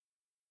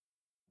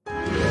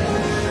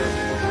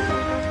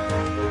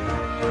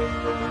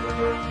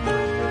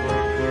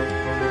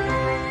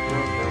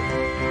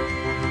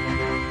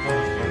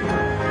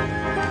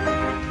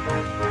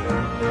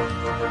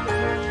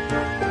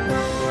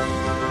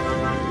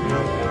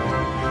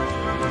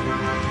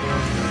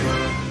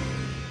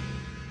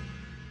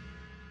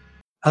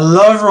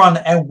Hello, everyone,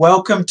 and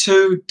welcome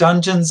to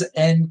Dungeons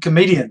and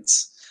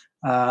Comedians.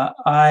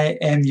 I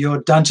am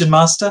your Dungeon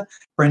Master,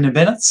 Brendan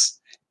Bennett,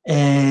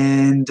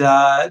 and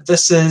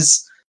this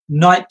is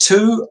night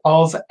 2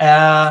 of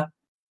our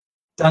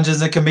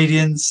Dungeons and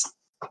Comedians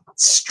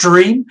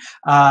stream,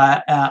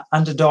 our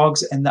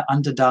Underdogs and the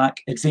Underdark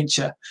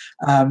adventure.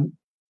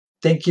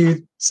 Thank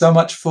you so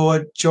much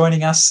for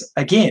joining us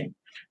again.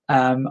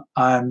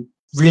 I'm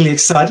really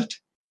excited.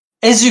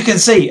 As you can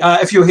see,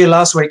 if you were here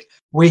last week,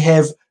 we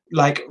have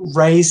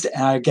raised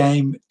our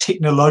game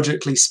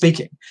technologically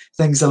speaking.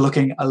 Things are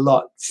looking a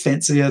lot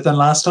fancier than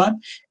last time,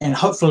 and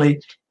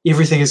hopefully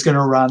everything is going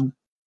to run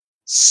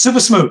super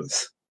smooth.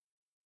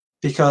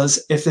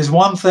 Because if there's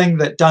one thing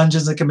that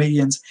Dungeons and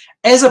Comedians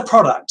as a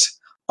product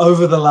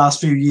over the last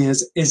few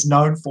years is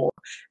known for,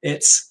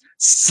 it's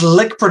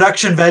slick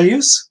production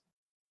values.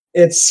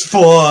 It's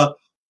for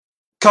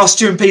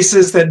costume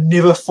pieces that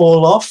never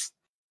fall off,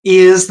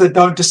 ears that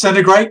don't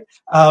disintegrate,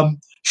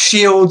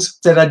 shields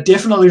that are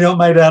definitely not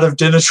made out of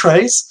dinner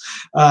trays,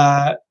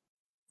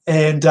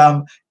 and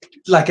a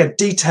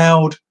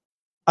detailed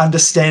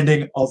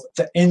understanding of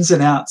the ins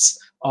and outs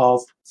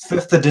of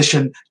 5th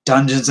edition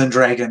Dungeons and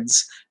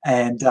Dragons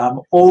and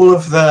all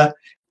of the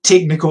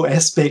technical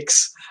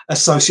aspects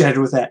associated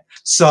with that.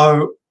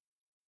 So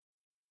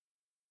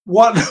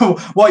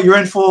what you're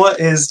in for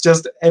is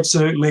just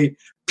absolutely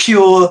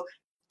pure,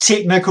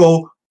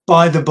 technical,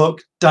 by the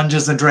book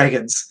Dungeons and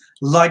Dragons,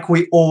 like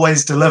we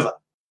always deliver.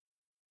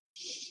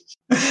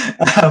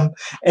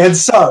 And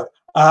so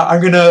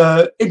I'm going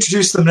to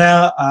introduce them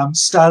now,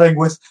 starting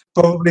with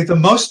probably the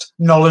most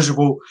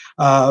knowledgeable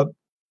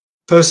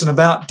person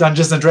about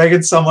Dungeons and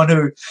Dragons, someone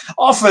who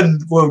often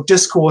will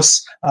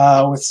discourse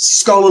with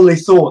scholarly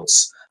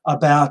thoughts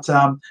about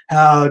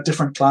how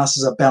different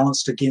classes are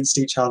balanced against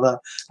each other,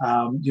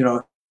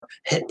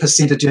 hit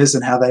percentages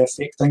and how they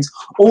affect things,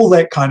 all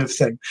that kind of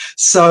thing.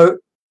 So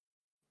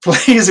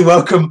please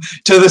welcome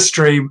to the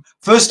stream,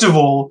 first of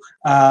all,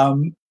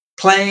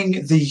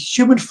 playing the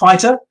human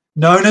fighter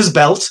known as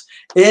Belt,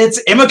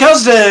 it's Emma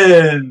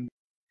Cosden.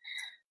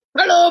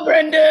 Hello,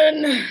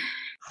 Brendan.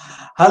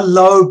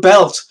 Hello,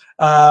 Belt.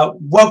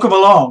 Welcome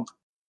along.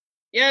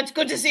 Yeah, it's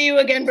good to see you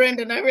again,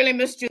 Brendan. I really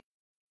missed you.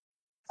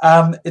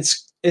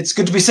 It's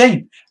good to be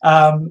seen.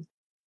 Are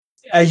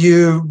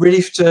you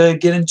ready to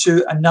get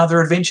into another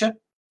adventure?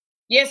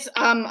 Yes,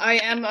 I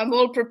am. I'm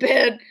all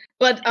prepared.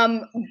 But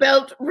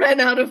Belt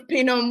ran out of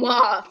Pinot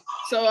Noir,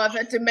 so I've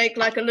had to make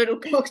like a little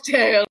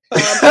cocktail.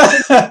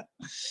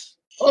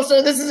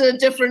 Also, this is a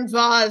different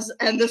vase,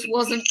 and this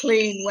wasn't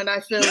clean when I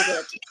filled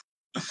it.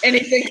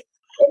 Anything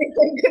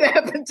could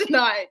happen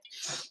tonight.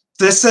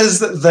 This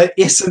is the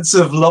essence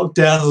of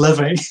lockdown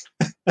living.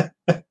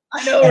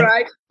 I know,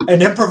 right?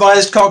 An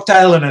improvised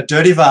cocktail in a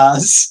dirty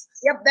vase.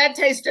 Yep, that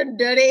tasted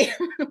dirty.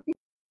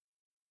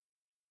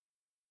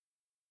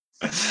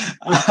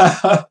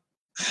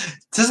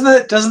 Doesn't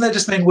that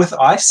just mean with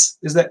ice?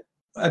 Is that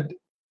well,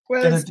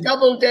 it's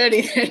double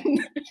dirty then.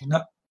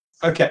 No.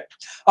 Okay.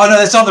 Oh no,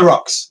 that's on the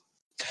rocks.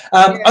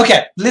 Yeah.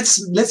 Okay,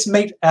 let's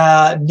meet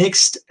our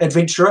next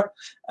adventurer.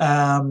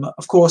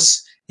 Of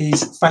course,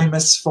 he's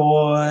famous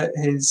for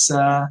his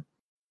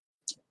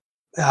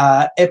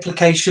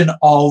application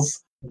of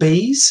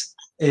bees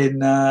in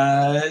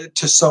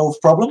to solve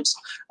problems.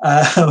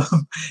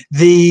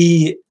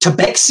 The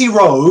Tabaxi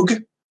Rogue,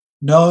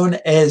 known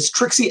as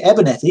Trixie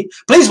Abernathy.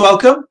 Please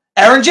welcome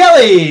Aaron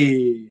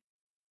Jelly.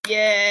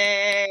 Yay!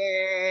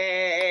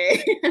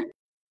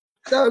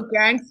 So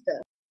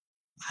gangster.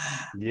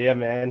 Yeah,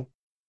 man.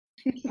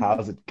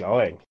 How's it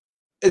going?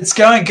 It's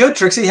going good,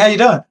 Trixie. How you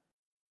doing?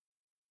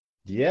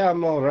 Yeah,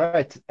 I'm all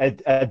right.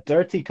 A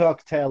dirty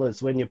cocktail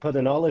is when you put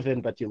an olive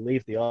in, but you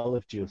leave the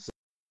olive juice,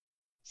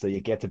 so you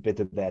get a bit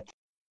of that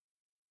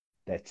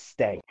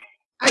stank.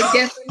 I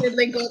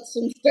definitely got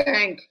some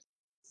stank.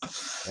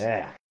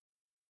 Yeah.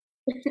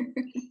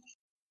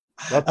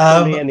 Not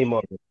funny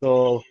anymore. It's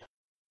all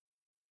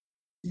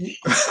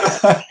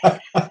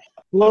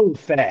low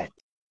fat.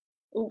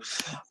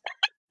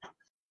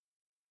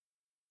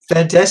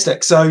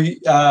 Fantastic. So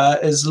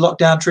is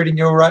lockdown treating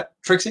you all right,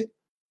 Trixie?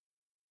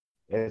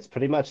 It's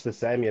pretty much the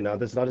same,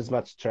 There's not as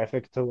much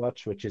traffic to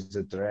watch, which is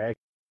a drag.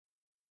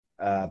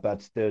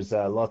 But there's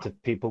a lot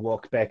of people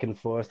walk back and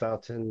forth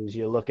out, and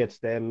you look at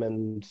them,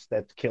 and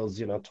that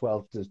kills,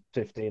 12 to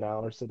 15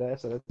 hours a day.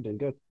 So that's been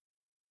good.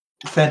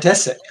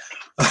 Fantastic.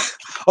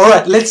 All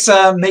right, let's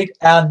meet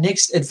our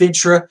next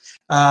adventurer.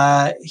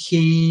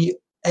 He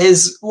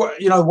is,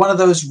 one of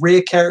those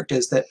rare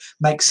characters that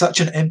makes such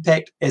an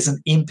impact as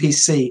an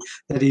NPC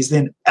that he's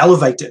then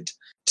elevated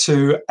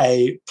to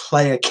a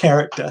player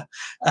character.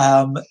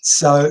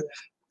 So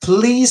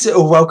please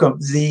welcome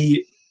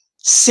the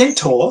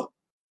Centaur,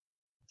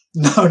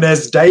 known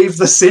as Dave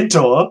the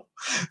Centaur,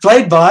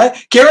 played by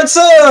Kieran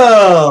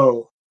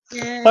Searle.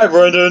 Yeah. Hi,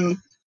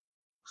 Brendan.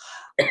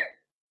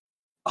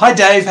 Hi,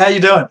 Dave. How you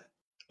doing?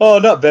 Oh,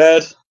 not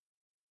bad.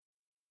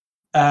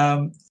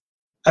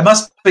 It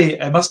must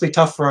be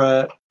tough for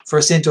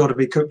a centaur to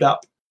be cooped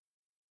up.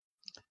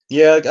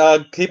 Yeah,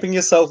 keeping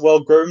yourself well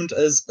groomed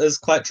is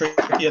quite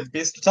tricky at the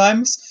best of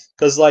times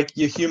because like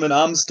your human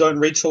arms don't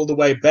reach all the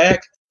way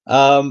back.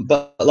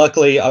 But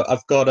luckily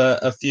I've got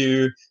a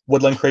few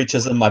woodland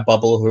creatures in my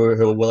bubble who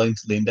are willing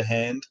to lend a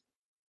hand.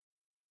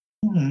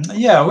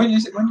 Yeah, when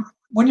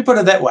you put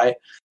it that way,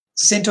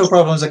 centaur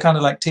problems are kind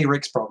of like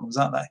T-Rex problems,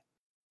 aren't they?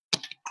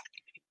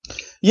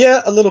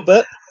 Yeah, a little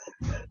bit.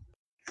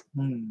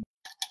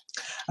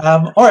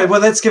 All right,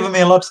 well, that's given me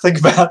a lot to think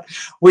about.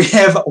 We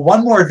have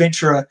one more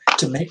adventurer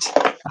to meet.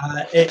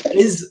 It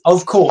is,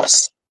 of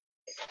course,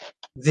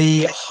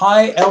 the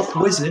High Elf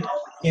Wizard,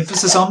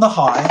 emphasis on the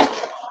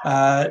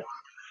high,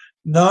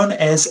 known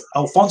as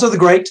Alfonso the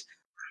Great,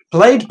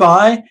 played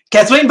by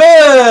Kathleen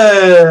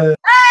Bird.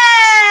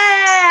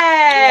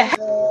 Hey!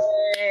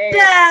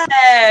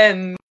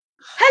 Dan!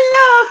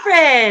 Hello,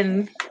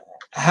 friends.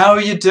 How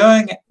are you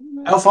doing,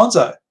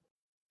 Alfonso?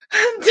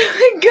 I'm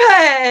doing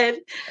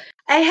good.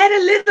 I had a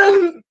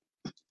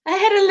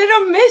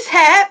little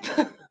mishap,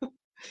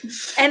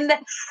 and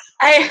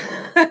I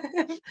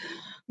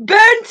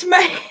burnt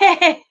my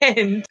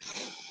hand.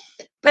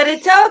 But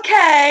it's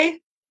okay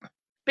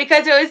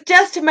because it was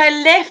just my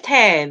left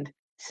hand,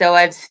 so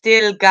I've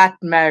still got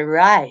my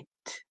right.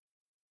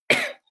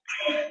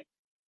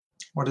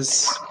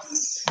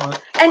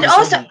 And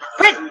also,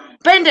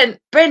 Brendan,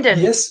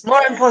 Yes?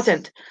 more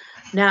important.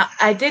 Now,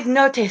 I did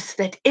notice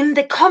that in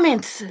the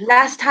comments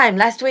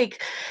last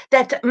week,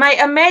 that my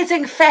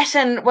amazing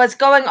fashion was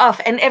going off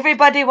and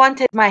everybody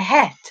wanted my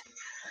hat.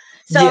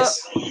 So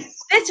Yes.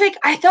 this week,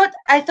 I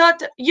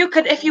thought you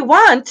could, if you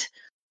want,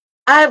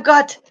 I've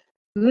got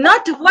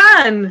not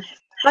one,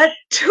 but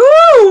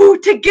two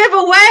to give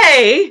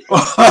away to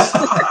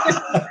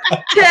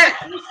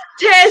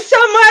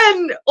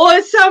someone or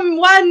some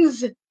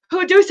ones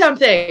who do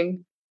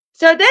something.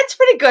 So that's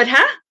pretty good,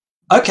 huh?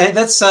 Okay,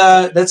 that's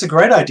a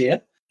great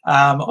idea.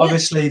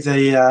 Obviously,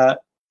 the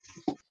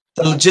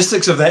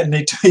logistics of that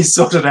need to be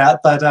sorted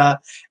out, but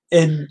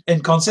in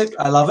concept,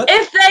 I love it.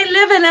 If they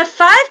live in a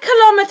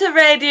 5-kilometer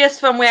radius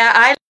from where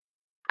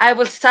I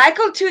will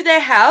cycle to their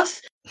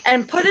house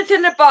and put it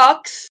in a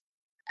box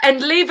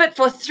and leave it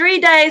for 3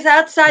 days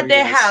outside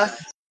their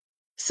house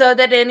so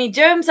that any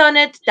germs on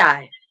it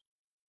die.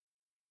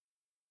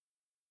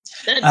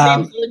 That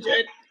seems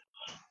legit.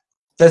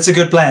 That's a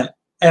good plan.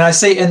 And I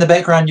see in the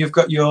background you've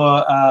got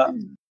your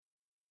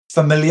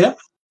familiar.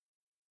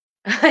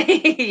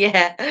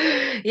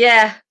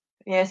 Yeah,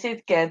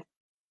 she's good.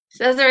 She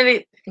doesn't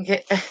really.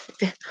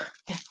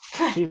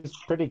 She's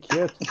pretty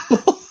cute.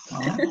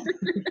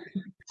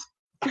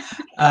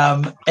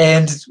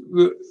 And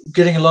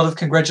getting a lot of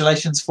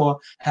congratulations for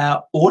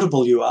how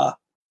audible you are.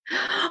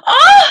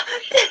 Oh,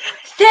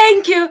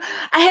 thank you.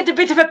 I had a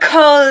bit of a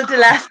cold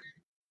last.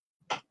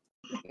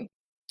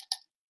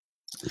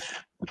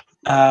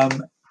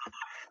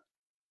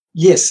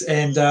 Yes,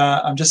 and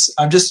I'm just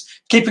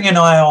keeping an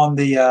eye on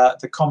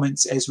the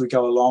comments as we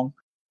go along.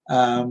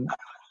 Does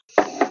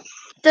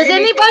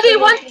anybody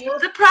want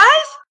the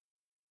prize?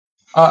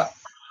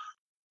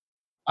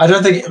 I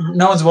don't think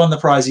no one's won the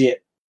prize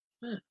yet.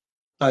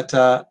 But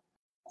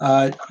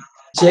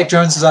Jack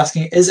Jones is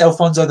asking, is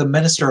Alfonso the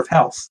Minister of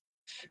Health?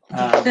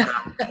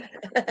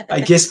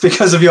 I guess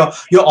because of your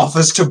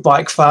offers to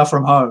bike far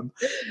from home.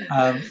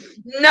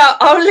 No,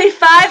 only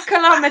 5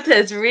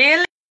 kilometers,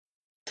 really?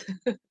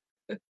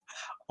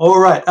 All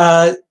right.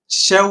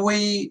 Shall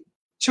we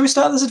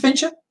start this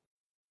adventure?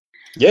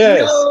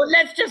 Yes. No,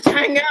 let's just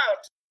hang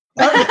out.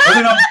 I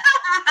mean,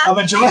 I'm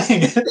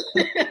enjoying it.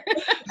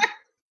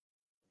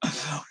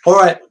 All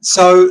right.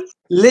 So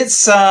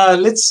let's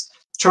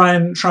try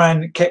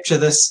and capture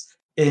this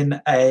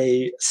in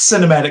a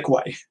cinematic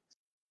way.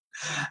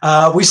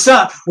 We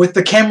start with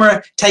the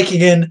camera taking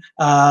in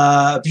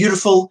a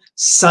beautiful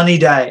sunny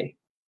day.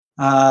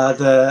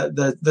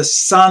 The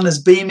sun is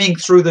beaming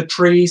through the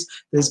trees.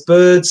 There's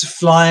birds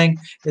flying.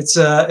 It's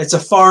a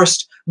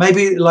forest,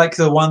 maybe like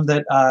the one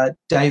that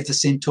Dave the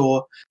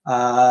Centaur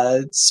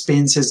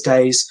spends his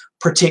days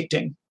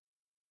protecting.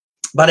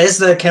 But as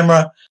the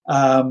camera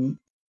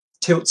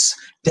tilts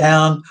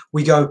down,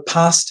 we go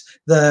past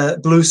the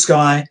blue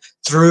sky,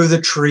 through the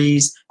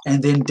trees,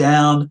 and then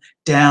down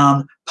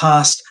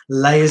past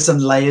layers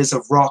and layers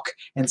of rock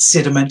and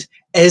sediment,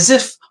 as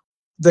if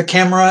the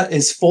camera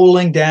is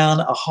falling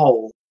down a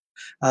hole,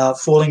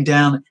 falling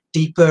down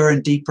deeper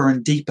and deeper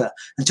and deeper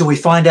until we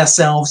find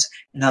ourselves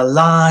in a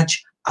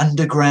large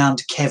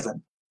underground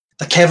cavern.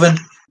 The cavern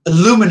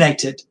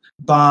illuminated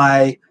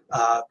by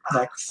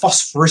like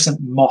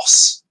phosphorescent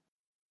moss.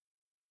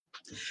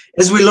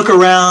 As we look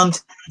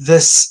around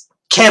this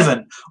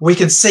cavern, we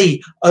can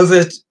see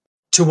over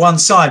to one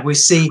side, we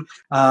see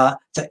the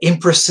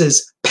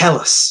Empress's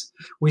palace.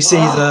 We see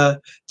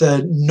the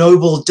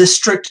noble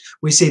district.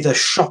 We see the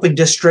shopping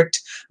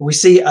district. We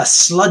see a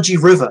sludgy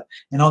river.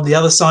 And on the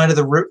other side of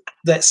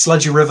that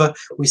sludgy river,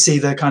 we see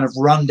the kind of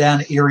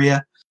rundown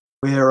area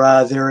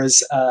where there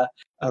is a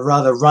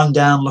rather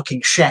rundown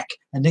looking shack.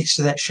 And next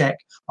to that shack,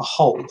 a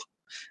hole.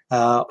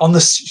 On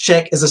the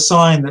shack is a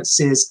sign that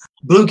says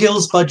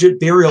Bluegill's Budget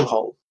Burial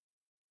Hole.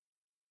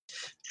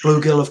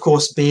 Bluegill, of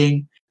course,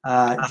 being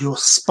your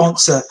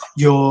sponsor,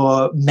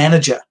 your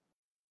manager,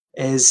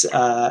 as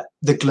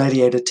the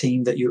gladiator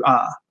team that you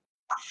are.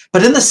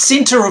 But in the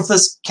center of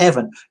this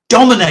cavern,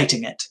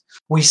 dominating it,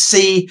 we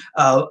see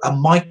a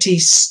mighty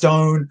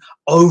stone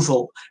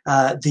oval,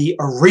 the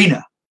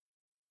arena.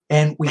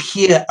 And we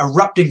hear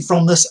erupting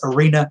from this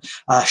arena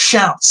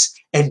shouts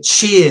and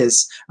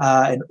cheers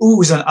and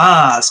oohs and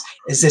ahs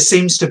as there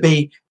seems to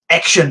be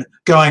action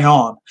going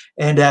on.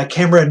 And our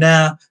camera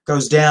now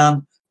goes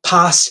down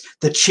past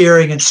the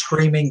cheering and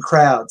screaming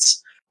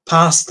crowds,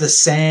 past the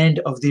sand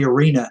of the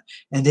arena,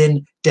 and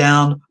then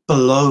down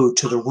below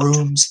to the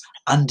rooms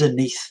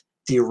underneath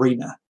the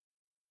arena,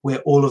 where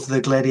all of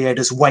the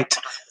gladiators wait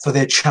for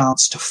their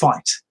chance to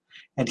fight.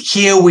 And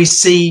here we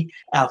see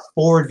our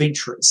 4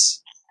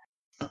 adventurers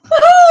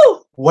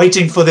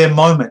waiting for their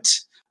moment,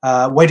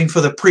 waiting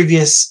for the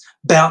previous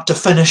bout to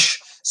finish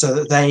so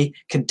that they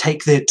can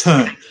take their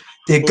turn.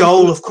 Their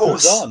goal, of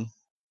course,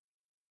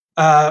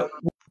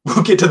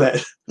 we'll get to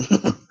that.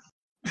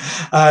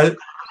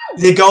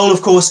 Their goal,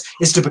 of course,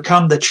 is to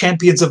become the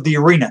champions of the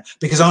arena,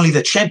 because only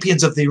the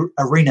champions of the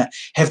arena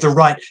have the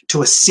right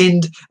to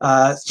ascend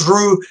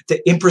through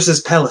the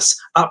Empress's palace,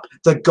 up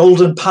the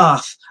golden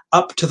path,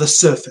 up to the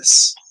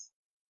surface.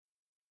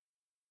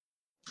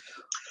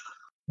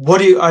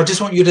 I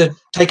just want you to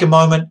take a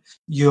moment.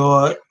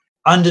 You're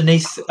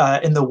underneath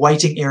in the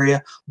waiting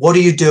area. What are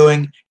you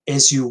doing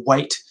as you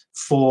wait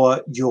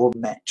for your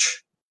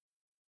match?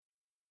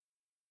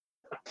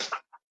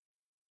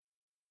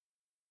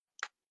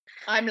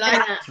 I'm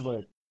like,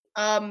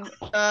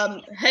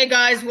 hey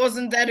guys,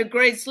 wasn't that a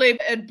great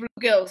sleep at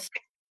Bluegill's?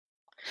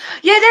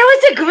 Yeah, there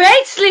was a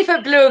great sleep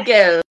at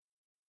Bluegill.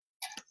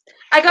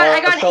 I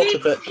got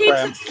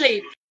heaps of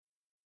sleep.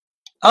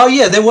 Oh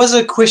yeah, there was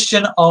a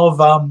question of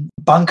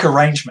bunk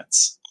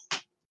arrangements.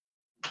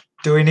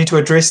 Do we need to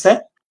address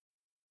that?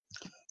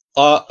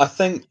 I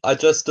think I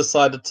just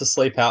decided to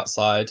sleep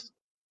outside.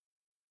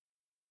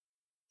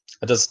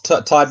 I just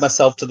tied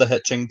myself to the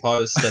hitching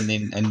post and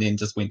then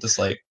just went to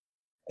sleep.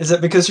 Is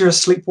it because you're a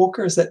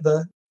sleepwalker? Is that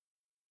the...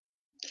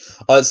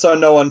 So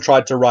no one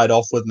tried to ride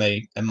off with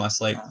me in my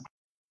sleep.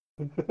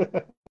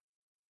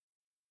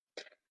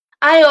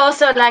 I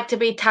also like to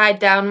be tied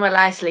down while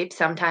I sleep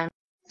sometimes.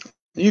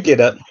 You get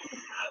it.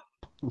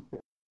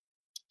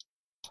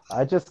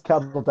 I just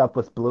cuddled up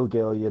with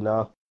Bluegill, you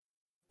know.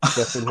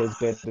 Just in his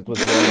bed. It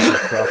was warm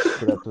across,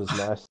 but it was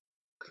nice.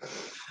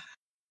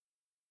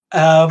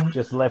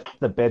 Just left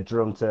the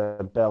bedroom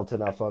to Belt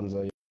and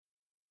Alfonso.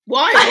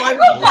 Why? Why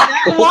would you do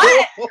that?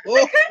 What?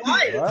 Why?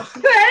 What?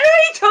 What are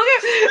you talking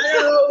I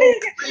don't know why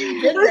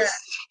you did that.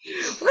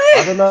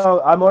 I don't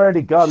know. I'm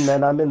already gone,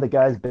 man. I'm in the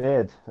guy's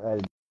bed.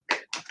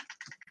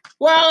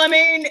 Well, I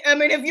mean,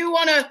 if you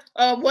want to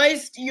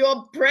waste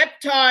your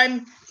prep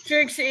time,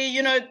 Trixie,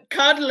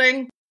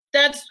 cuddling,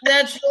 that's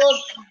your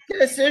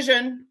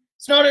decision.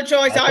 It's not a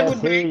choice I would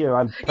hear make. you.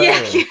 I'm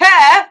purring.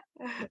 Yeah.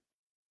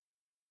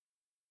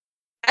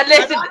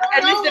 Unless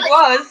it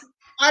was.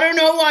 I don't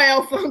know why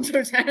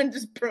Alfonso's hand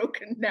is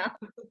broken now.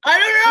 I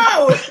don't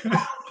know.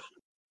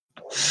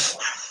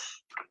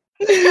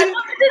 It had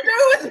nothing to do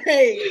with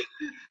me.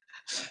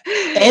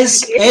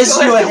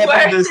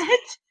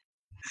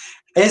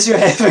 As you're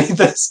having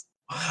this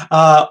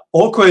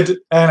awkward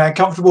and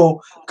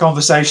uncomfortable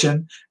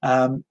conversation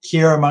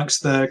here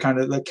amongst the kind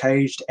of the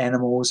caged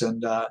animals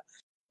and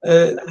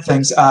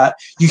things,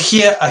 you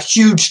hear a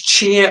huge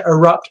cheer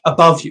erupt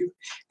above you,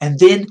 and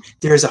then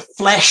there is a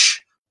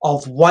flash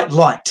of white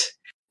light,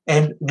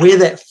 and where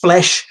that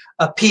flash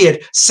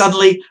appeared,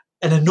 suddenly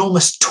an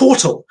enormous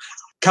turtle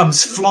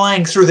comes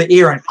flying through the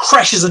air and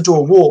crashes into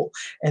a wall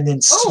and then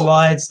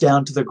slides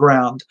down to the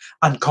ground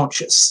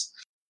unconscious.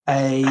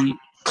 A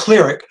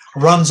cleric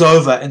runs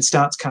over and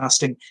starts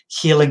casting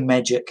healing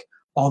magic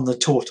on the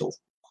turtle.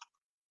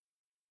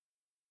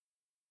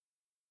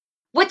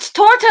 Which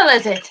turtle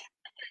is it?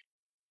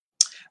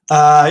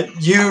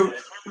 You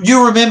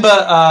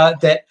remember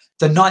that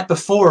the night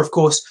before, of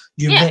course,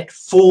 you met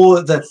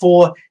the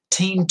four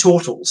teen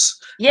turtles.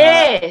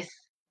 Yes.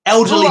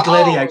 Elderly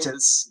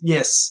gladiators.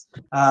 Yes.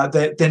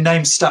 Their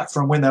names stuck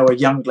from when they were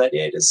young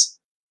gladiators.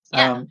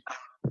 Yeah.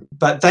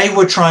 But they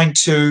were trying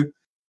to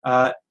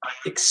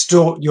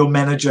extort your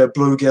manager,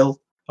 Bluegill.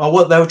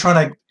 They were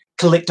trying to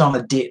collect on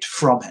a debt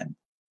from him.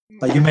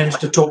 But you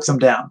managed to talk them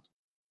down.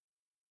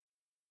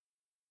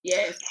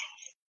 Yes.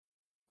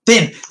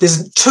 Then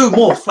there's 2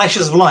 more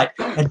flashes of light,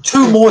 and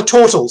 2 more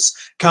turtles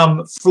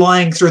come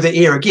flying through the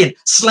air again,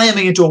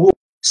 slamming into the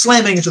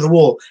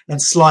wall,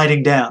 and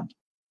sliding down.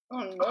 Oh,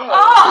 no.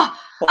 Oh,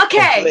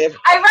 okay.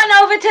 I run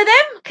over to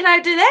them. Can I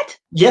do that?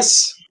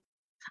 Yes.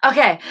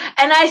 Okay.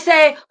 And I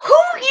say, who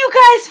are you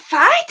guys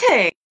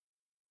fighting?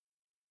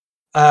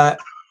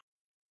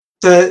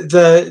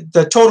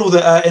 The turtle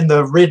that in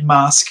the red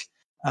mask,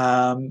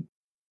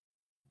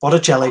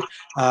 Botticelli,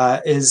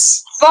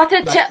 is...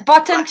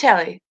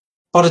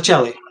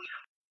 Botticelli.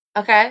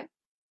 Okay.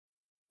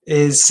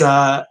 Is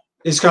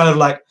kind of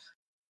like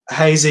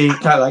hazy,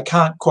 kind of like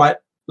can't quite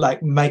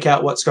like make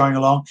out what's going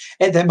along.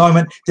 At that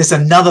moment, there's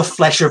another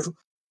flash of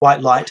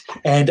white light,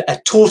 and a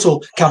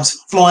turtle comes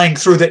flying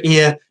through the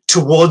air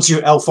towards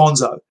you,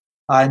 Alfonso.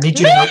 I need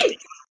you to know.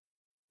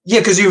 Yeah,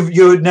 because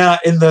you're now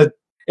in the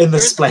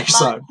splash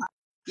zone.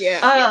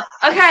 Yeah.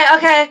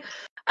 Okay.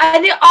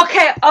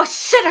 Oh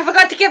shit! I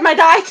forgot to get my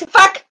dice.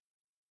 Fuck.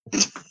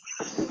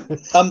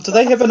 Do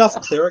they have enough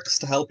clerics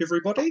to help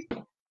everybody?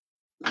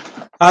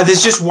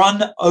 There's just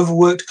one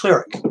overworked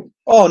cleric.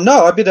 Oh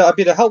no, I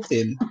better help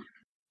then.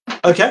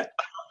 Okay.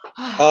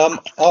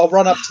 I'll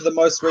run up to the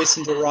most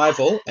recent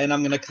arrival, and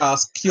I'm going to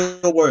cast Cure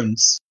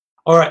Wounds.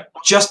 All right.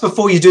 Just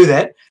before you do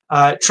that,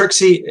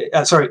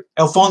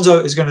 Alfonso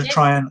is going to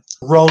try and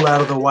roll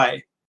out of the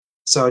way.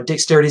 So a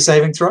dexterity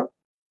saving throw.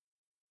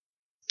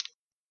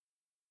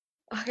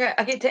 Okay,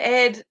 I get to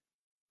add.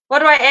 What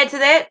do I add to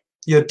that?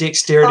 Your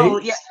dexterity. Oh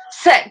yeah,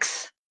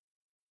 6.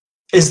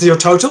 Is your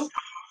total?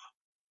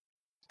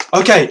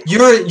 Okay,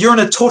 you're in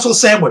a total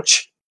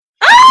sandwich.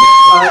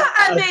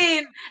 I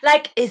mean,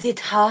 like, is it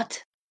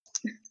hot?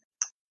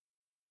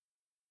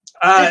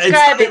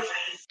 Describe it.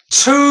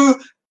 Two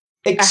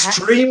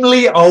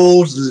extremely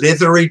old,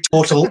 leathery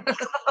turtle.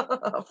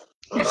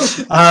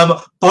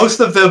 Both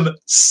of them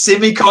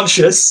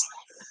semi-conscious.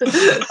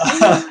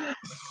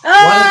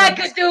 I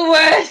could do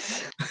worse.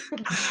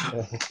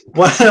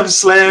 One of them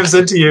slams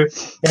into you,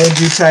 and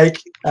you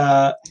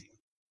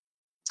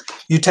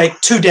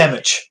take 2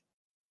 damage.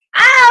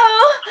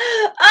 Ow!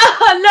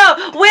 Oh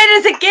no! Where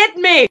does it get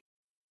me?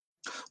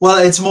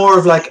 Well, it's more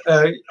of like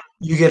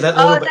you get a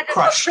little bit like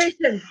crushed.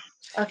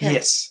 Okay.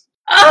 Yes.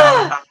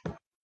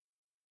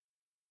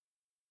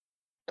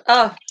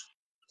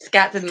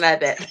 Scott didn't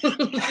like that.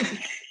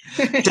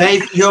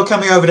 Dave, you're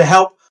coming over to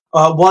help.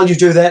 While you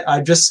do that,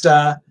 I just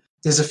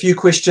there's a few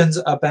questions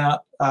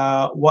about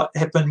what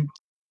happened,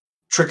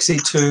 Trixie,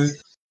 to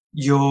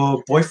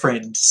your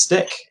boyfriend,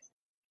 Stick.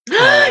 Your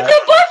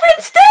boyfriend,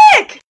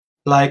 Stick!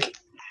 Like,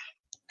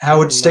 how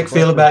would Stick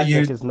feel about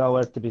you? Stick is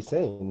nowhere to be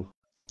seen.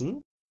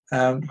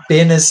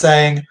 Ben is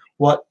saying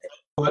what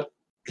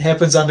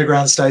happens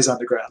underground stays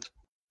underground.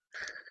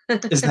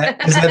 Is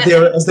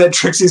that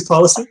Trixie's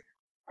policy?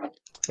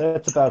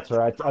 That's about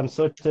right. I'm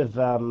sort of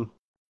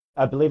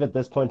I believe at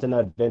this point in the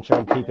adventure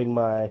I'm keeping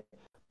my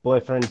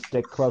boyfriend's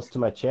dick close to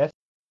my chest.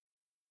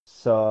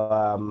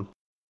 So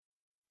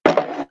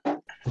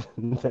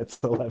that's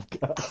all I've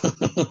got.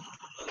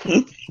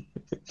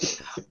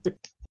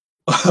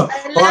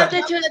 I love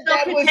that you're so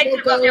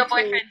protective of your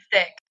boyfriend's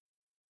dick.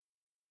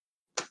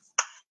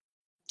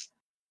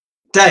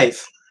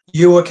 Dave,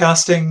 you were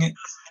casting.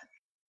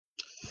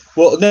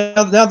 Well,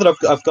 now that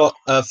I've got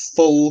a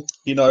full,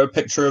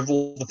 picture of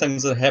all the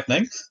things that are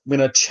happening, I'm going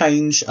to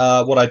change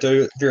what I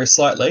do very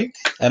slightly,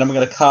 and I'm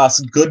going to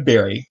cast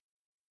Goodberry.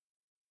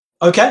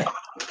 Okay.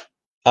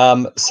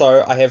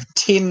 So I have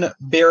 10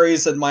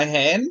 berries in my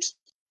hand,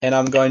 and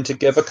I'm going to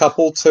give a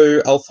couple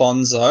to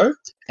Alfonso,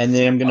 and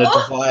then I'm going to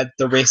divide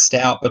the rest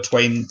out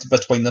between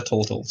the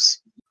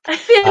turtles. I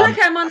feel like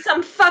I'm on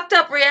some fucked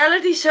up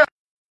reality show.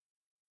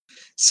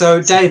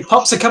 So Dave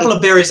pops a couple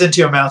of berries into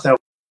your mouth,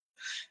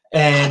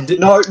 and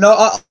no,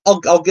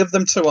 I'll give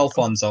them to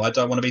Alfonso. I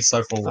don't want to be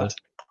so forward.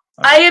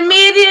 I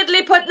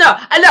immediately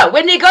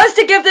when he goes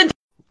to give them.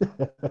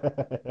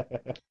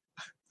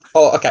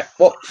 Oh, okay.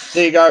 Well,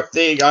 there you go.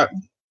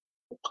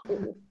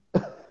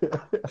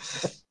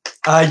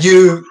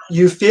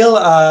 You feel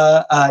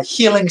a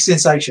healing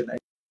sensation.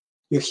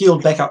 You're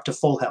healed back up to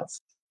full health.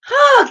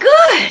 Oh,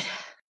 good.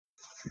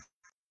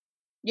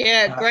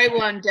 Yeah, great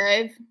one,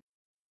 Dave.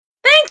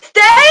 Thanks,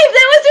 Dave.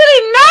 That was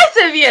really nice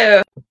of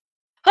you.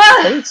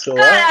 Oh, Thanks, God,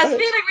 I was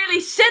feeling really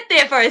shit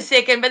there for a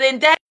second, but then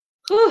Dave.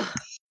 Whew.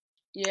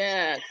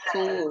 Yeah,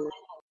 cool.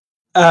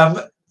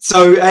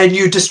 So, and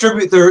you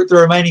distribute the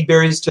remaining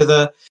berries to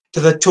the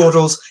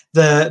turtles.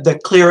 The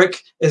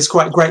cleric is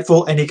quite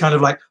grateful, and he kind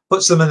of like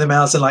puts them in their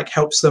mouths and like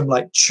helps them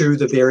like chew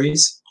the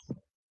berries.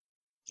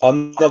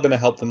 I'm not going to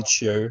help them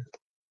chew.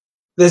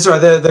 That's right.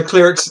 The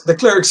cleric's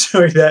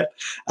doing that,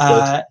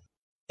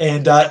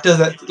 and does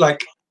that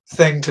like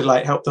thing to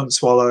like help them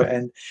swallow,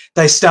 and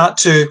they start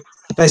to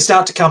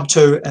come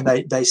to, and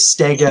they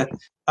stagger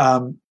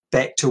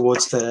back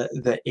towards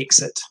the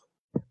exit.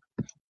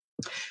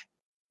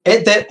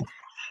 At that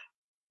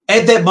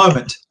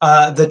moment,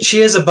 the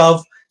chairs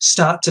above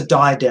start to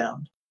die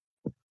down,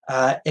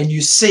 and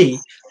you see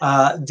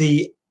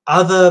the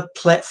other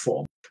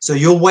platform. So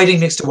you're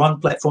waiting next to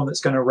one platform that's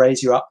going to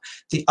raise you up.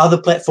 The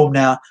other platform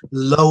now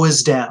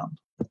lowers down.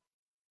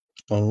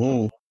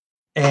 Oh.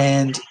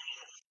 And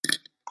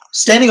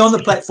standing on the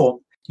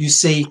platform, you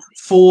see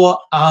 4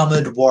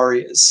 armored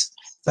warriors.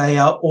 They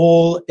are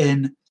all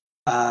in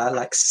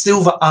like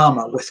silver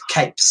armor with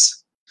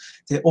capes.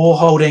 They're all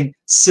holding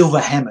silver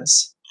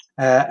hammers,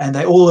 and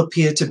they all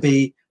appear to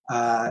be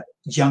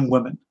young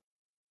women.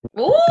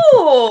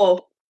 Ooh,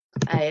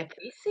 I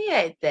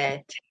appreciate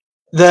that.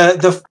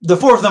 The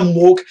 4 of them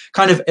walk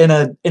kind of in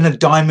a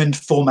diamond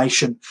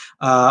formation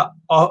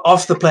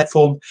off the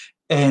platform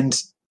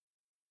and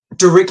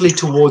directly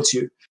towards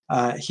you,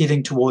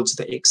 heading towards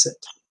the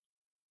exit.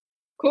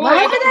 Cool.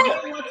 Why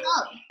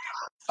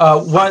What's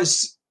up?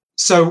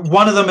 So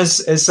one of them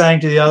is saying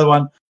to the other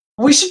one,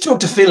 We should talk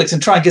to Felix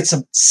and try and get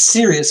some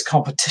serious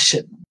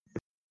competition.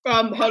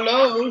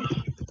 Hello.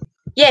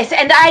 Yes,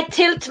 and I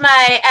tilt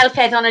my elf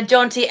head on a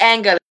jaunty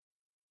angle.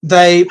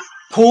 They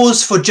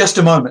pause for just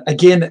a moment,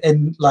 again,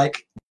 in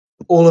like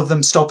all of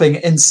them stopping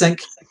in sync.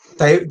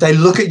 They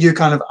look at you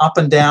kind of up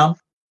and down.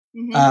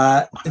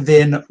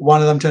 Then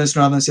one of them turns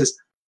around and says,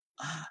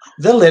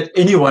 they'll let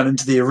anyone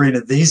into the arena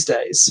these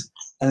days.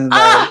 And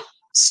they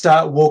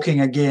start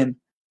walking again,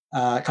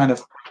 kind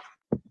of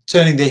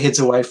turning their heads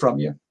away from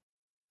you.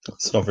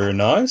 It's not very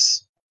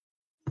nice.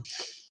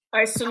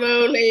 I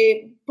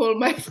slowly pull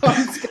my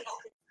thumbs.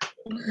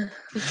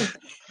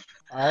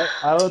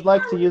 I would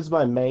like to use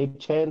my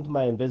mage hand,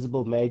 my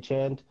invisible mage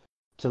hand,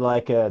 to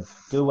like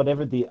do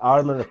whatever the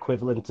armor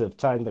equivalent of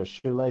tying their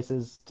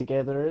shoelaces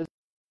together is.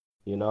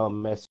 You know,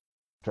 mess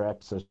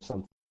straps or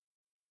something.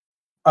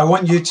 I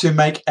want you to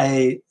make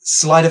a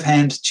sleight of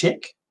hand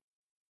check.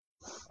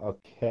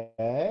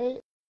 Okay.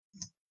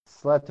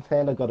 Sleight of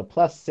hand, I got a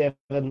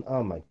 +7.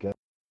 Oh my god.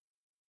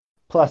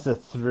 Plus a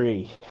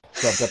 3.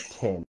 So I've got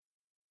 10.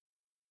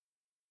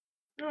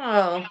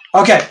 Oh.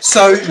 Okay,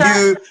 so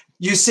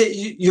you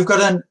see you've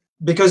got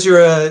because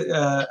you're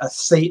a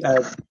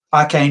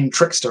arcane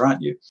trickster,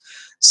 aren't you?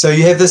 So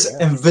you have this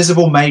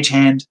invisible mage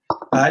hand.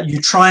 You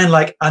try and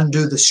like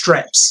undo the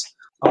straps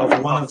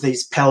of one of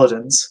these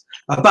paladins,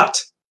 but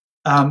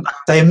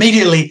they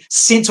immediately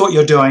sense what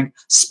you're doing,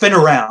 spin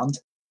around,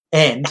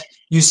 and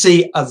you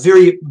see a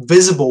very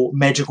visible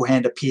magical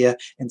hand appear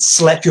and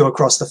slap you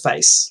across the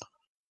face.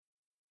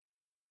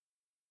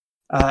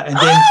 And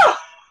then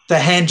the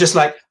hand just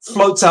like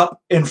floats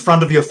up in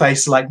front of your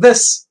face like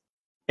this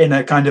in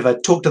a kind of a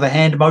talk to the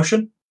hand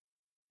motion.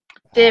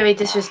 Very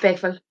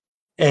disrespectful.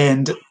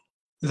 And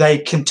they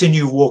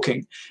continue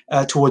walking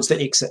towards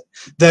the exit.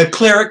 The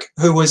cleric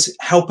who was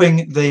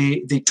helping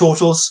the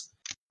turtles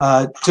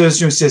turns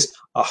to you and says,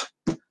 "Oh,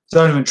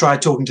 don't even try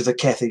talking to the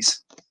Cathys.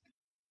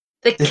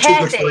 The They're too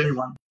good for Cathys.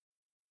 anyone."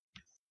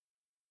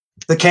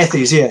 The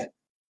Cathys, yeah.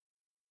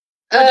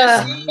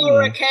 A C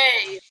or a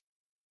K?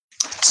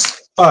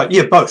 Oh,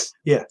 yeah, both,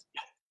 yeah.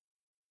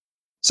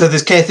 So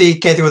there's Kathy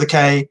with a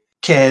K,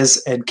 Kaz,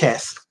 and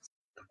Kath.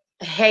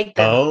 I hate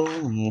them. Oh,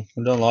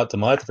 I don't like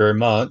them either very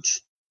much.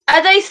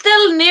 Are they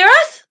still near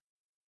us?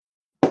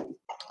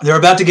 They're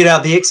about to get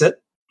out the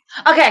exit.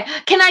 Okay,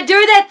 can I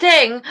do that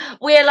thing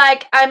where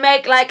like I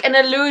make like an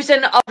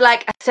illusion of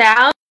like a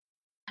sound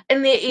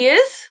in their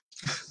ears?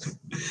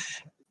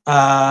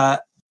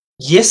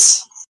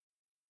 Yes.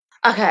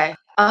 Okay.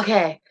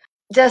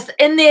 Just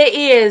in their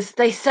ears,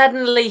 they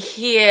suddenly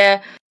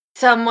hear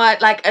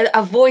somewhat like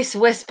a voice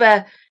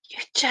whisper,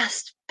 "You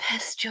just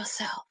pissed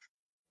yourself."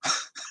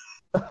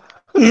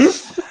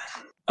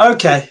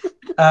 Okay.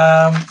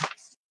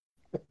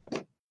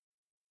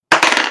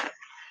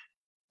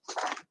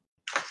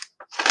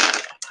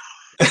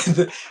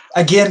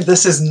 Again,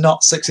 this is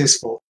not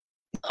successful.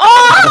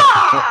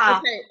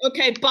 Oh!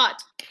 Okay, but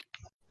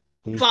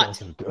These But-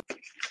 guys are good.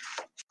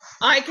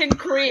 I can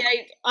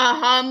create a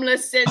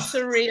harmless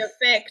sensory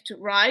effect,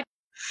 right?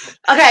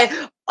 Okay.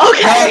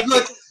 Hey,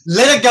 look,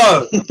 let it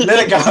go.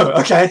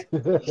 Okay.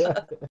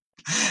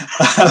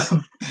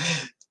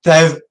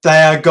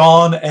 They are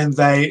gone, and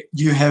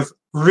you have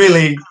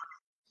really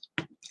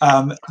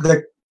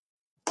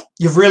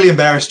you've really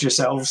embarrassed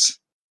yourselves.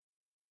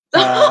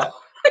 Oh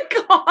my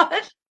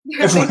god.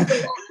 That means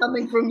a lot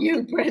coming from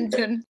you,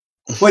 Brendan.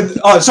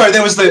 Sorry,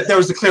 there was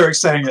the cleric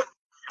saying it.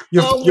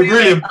 You've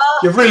really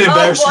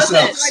embarrassed was it?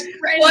 yourselves.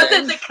 Like Was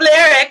Brendan. it the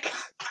cleric?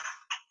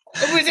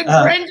 It was in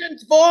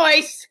Brendan's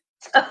voice.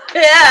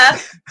 Yeah.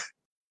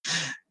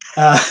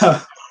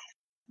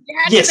 You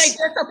had Yes. to be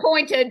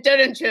disappointed,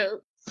 didn't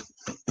you?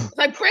 It's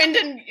like,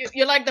 Brendan,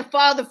 you're like the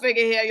father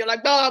figure here. You're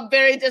like, oh, I'm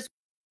very disappointed.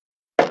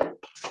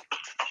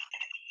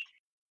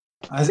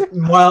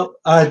 Well,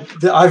 I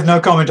have no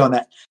comment on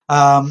that.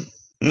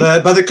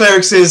 But the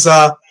cleric says,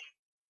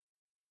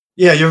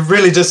 "Yeah, you've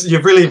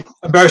really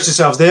embarrassed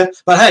yourselves there.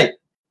 But hey,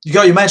 you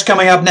got your match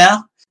coming up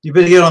now. You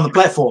better get on the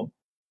platform.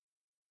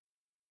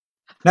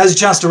 Now's your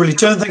chance to really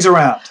turn things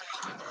around."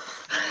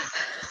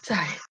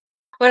 Sorry.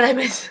 What did I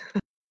miss?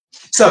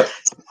 So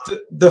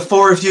the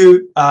four of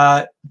you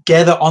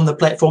gather on the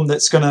platform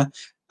that's going to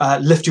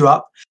lift you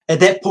up. At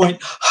that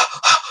point,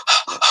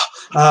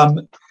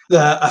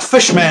 a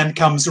fishman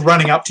comes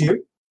running up to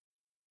you.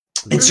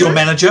 It's your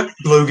manager,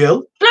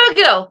 Bluegill.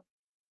 Bluegill.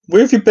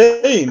 Where have you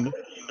been?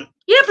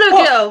 Yeah,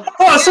 Bluegill.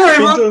 Oh, sorry, I've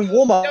been Mom. doing Don't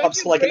warm-ups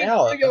you for like an breathe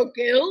hour. through your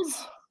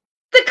gills?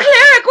 The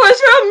cleric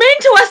was real mean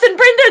to us in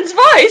Brendan's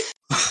voice.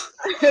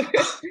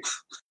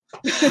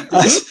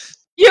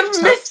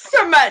 You've missed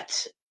so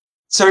much.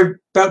 Sorry,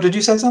 Belt, did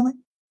you say something?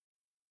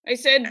 I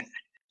said,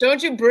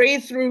 don't you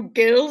breathe through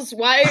gills?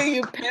 Why are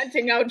you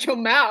panting out your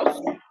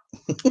mouth?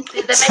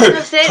 That makes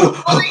no sense.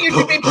 Oh, you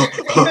should be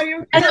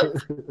panting.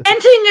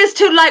 Panting is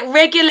to like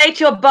regulate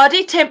your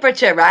body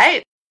temperature,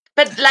 right?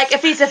 But like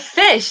if he's a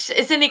fish,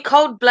 isn't he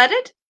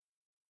cold-blooded?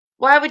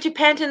 Why would you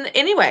pant in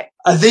anyway?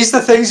 Are these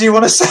the things you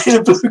want to say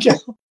to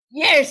Bluegill?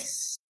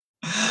 Yes.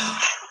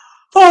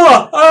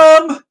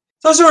 Oh,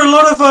 those are a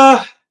lot of.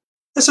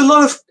 There's a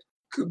lot of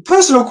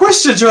personal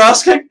questions you're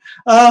asking.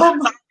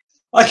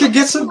 I can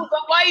get some. But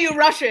why are you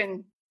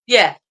rushing?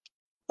 Yeah.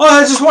 Oh,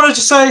 I just wanted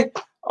to say,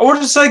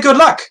 good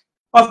luck.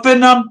 I've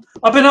been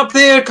up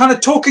there, kind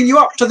of talking you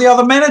up to the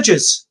other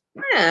managers.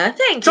 Yeah,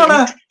 thank you.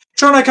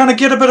 Trying to kind of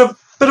get a bit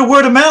of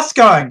word of mouth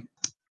going.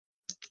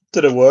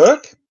 Did it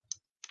work?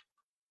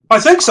 I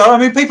think so. I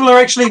mean, people are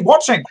actually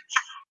watching.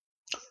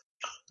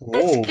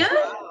 That's good.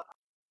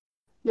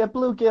 Yeah,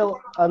 Bluegill,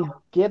 I'm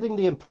getting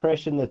the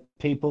impression that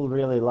people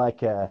really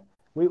like.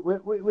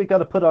 We got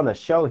to put on a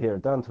show here,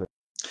 don't we?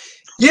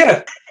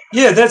 Yeah.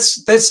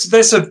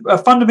 That's a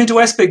fundamental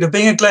aspect of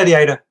being a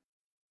gladiator.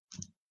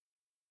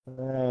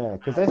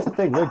 Because that's the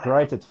thing. We're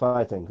great at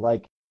fighting.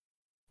 Like,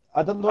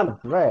 I don't want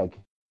to brag.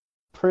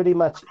 Pretty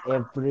much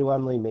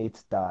everyone we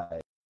meet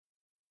dies.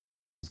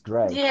 It's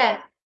great. Yeah.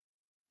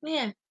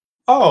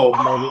 Oh,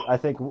 Maybe I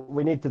think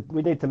we need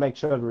to make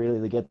sure to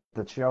really get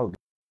the show.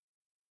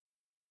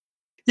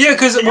 yeah.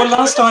 Because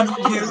last time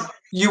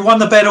you won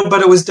the battle,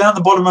 but it was down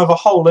the bottom of a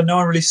hole, and no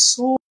one really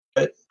saw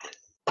it.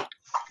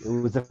 It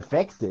was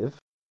effective.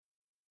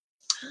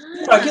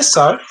 I guess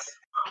so.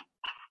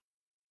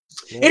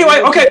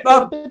 Anyway, okay.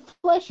 A bit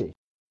flashy.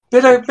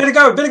 Better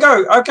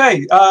go.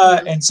 Okay.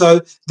 And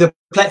so the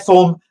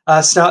platform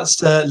starts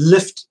to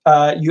lift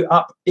you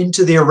up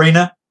into the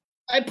arena.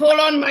 I pull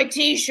on my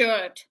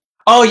T-shirt.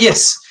 Oh,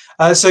 yes.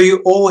 So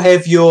you all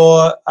have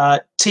your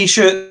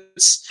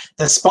T-shirts,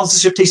 the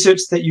sponsorship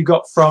T-shirts that you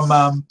got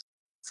from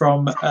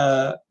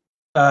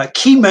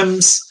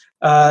Keemim's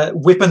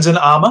Weapons and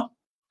Armor.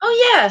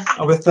 Oh, yeah.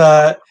 With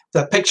the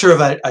picture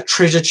of a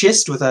treasure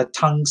chest with a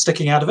tongue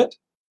sticking out of it.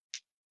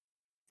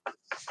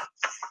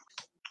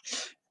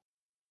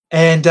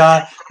 And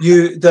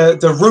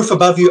the roof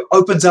above you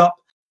opens up.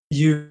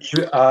 You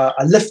are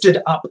lifted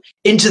up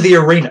into the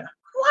arena.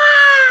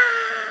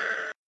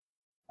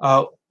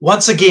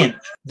 Once again,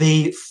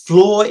 the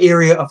floor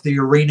area of the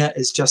arena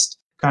is just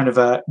kind of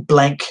a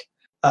blank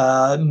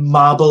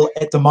marble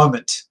at the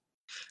moment.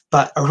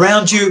 But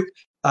around you,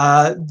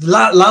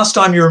 last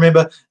time you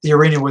remember, the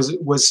arena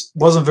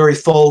wasn't very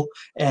full,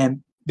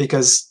 and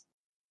because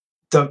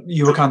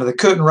you were kind of the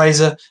curtain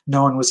raiser,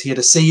 no one was here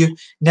to see you.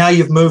 Now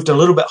you've moved a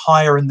little bit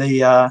higher in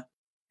the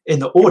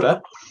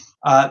order.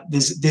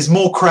 There's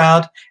more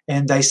crowd,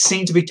 and they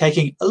seem to be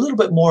taking a little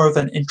bit more of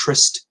an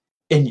interest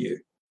in you.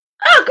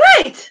 Oh,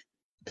 great.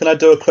 Can I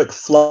do a quick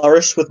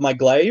flourish with my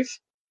glaive?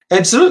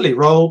 Absolutely.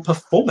 Roll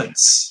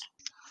performance.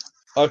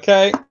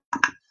 Okay.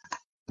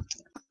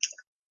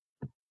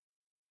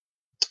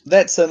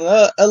 That's an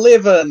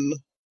 11.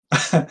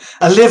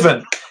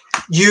 11.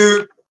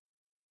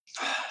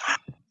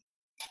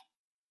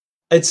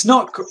 It's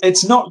not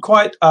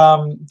quite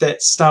that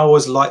Star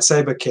Wars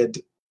lightsaber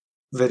kid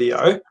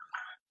video.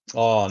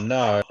 Oh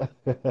no.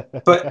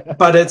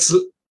 But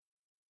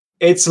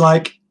it's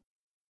like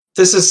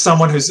this is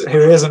someone who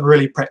hasn't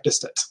really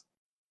practiced it.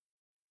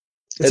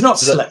 It's not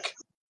slick.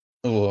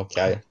 Oh,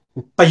 okay.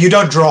 But you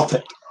don't drop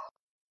it.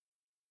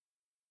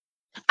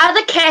 Are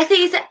the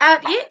Cathys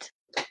out yet?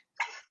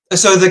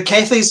 So the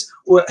Cathys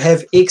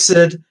have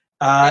exited,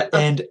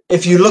 and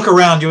if you look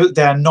around,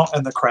 they're not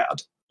in the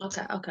crowd.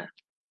 Okay.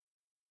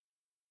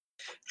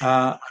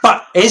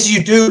 But as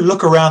you do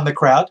look around the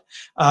crowd,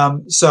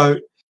 so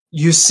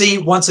you see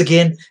once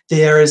again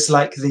there is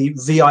like the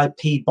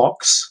VIP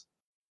box.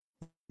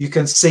 You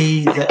can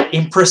see the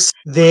Empress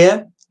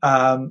there,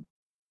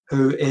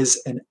 who is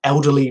an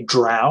elderly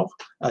drow,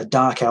 a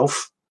dark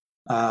elf,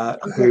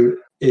 who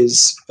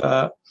is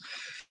kind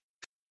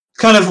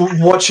of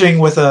watching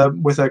with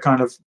a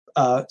kind of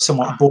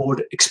somewhat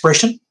bored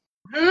expression.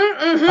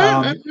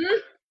 I'm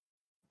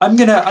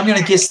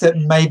gonna guess that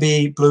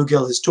maybe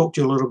Bluegill has talked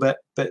to you a little bit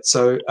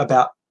so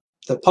about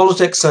the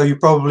politics. So you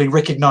probably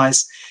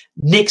recognise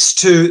next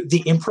to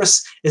the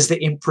Empress is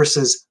the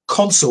Empress's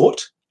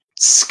consort,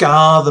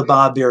 Scar the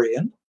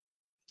Barbarian.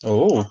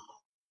 Oh.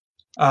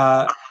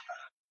 Now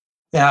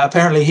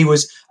apparently he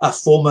was a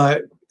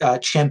former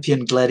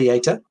champion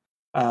gladiator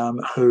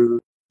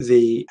who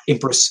the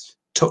Empress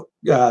took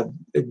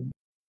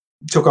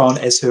on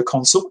as her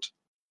consort.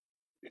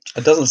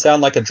 It doesn't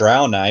sound like a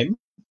drow name.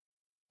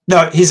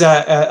 No, he's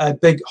a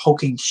big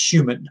hulking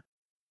human.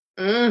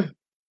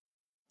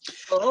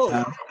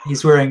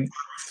 He's wearing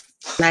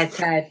nice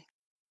hat.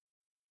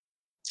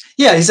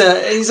 Yeah,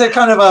 he's a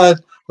kind of a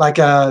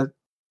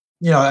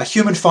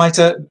human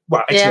fighter.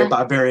 Well, actually a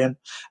barbarian.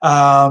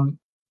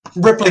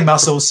 Rippling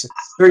muscles,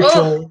 very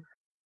tall.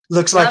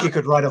 Looks like he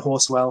could ride a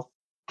horse well.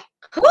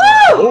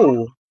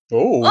 Woo!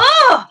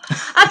 Oh!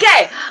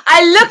 Okay,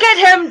 I look at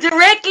him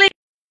directly,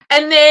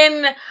 and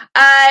then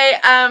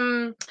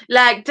I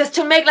just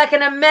to make like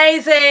an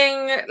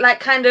amazing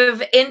kind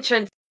of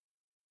entrance.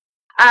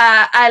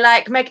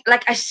 I make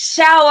like a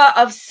shower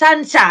of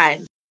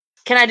sunshine.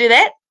 Can I do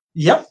that?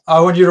 Yep. I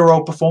want you to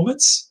roll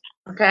performance.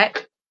 Okay.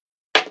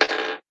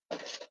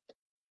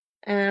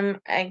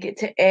 I get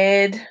to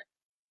add.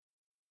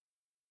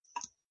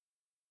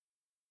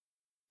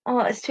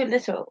 Oh, it's too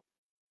little.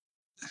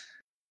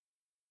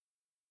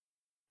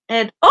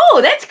 And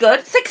that's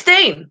good.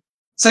 16.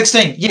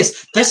 16.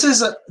 Yes, this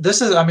is.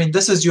 I mean,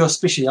 this is your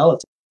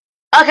speciality.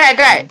 Okay,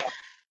 great.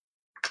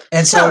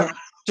 And so,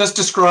 just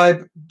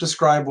describe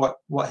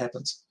what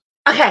happens.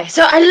 Okay,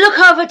 so I look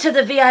over to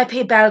the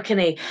VIP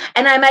balcony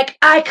and I make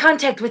eye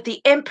contact with the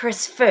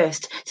Empress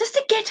first, just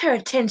to get her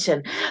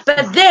attention.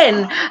 But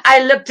then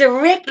I look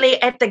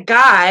directly at the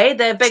guy,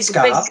 the big,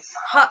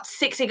 hot,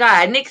 sexy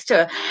guy next to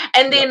her.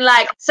 And then,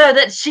 so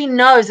that she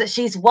knows that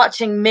she's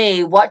watching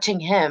me, watching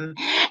him.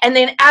 And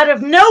then out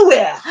of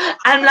nowhere,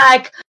 I'm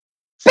like,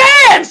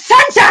 bam,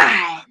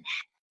 sunshine!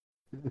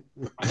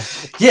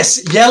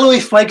 Yes, yellowy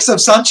flakes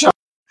of sunshine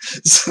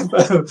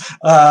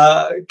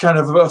kind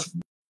of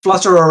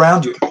flutter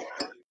around you.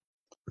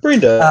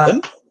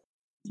 Brendan?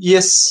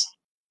 Yes?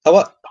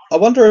 I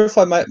wonder if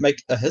I might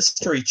make a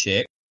history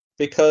check,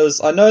 because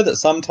I know that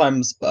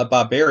sometimes a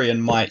barbarian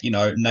might,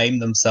 name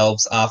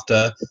themselves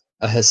after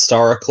a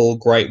historical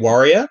great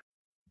warrior.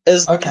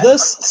 Is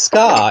this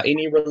Scar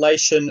any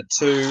relation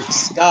to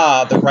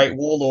Scar, the great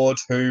warlord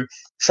who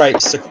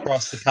traipsed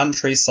across the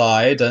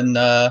countryside and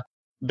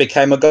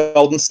became a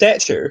golden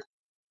statue?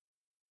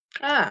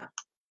 Ah.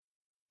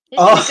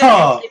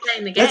 Oh,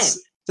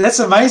 that's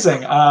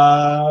amazing.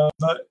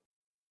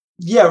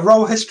 Yeah,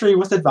 roll history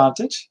with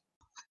advantage.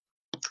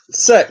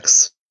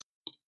 6.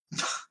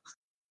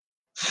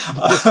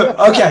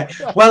 Okay,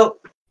 well,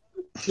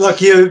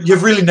 look,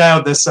 you've really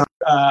nailed this, so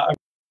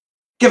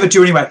give it to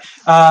you anyway.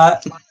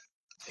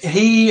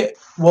 He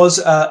was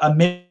a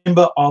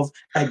member of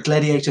a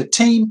gladiator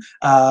team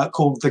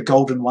called the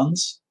Golden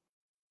Ones,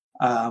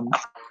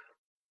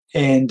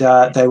 and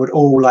they would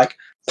all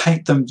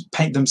paint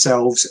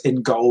themselves in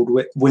gold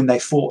when they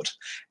fought,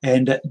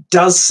 and it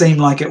does seem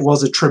like it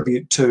was a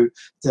tribute to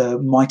the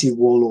mighty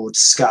warlord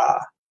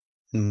Scar.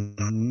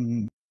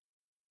 Mm-hmm.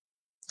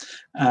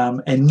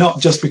 And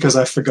not just because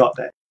I forgot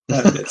that. No,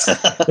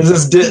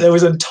 it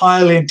was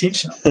entirely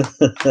intentional.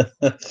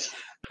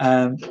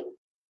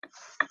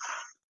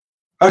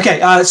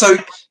 Okay, so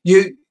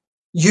you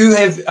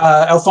have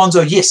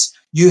Alfonso. Yes,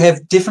 you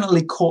have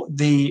definitely caught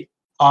the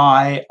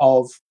eye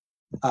of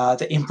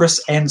the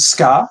Empress and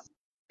Scar.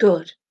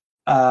 Good.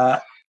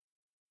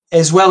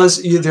 As well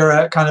as there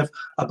are kind of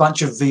a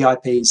bunch of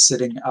VIPs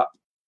sitting up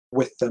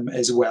with them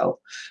as well.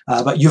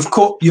 But you've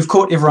caught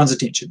everyone's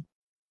attention.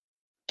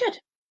 Good.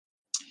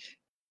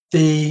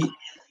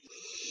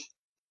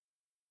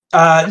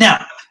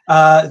 Now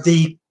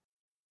the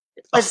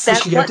was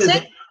Belt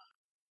watching?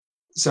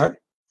 Sorry.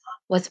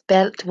 Was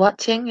Belt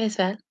watching as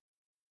well?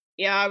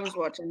 Yeah, I was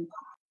watching.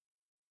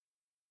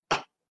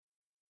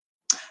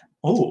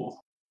 Oh,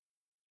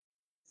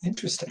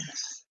 interesting.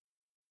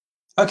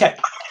 Okay,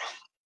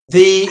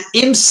 the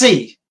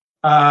MC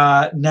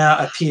now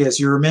appears.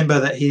 You remember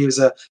that he was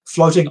a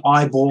floating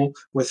eyeball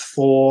with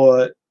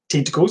 4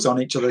 tentacles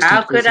on each of those.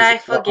 How could I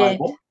forget?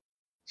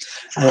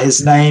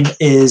 His name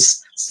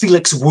is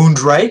Felix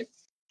Woundray,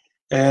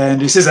 and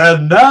he says,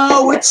 "And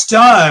now it's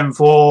time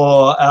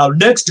for our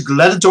next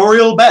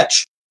gladiatorial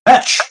match.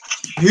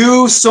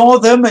 You saw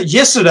them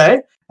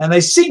yesterday, and they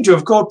seem to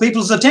have caught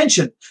people's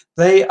attention.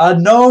 They are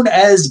known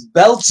as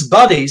Belt's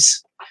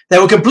Buddies. They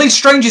were complete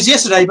strangers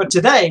yesterday, but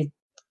today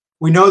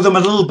we know them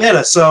a little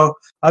better. So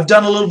I've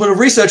done a little bit of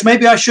research.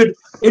 Maybe I should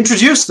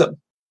introduce them.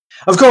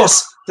 Of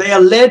course, they are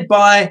led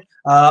by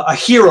a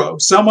hero,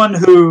 someone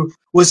who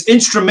was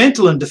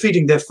instrumental in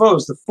defeating their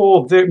foes, the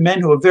 4 men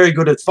who are very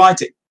good at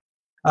fighting.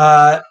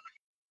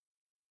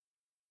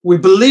 We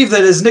believe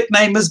that his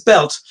nickname is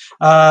Belt.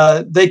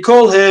 They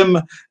call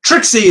him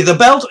Trixie the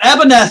Belt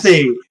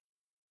Abernathy."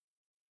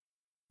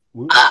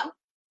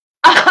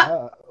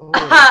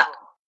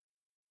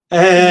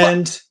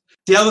 And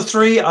the other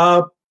 3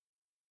 are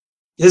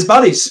his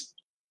buddies.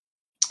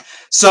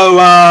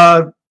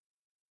 So,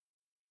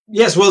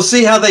 yes, we'll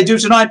see how they do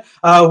tonight.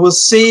 We'll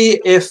see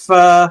if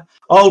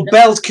old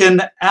Belt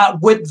can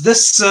outwit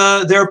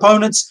their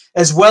opponents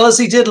as well as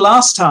he did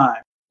last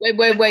time.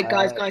 Wait,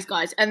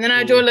 guys. And then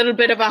I do a little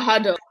bit of a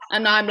huddle,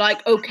 and I'm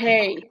like,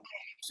 okay.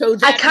 So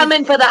I come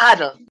in for the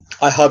huddle.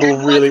 I huddle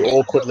really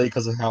awkwardly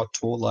because of how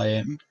tall I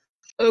am.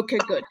 Okay,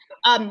 good.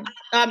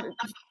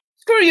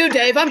 Screw you,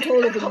 Dave. I'm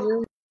taller than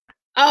you.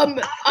 I'm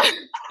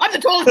the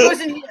tallest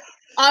person here.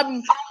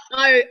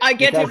 I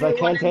get because I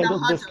everyone can't in the handle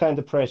huddle. this kind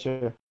of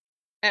pressure.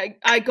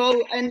 I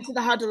go into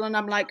the huddle and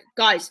I'm like,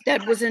 guys,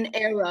 that was an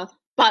error,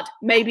 but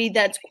maybe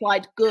that's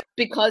quite good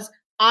because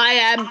I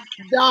am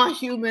the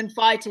human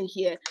fighter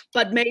here.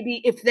 But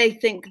maybe if they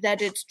think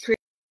that it's true,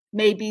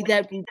 maybe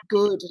that'd be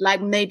good.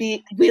 Like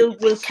maybe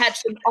we'll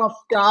catch them off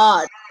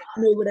guard.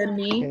 You know what I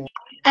mean?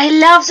 I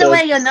love the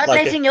way you're not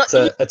letting your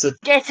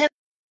get it.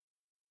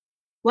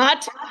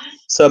 What?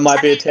 So it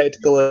might be a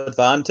tactical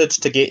advantage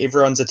to get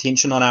everyone's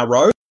attention on our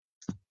road.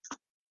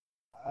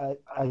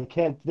 I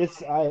can't. It's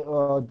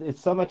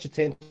so much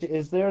attention.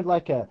 Is there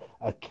like a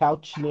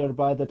couch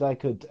nearby that I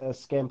could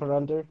scamper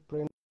under,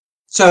 Brent?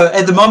 So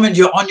at the moment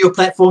you're on your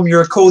platform, you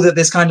recall that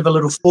there's kind of a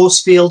little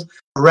force field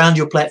around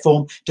your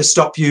platform to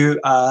stop you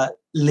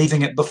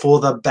leaving it before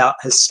the bout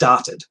has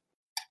started.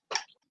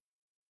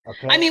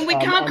 Okay. I mean, we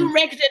can't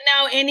correct it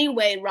now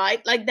anyway,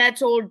 right? Like,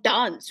 that's all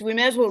done. So we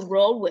may as well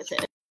roll with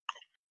it.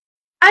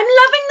 I'm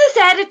loving this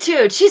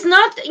attitude. She's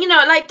not,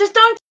 like, just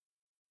don't,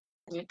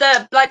 with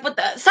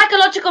the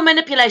psychological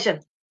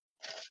manipulation.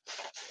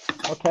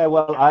 Okay,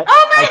 well, my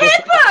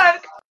head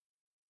broke!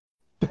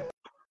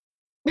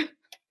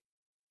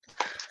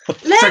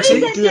 Ladies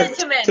and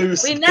gentlemen,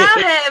 we now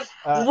have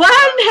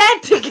one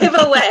head to give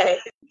away.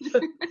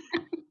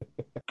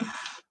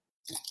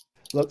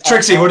 Look,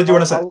 Trixie, what did you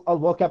want to say? I'll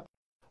walk up.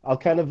 I'll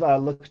kind of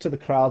look to the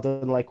crowd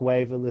and like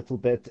wave a little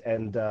bit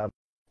and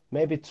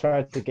maybe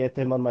try to get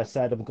them on my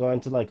side. I'm going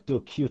to like do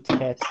a cute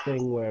cat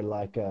thing where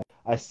like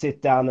I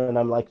sit down and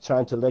I'm like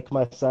trying to lick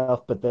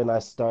myself, but then I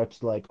start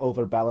like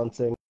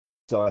overbalancing.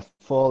 So I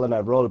fall and I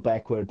roll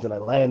backwards and I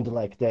land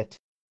like that.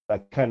 I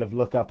kind of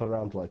look up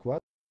around like,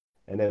 what?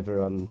 And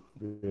everyone...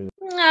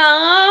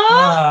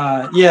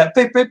 Yeah,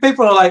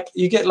 people are like,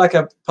 you get like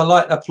a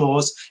polite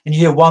applause and you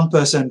hear one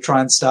person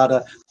try and start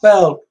a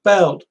belt,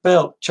 belt,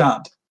 belt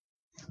chant.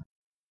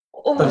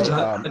 But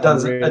it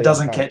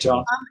doesn't catch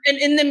on. And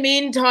in the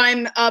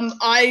meantime,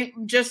 I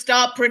just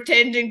start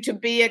pretending to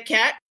be a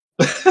cat.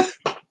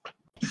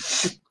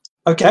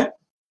 Okay.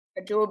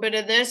 I do a bit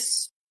of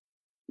this,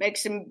 make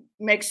some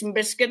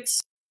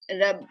biscuits,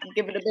 and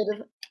give it a bit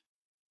of...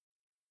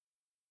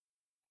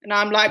 And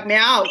I'm like,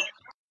 meow.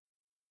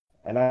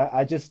 And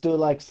I just do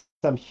like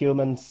some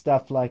human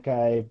stuff, like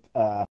I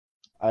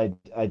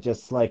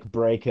just like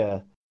break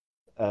a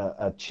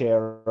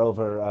chair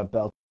over a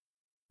belt.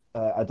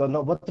 I don't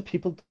know what the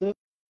people do.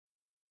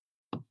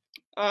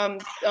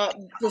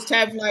 Just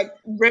have like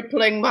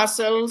rippling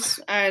muscles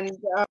and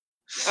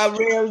a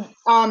real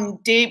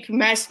deep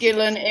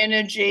masculine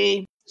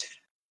energy.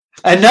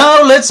 And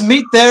now let's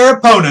meet their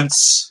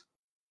opponents.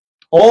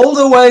 All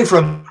the way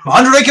from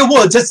Underacre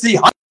Woods, it's the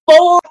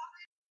Huntball.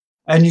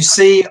 And you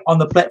see on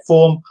the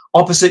platform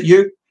opposite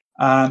you,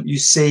 you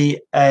see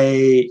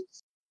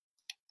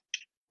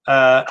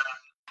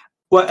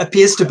what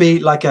appears to be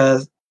like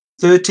a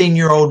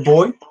 13-year-old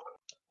boy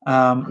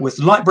with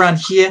light brown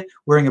hair,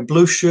 wearing a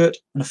blue shirt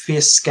and a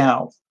fierce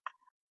scowl.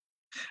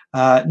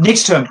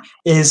 Next to him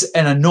is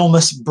an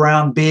enormous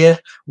brown bear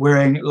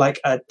wearing like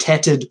a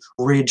tattered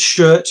red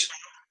shirt,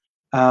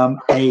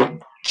 a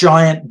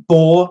giant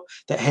boar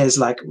that has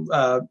like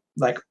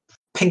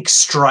pink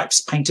stripes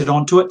painted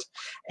onto it,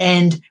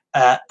 and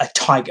a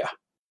tiger.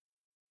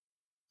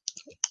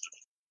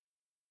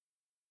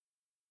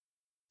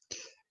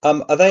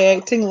 Are they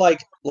acting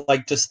like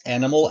just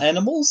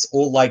animals,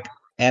 or like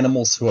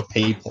animals who are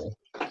people?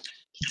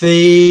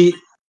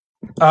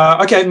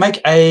 Okay, make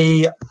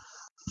a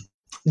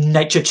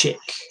nature check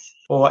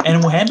or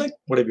animal handling,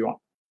 whatever you want.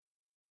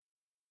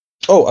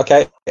 Oh,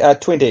 okay.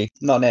 20,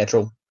 not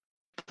natural.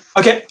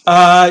 Okay,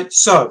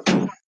 so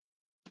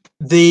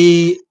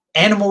the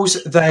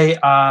animals, they're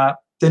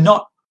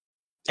not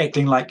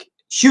acting like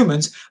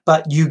humans,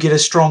 but you get a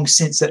strong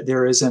sense that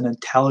there is an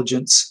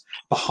intelligence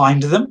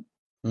behind them.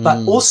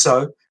 But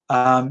also,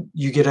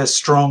 you get a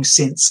strong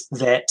sense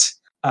that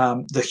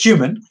the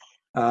human,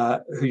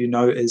 who you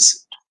know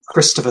is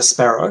Christopher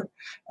Sparrow,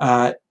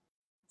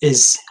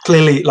 is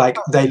clearly like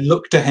they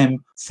look to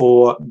him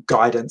for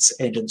guidance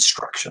and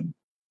instruction.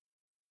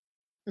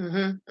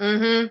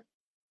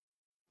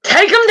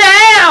 Take him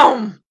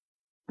down!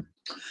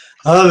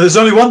 There's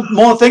only one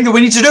more thing that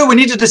we need to do. We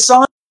need to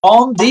decide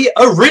on the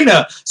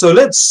arena. So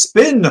let's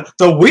spin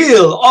the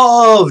wheel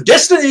of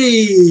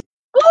destiny.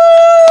 Woo!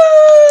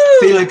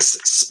 Felix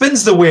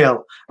spins the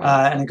wheel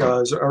and it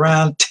goes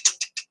around.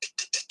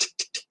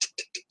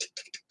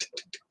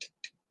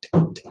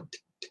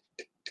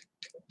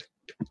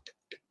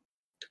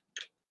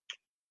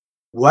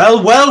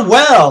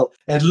 Well.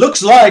 It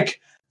looks like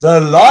the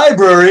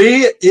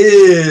library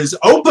is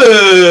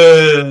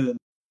open.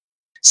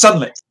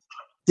 Suddenly,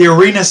 the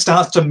arena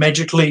starts to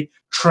magically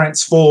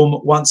transform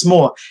once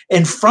more.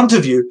 In front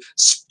of you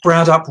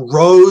sprout up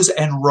rows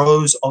and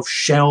rows of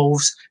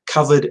shelves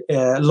covered,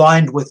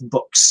 lined with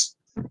books.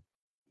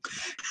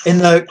 In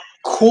the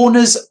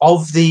corners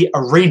of the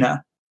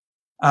arena,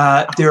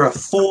 there are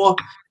 4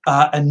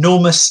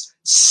 enormous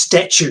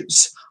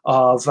statues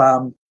of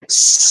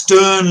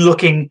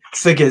stern-looking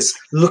figures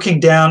looking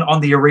down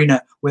on the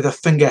arena with a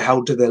finger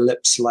held to their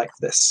lips like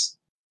this.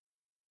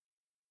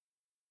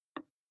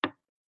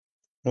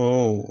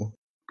 Oh.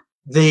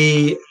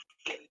 The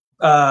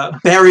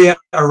barrier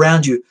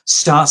around you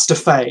starts to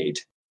fade.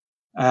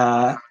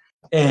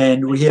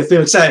 And we hear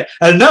Felix say,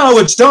 and now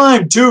it's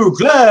time to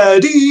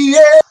gladiate!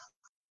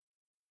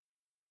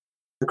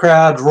 The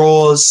crowd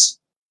roars,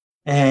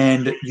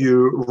 and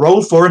you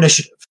roll for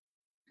initiative.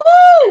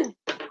 Woo!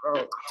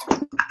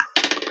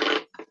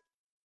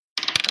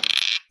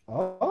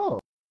 Oh.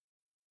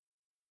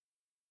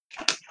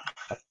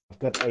 I've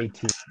got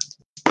 18.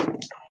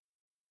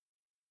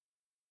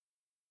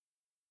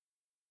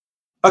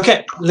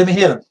 Okay, let me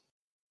hear them.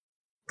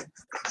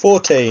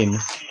 14.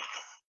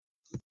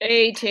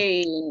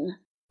 18.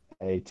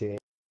 18.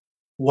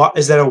 What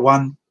is that, a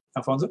 1,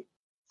 Alfonso?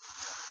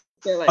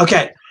 Feel like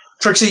Okay,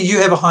 Trixie, you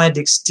have a higher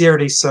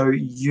dexterity, so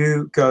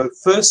you go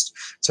first.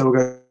 So we'll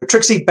go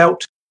Trixie,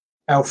 Belt,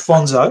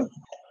 Alfonso.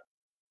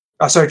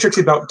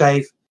 Trixie, Belt,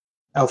 Dave,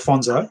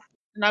 Alfonso.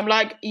 And I'm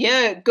like,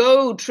 yeah,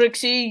 go,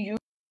 Trixie, you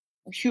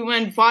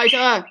human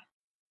fighter.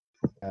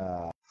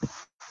 I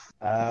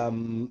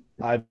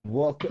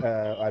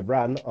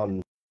run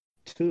on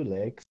 2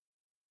 legs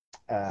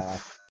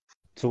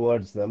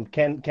towards them.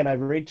 Can I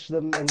reach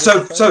them?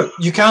 So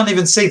you can't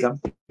even see them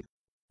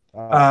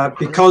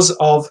because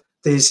of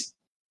these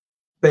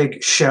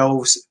big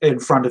shelves in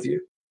front of you.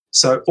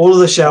 So all of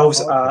the shelves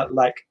are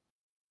like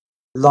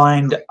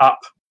lined up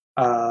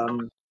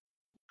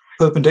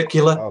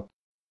perpendicular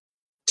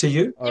to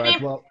you. All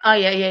right. Well. Oh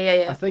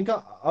yeah. I think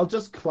I'll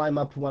just climb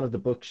up one of the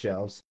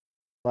bookshelves.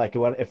 Like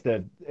if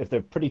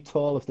they're pretty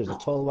tall, if there's a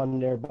tall one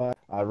nearby,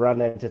 I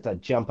run at it, I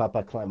jump up,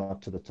 I climb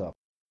up to the top.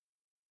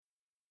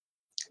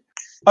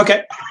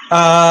 Okay.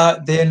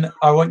 Then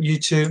I want you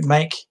to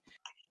make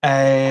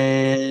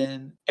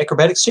an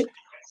acrobatics check.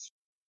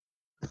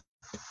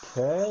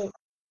 Okay.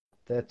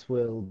 That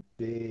will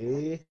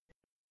be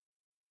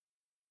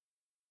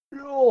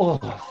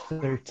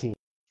 13.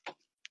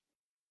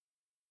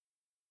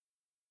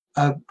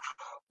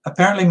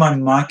 Apparently my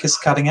mic is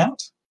cutting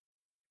out.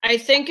 I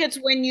think it's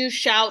when you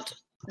shout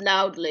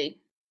loudly.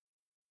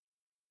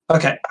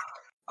 Okay.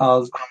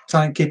 I'll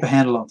try and keep a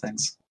handle on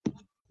things.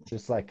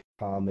 Just like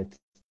calm it.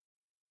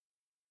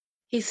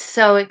 He's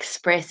so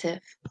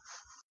expressive.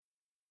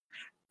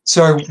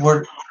 So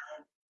what?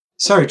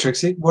 Sorry,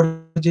 Trixie.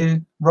 What did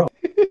you roll?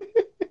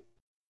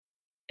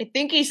 I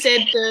think he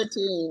said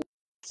 13.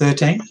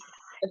 13.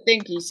 I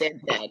think he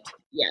said that.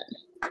 Yeah.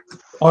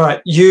 All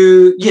right.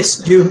 You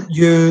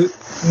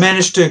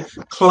managed to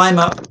climb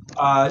up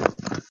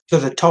to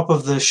the top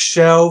of the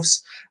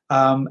shelves.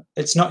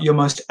 It's not your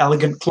most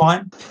elegant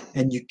climb,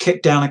 and you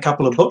kick down a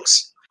couple of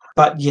books.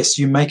 But yes,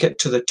 you make it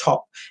to the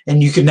top,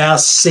 and you can now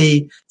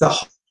see the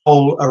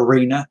whole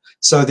arena.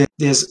 So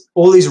there's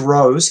all these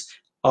rows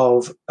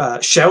of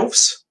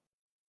shelves.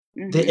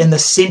 Mm-hmm. In the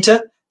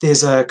center,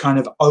 there's a kind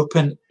of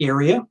open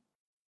area,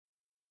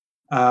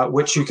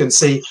 which you can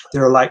see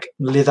there are like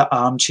leather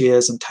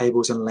armchairs and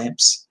tables and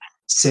lamps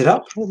set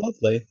up. Oh,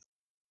 lovely.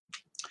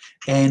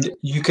 And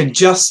you can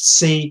just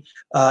see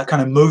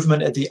kind of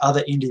movement at the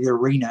other end of the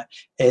arena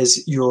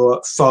as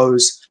your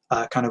foes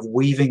are kind of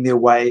weaving their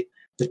way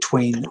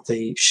between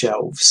the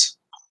shelves.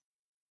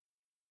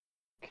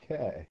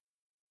 Okay.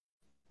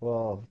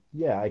 Well,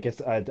 yeah, I guess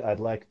I'd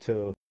like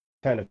to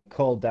kind of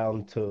call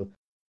down to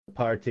the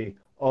party.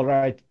 All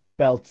right,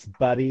 Belt's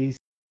buddies.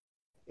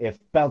 If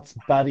Belt's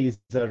buddies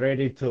are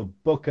ready to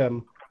book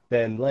them,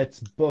 then let's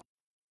book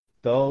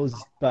those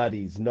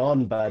buddies,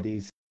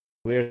 non-buddies.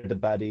 We're the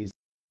buddies.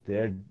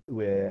 Grab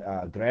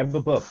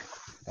a book,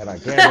 and I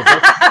grab a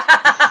book,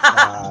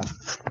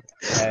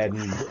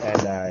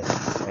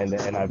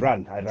 and I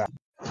run.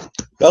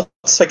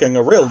 Belt's taking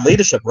a real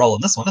leadership role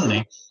in this one, isn't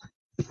he?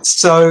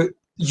 So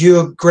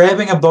you're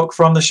grabbing a book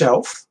from the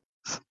shelf,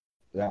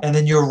 and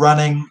then you're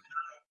running.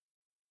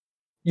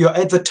 You're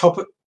at the top.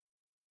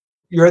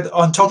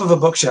 On top of a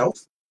bookshelf.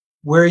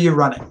 Where are you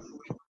running?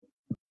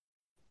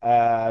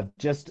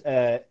 Just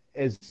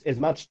as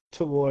much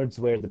towards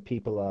where the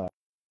people are,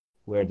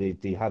 where the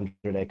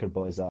 100-acre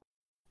boys are.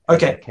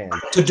 Okay.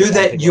 To do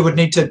that, you would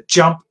need to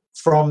jump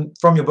from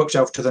your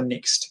bookshelf to the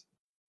next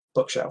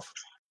bookshelf.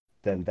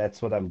 Then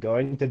that's what I'm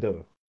going to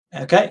do.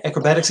 Okay,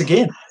 acrobatics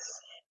again.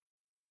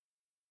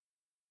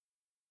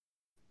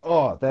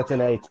 Oh, that's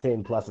an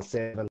 18 plus a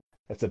 7.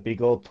 That's a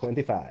big old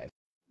 25.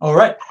 All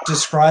right,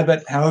 describe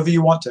it however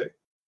you want to.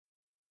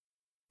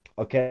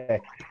 Okay,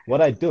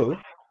 what I do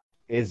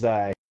is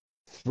I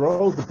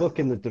throw the book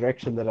in the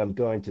direction that I'm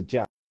going to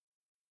jump.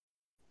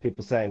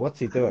 People saying, what's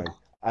he doing?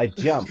 I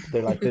jump.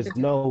 They're like, there's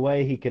no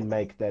way he can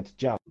make that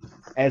jump.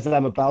 As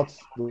I'm about,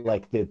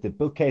 like, the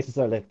bookcases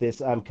are like this,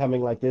 I'm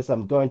coming like this,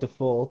 I'm going to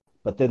fall,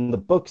 but then the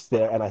book's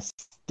there, and I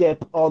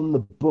step on the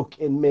book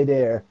in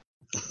midair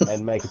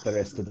and make it the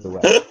rest of the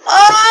way.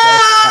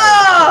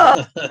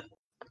 Oh!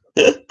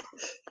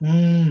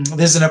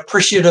 There's an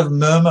appreciative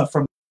murmur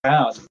from the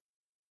crowd.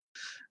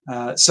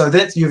 So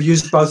that you've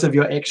used both of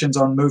your actions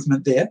on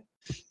movement there.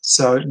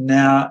 So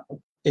now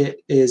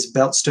it is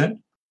Belt's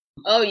turn.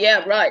 Oh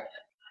yeah, right.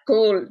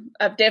 Cool.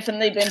 I've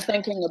definitely been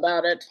thinking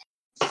about it.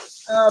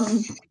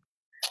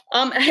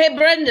 Hey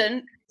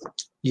Brendan.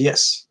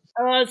 Yes.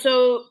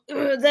 So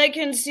they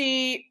can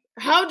see.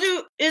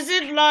 Is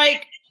it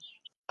like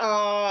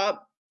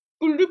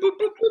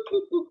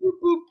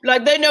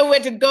like they know where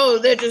to go?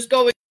 They're just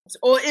going,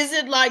 or is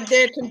it like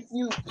they're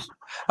confused?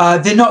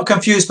 They're not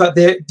confused, but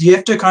you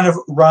have to kind of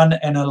run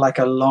in a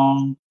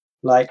long,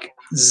 like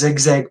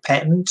zigzag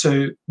pattern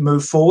to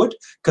move forward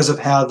because of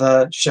how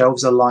the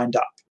shelves are lined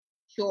up.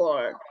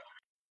 Sure.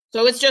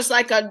 So it's just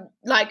like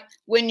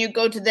when you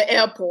go to the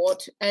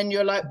airport and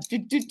you're like.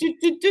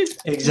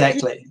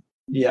 Exactly.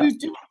 Yeah.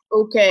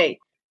 Okay.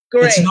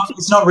 Great.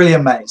 It's not really a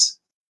maze.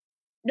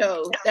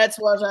 No, that's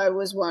what I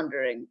was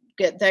wondering.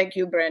 Good. Thank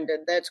you,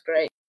 Brendan. That's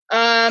great.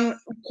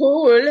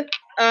 Cool.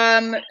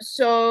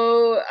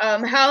 So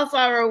how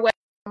far away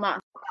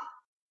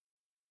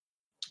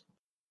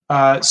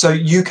So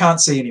you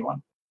can't see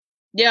anyone.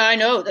 Yeah, I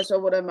know. That's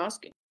not what I'm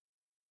asking.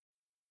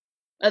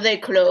 Are they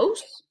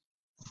close?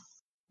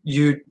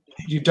 You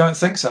don't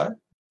think so,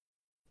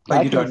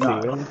 but you don't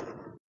can see know them.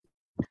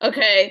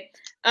 Okay.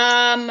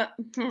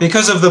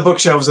 because of the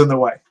bookshelves in the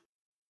way.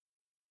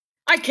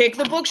 I kick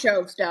the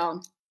bookshelves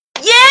down.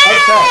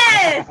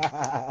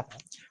 Yes!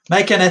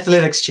 Make an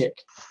athletics check.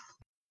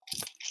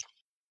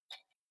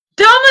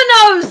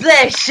 Dominoes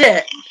that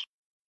shit!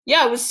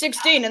 Yeah, it was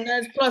 16 and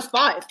then it's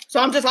 +5. So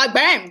I'm just like,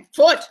 bam,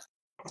 foot.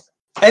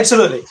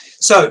 Absolutely.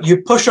 So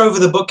you push over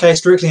the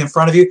bookcase directly in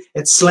front of you.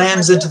 It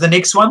slams into the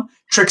next one.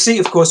 Trixie,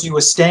 of course, you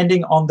were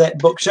standing on that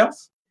bookshelf.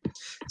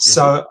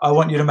 So I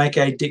want you to make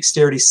a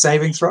dexterity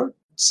saving throw.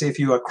 See if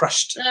you are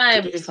crushed.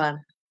 That'd be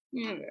fun.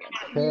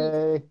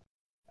 Okay.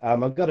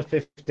 I've got a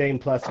 15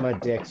 plus my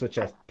dex, which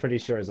I'm pretty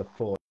sure is a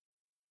 4.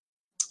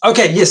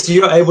 Okay, yes,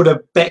 you're able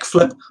to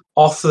backflip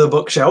off the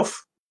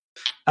bookshelf.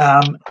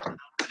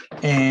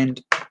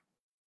 And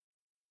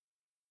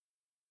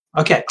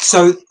okay,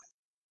 so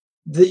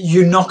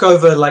you knock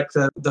over like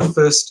the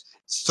first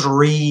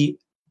 3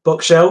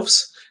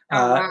 bookshelves,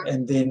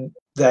 and then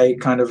they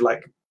kind of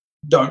like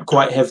don't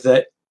quite have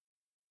the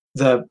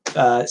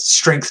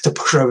strength to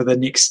push over the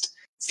next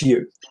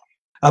few.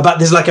 But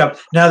there's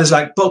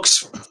like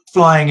books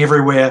flying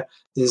everywhere.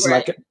 There's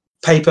like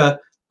paper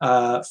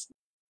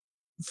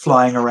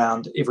flying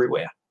around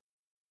everywhere.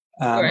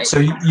 So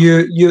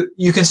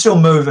you can still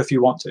move if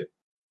you want to.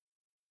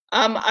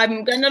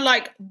 I'm gonna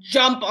like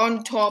jump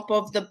on top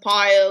of the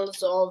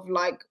piles of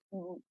like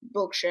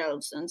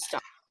bookshelves and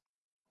stuff.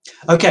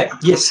 Okay,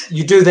 yes,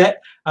 you do that,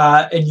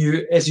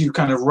 and as you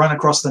kind of run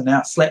across the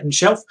now flattened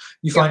shelf,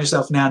 you find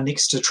yourself now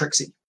next to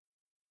Trixie.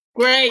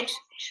 Great.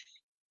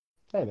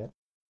 Hey, man.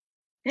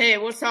 Hey,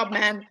 what's up,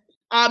 man?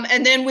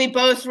 And then we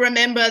both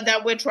remember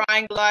that we're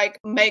trying to like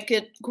make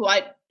it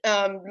quite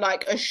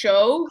like a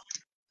show.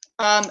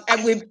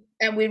 And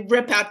we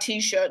rip our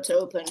t-shirts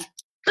open.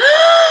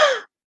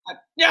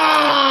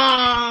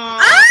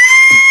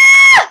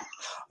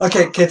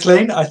 Okay,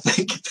 Kathleen, I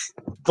think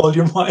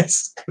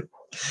volume-wise.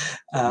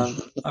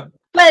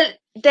 Well,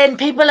 then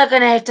people are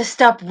going to have to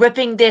stop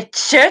ripping their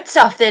shirts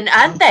off then,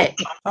 aren't they?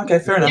 Okay,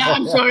 fair enough. Yeah,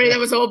 I'm sorry, that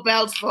was all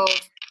Belle's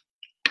fault.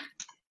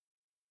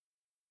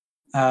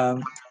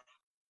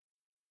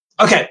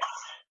 Okay.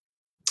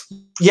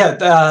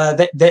 Yeah,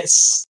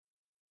 that's...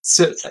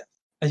 So,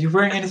 are you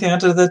wearing anything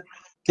under the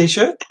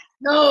t-shirt?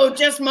 No,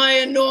 just my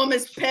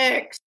enormous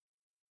pecs.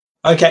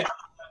 Okay.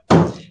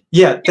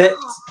 Yeah, that...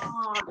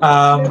 There's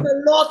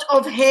a lot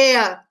of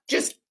hair.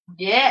 Just...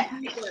 Yeah.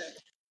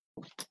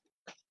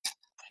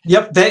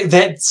 Yep,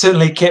 that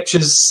certainly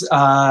captures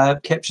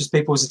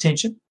people's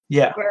attention.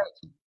 Yeah. Great.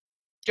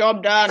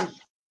 Job done.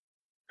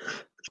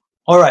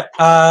 All right.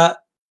 At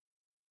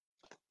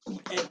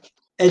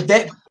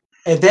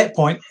that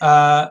point,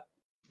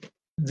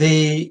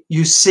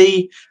 you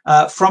see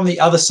from the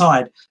other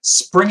side,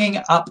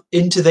 springing up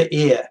into the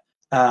air,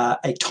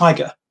 a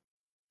tiger,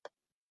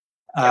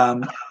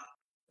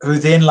 who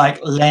then like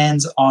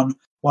lands on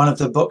one of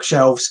the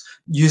bookshelves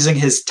using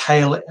his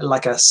tail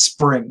like a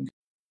spring.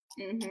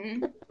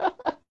 Mm-hmm.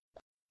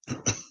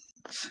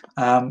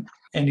 And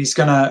he's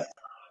gonna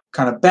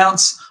kind of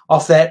bounce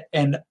off that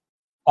and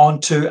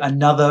onto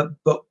another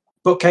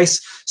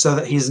bookcase, so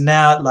that he's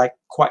now like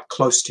quite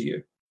close to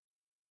you,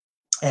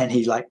 and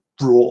he like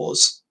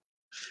roars.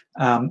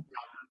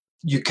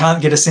 You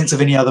can't get a sense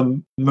of any other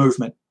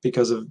movement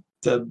because of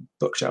the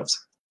bookshelves.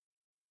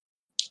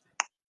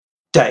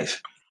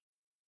 Dave.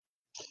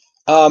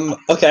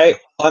 Okay,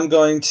 I'm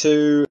going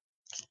to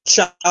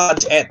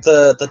charge at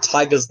the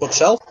tiger's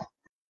bookshelf.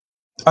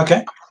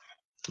 Okay.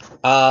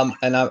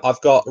 And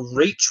I've got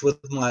reach with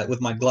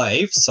my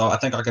glaive, so I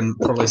think I can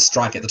probably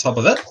strike at the top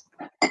of it.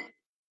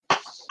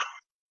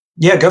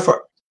 Yeah, go for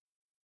it.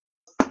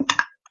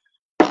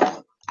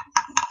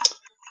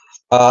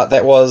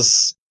 That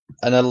was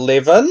an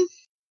 11.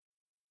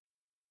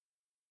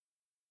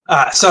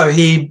 So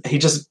he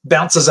just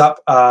bounces up,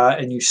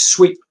 and you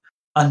sweep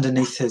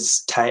underneath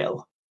his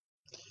tail.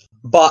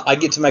 But I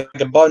get to make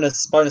a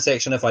bonus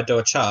action if I do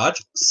a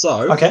charge.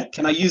 So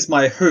Can I use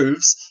my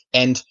hooves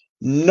and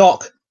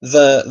knock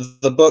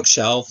the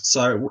bookshelf,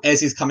 so as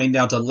he's coming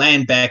down to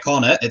land back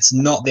on it, it's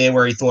not there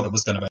where he thought it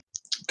was going to be?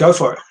 Go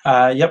for it.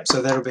 Yep,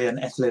 so that'll be an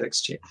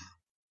athletics check.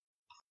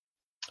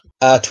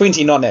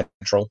 20, not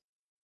natural.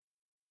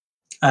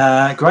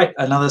 Great,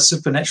 another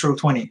supernatural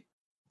 20.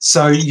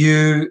 So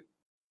you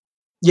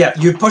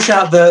push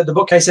out the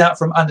bookcase out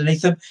from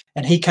underneath him,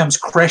 and he comes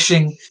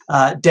crashing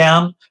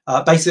down,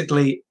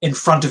 basically in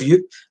front of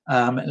you.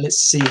 Let's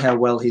see how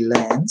well he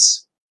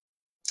lands.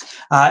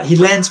 He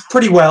lands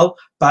pretty well,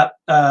 but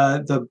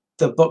the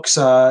books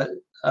are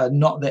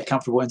not that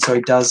comfortable, and so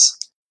he does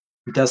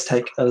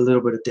take a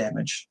little bit of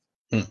damage.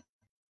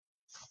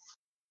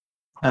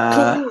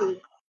 Cool.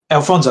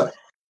 Alfonso.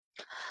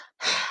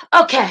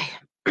 Okay.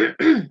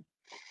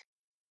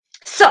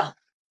 So,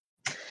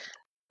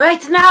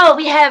 right now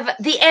we have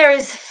the air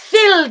is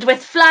filled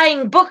with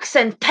flying books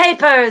and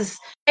papers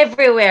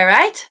everywhere,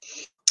 right?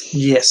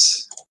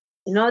 Yes.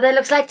 You know what that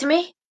looks like to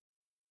me?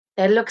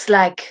 That looks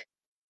like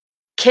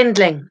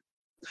kindling.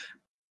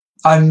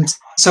 I'm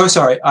so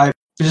sorry.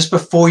 Just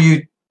before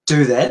you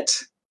do that,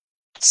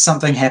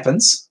 something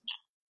happens.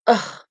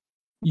 Ugh.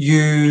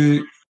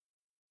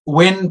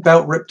 When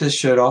Belt ripped his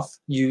shirt off,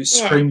 you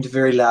screamed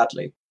very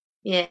loudly.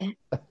 Yeah.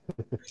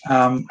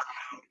 One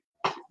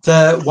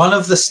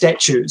of the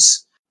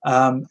statues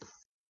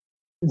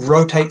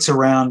rotates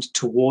around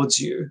towards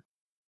you.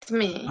 It's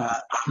me.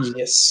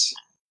 Yes.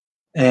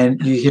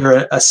 And you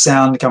hear a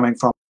sound coming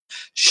from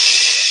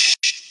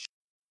shh.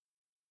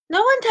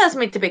 No one tells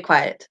me to be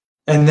quiet.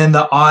 And then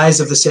the eyes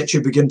of the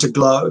statue begin to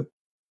glow.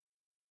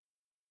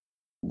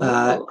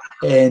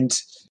 And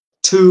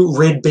 2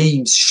 red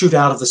beams shoot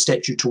out of the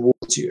statue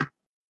towards you.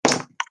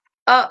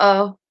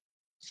 Uh-oh.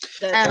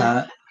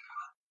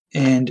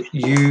 And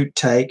you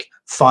take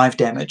 5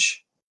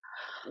 damage.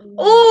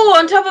 Oh,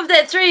 on top of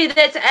that 3,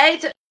 that's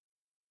 8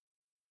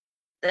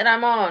 that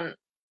I'm on.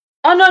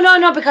 Oh,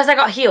 no, because I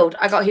got healed.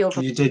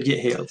 You did get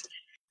healed.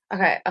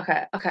 Okay.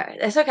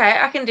 That's okay.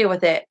 I can deal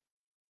with it.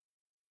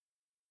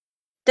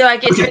 Do I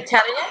get to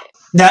tell you?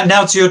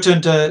 Now it's your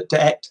turn to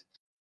act.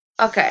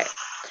 Okay,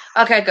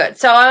 good.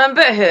 So I'm a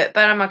bit hurt,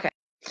 but I'm okay.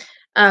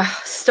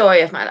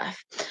 Story of my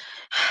life.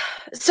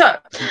 So,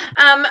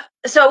 I'm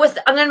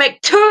going to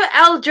make 2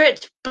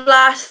 Eldritch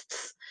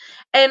blasts,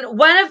 and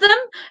one of them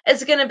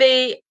is going to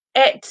be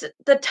at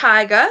the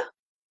tiger,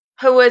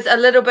 who is a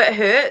little bit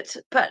hurt,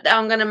 but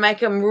I'm going to make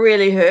him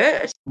really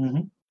hurt.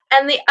 Mm-hmm.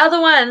 And the other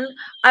one,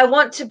 I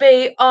want to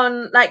be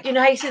on, like, you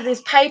know how you see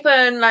there's paper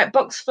and, like,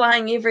 books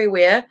flying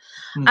everywhere.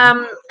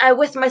 Mm-hmm.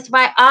 With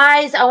my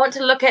eyes, I want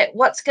to look at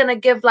what's going to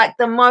give, like,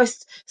 the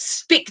most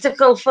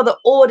spectacle for the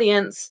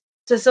audience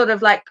to sort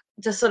of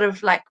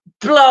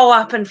blow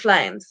up in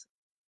flames.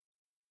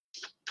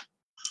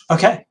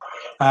 Okay.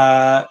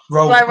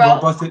 Roll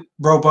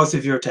both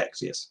of your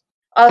attacks, yes.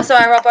 Oh, so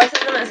I roll both of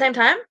them at the same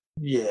time?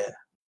 Yeah.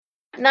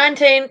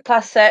 19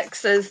 plus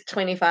 6 is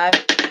 25.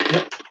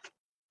 Yep.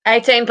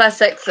 18 plus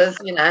 6 is,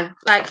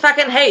 like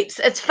fucking heaps.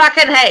 It's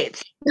fucking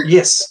heaps.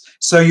 Yes.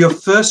 So your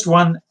first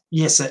one,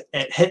 yes, it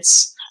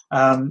hits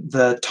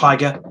the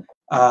tiger.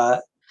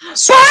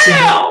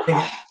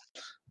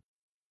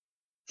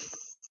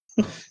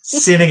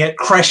 Sending it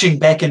crashing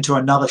back into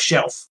another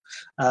shelf.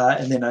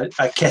 And then a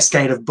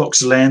cascade of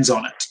books lands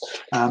on it,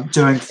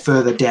 doing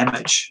further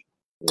damage.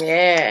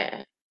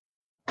 Yeah.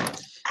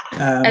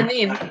 And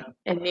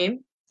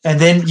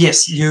then,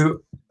 yes,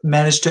 you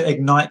manage to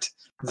ignite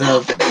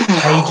the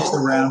pages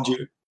around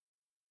you,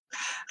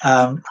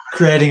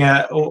 creating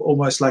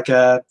almost like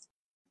a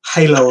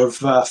halo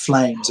of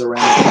flames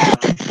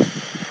around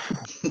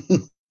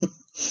you.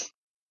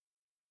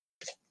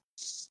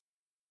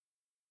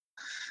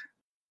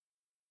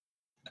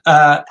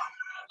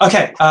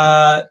 Okay.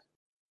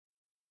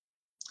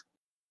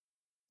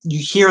 You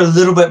hear a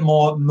little bit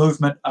more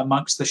movement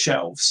amongst the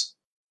shelves,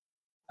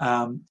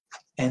 and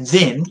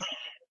then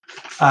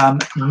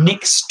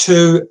next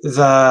to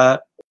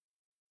the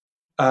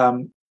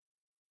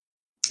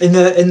in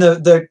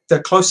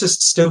the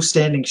closest still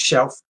standing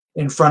shelf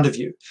in front of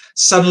you,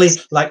 suddenly,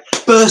 like,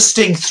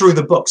 bursting through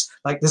the books,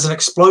 like there's an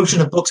explosion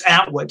of books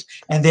outward,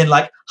 and then,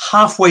 like,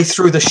 halfway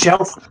through the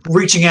shelf,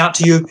 reaching out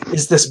to you,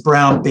 is this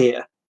brown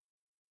bear.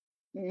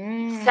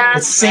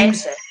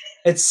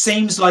 It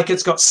seems like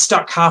it's got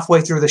stuck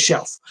halfway through the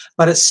shelf,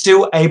 but it's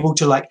still able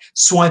to, like,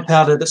 swipe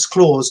out at its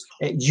claws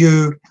at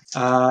you,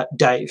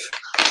 Dave,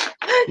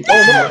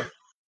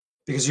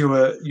 because you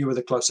were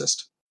the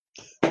closest.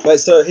 Wait,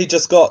 so he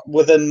just got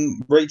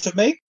within reach of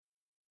me?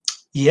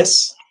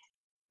 Yes.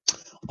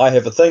 I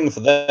have a thing for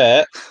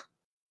that.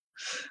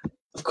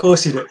 Of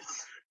course you do.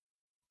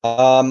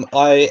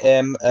 I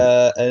am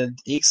an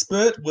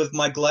expert with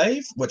my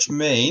glaive, which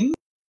means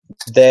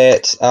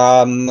that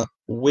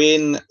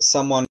when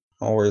someone...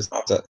 Oh, where is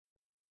it?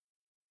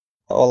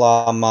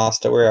 Hola,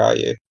 Master, where are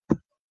you?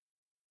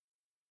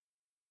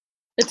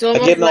 It's I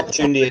almost get an like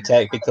opportunity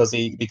attack because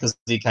he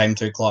came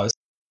too close.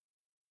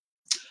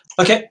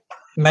 Okay,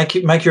 make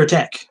your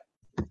attack.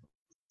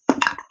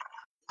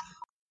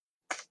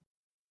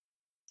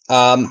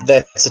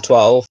 That's a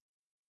 12.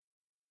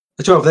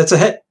 A 12, that's a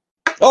hit.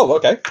 Oh,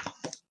 okay.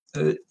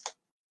 The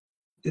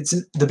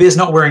bear's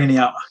not wearing any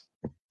armor.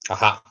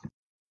 Aha.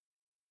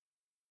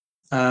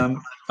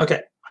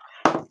 Okay.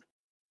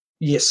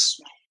 Yes.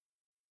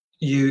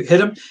 You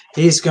hit him.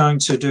 He's going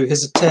to do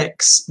his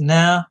attacks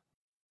now.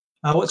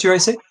 What's your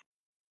AC?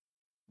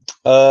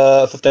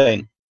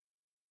 15.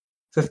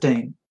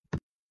 15.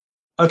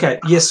 Okay,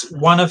 yes,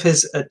 one of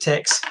his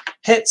attacks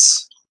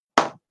hits,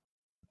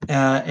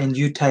 and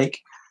you take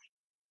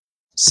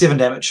 7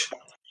 damage.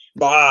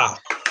 Bah.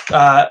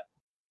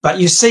 But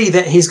you see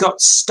that he's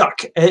got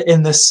stuck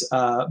in this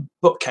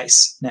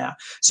bookcase now.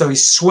 So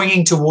he's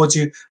swinging towards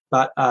you,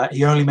 but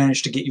he only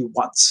managed to get you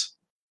once.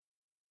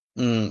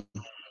 Mm.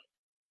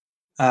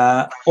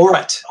 All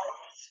right.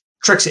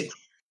 Trixie.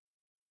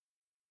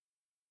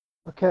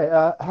 Okay,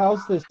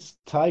 how's this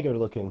tiger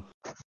looking?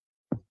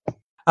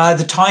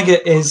 The tiger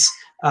is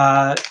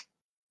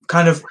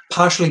kind of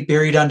partially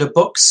buried under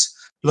books,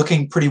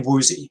 looking pretty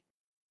woozy.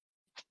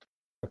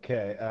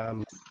 Okay, I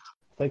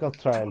think I'll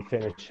try and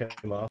finish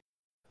him off.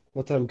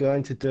 What I'm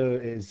going to do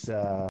is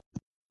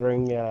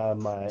bring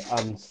my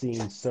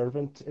unseen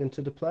servant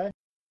into the play.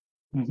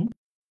 Mhm.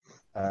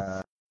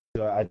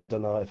 I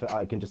don't know if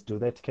I can just do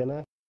that, can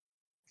I?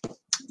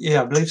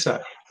 Yeah, I believe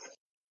so.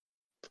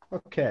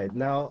 Okay,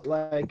 now,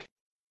 like,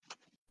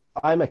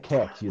 I'm a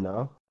cat,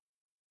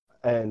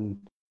 and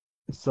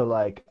so,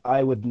 like,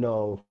 I would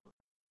know,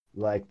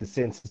 like, the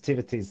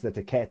sensitivities that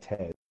a cat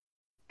has,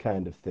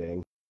 kind of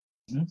thing.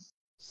 Mhm.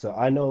 So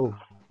I know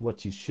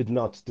what you should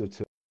not do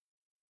to.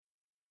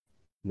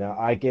 Now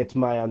I get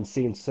my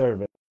unseen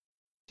servant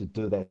to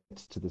do that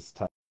to this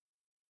type.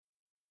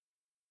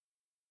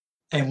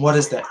 And what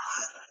is that?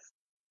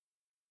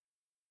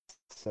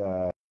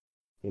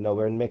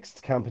 We're in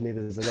mixed company.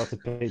 There's a lot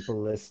of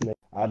people listening.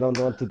 I don't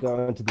want to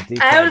go into the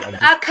details.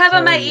 I'll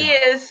cover my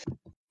ears.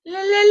 La,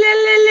 la, la,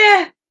 la,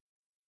 la.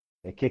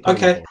 Okay.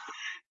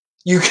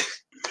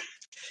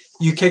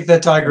 You kick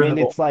that tiger in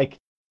the it's like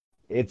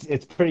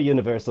it's pretty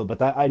universal,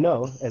 but I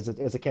know as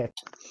a cat,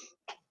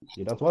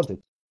 you don't want it.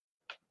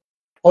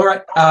 All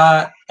right.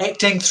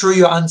 Acting through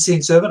your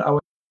unseen servant, I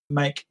will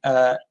make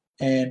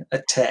an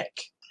attack.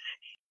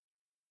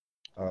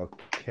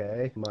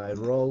 Okay, my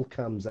roll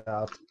comes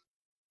out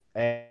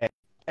a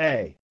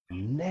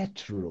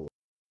natural.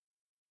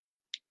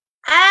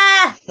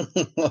 Ah!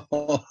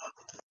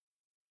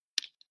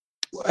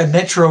 A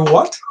natural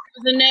what?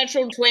 The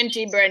natural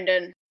 20,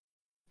 Brendan.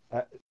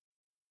 Uh,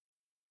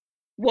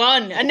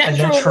 One. A A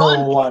natural,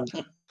 natural one.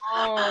 one.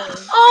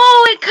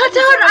 Oh, it cut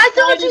out. I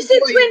thought you said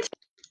 20.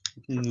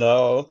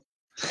 No.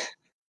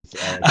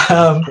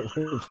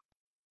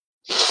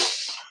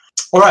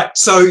 All right,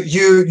 so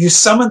you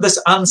summon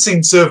this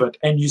unseen servant,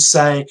 and you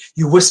say,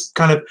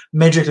 kind of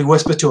magically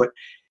whisper to it,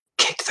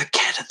 "Kick the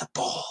cat in the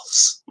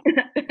balls."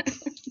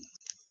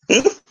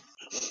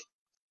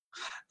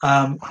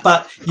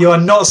 But you are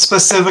not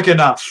specific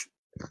enough,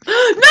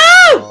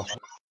 No!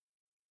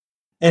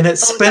 and it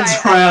spins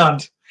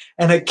around,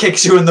 and it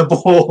kicks you in the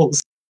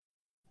balls.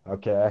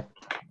 Okay,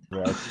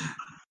 right.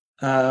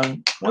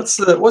 What's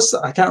the?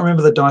 I can't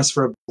remember the dice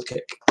for a ball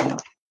kick.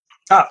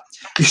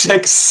 You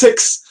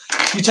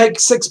take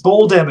 6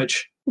 ball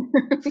damage.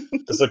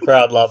 Does the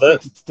crowd love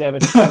it? It's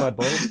damage to my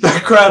balls.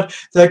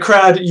 The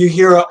crowd, you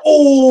hear a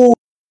 "oh!"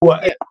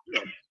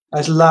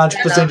 A large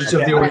percentage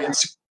of the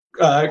audience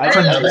I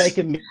cringes. make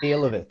a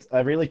meal of it. I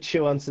really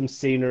chew on some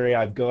scenery.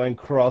 I'm going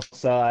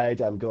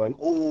cross-eyed. I'm going,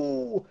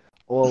 ooh,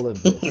 all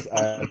of this.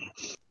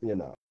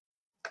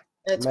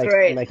 That's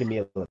great. Make a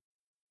meal of it.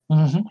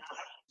 Mm-hmm.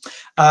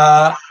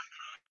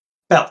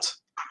 Belt.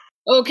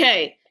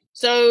 Okay,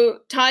 so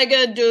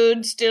Tiger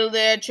Dude still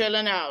there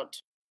chilling out.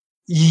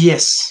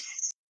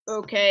 Yes.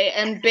 Okay,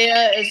 and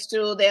Bear is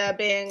still there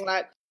being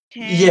like...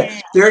 Yeah,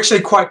 they're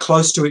actually quite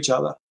close to each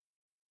other.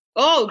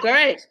 Oh,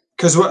 great.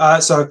 Because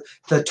so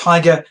the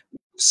tiger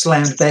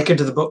slammed back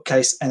into the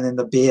bookcase, and then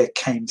the bear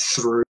came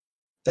through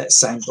that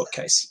same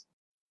bookcase.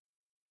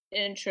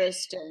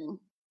 Interesting.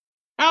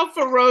 How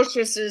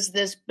ferocious is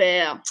this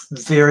bear?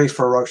 Very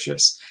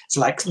ferocious. It's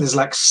like there's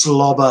like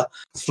slobber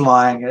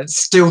flying. It's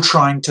still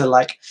trying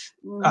to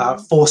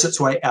force its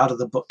way out of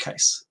the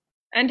bookcase.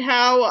 And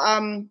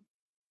how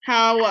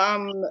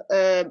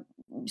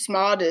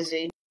smart is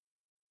he?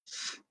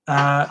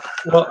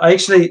 Well,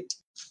 actually,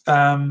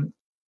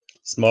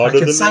 Smarter I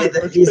can than say me.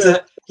 that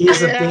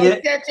he's a bear.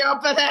 I'll get you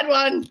up for that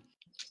one.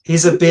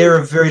 He's a bear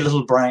of very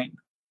little brain.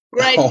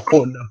 Great.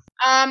 Oh no.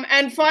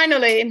 And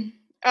finally,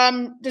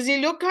 does he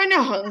look kind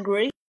of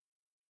hungry?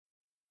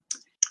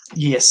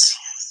 Yes.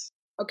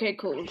 Okay,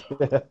 cool.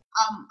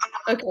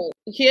 Okay,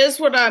 here's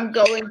what I'm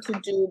going to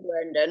do,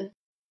 Brendan.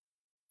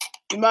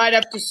 You might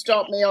have to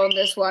stop me on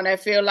this one. I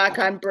feel like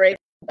I'm breaking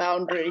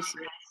boundaries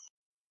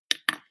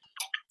here.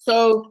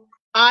 So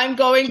I'm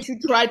going to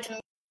try to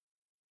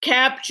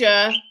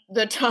capture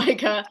the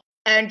tiger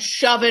and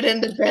shove it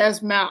in the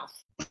bear's mouth.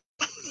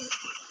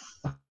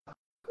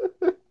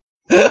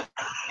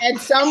 And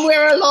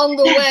somewhere along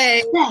the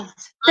way,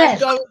 I'm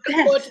going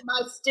to put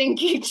my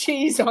stinky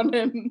cheese on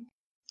him.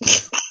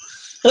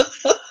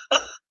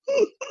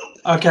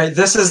 Okay,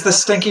 this is the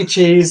stinky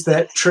cheese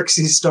that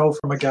Trixie stole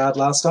from a guard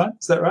last time.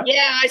 Is that right?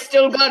 Yeah, I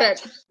still got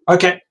it.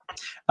 Okay.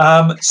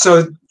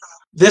 So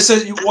this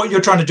is what you're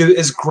trying to do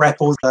is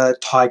grapple the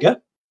tiger.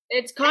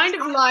 It's kind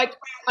of like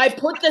I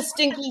put the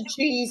stinky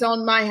cheese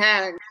on my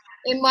hand.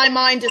 In my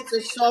mind, it's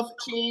a soft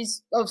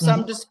cheese of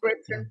some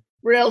description,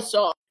 real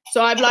soft.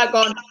 So I've like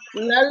gone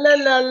la la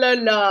la la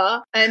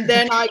la, and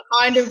then I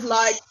kind of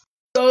like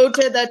go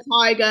to the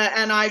tiger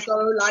and I go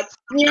like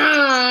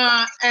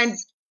yeah and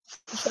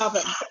shove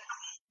him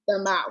in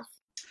the mouth,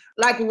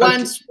 like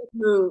one swift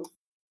move.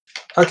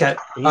 Okay.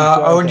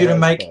 I want you to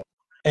make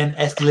an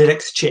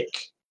athletics check.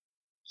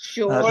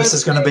 Sure. This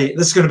is going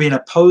to be an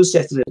opposed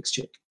athletics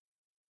check.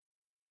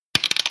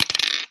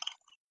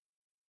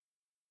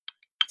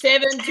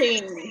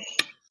 17.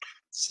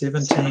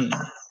 17.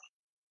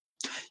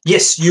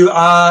 Yes, you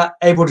are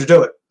able to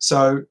do it.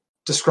 So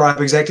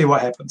describe exactly what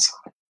happens.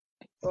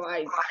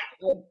 Well,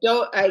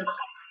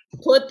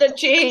 put the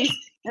cheese,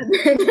 and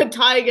then the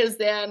tiger's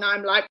there, and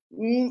I'm like,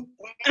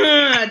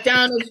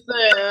 down his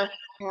fur,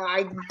 and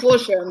I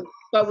push him,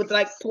 but with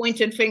like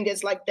pointed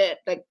fingers like that,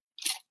 like,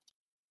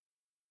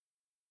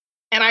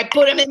 and I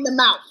put him in the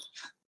mouth.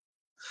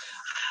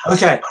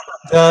 Okay,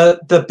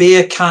 the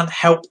bear can't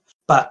help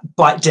but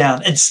bite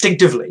down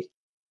instinctively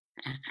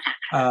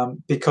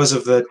because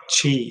of the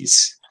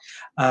cheese.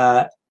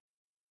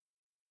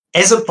 As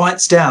it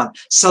bites down,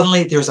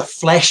 suddenly there's a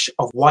flash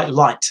of white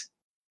light,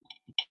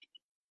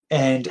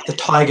 and the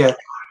tiger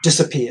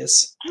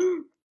disappears.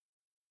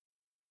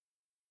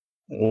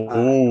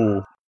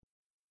 Ooh.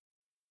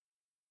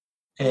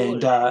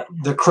 And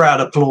the crowd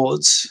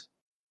applauds.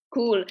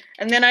 Cool.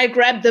 And then I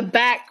grab the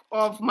back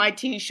of my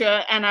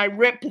t-shirt and I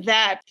rip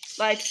that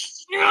like,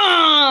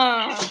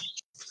 yeah,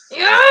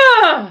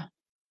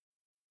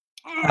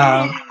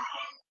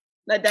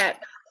 like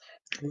that.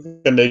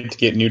 I'm gonna need to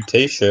get new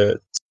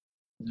t-shirts.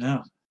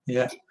 No,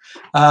 yeah.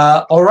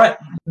 All right,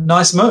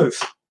 nice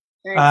move.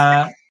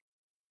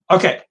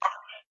 Okay.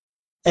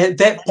 At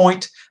that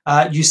point,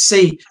 you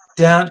see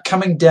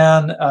coming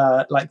down,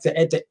 like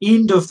at the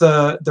end of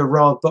the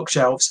row of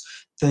bookshelves,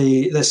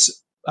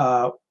 this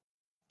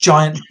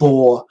giant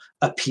boar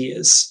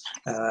appears.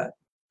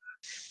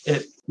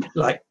 It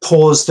like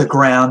paws the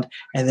ground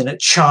and then it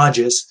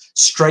charges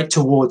straight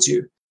towards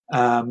you.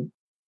 And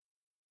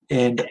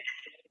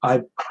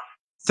I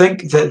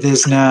think that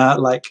there's now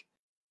like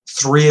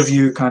 3 of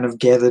you kind of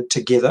gathered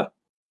together.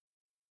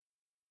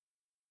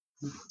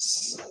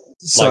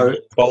 So like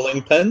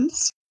bowling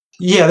pins?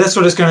 Yeah, that's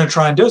what it's going to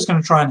try and do. It's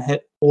going to try and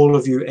hit all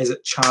of you as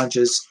it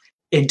charges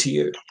into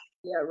you.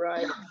 Yeah,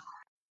 right.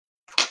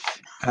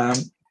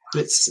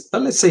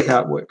 Let's see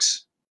how it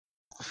works.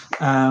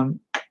 All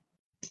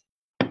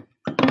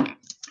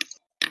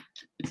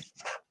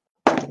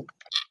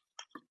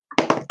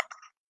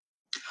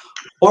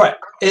right,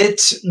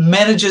 it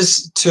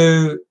manages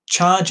to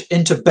charge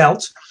into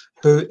Belt,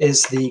 who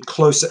is the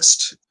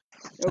closest.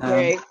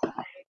 Okay.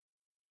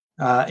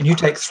 And you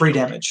take 3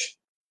 damage.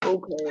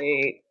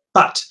 Okay.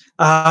 But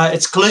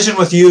its collision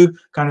with you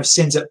kind of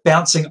sends it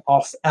bouncing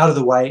off out of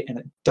the way, and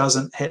it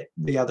doesn't hit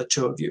the other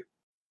 2 of you.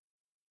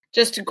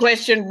 Just a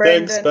question,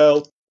 Brendan. Thanks,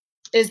 Belt.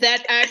 Is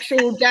that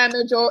actual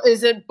damage or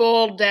is it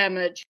ball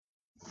damage?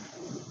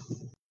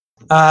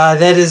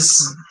 That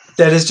is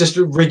just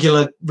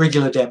regular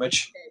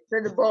damage. Okay,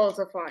 so the balls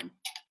are fine.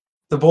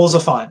 The balls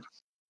are fine.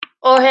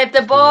 Or have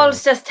the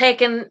balls just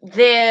taken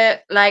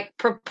their like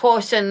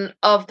proportion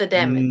of the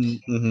damage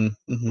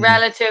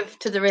relative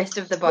to the rest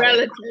of the body?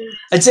 Relative.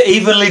 It's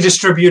evenly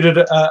distributed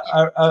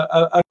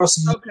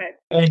across you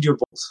and your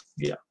balls.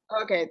 Yeah.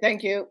 Okay,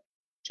 thank you.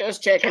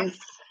 Just checking.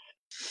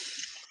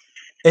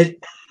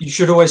 You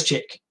should always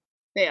check.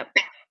 Yeah.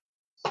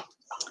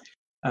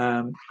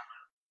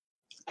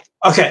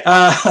 Okay.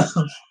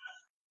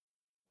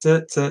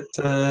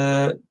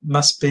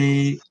 Must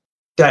be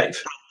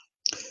Dave.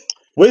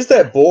 Where's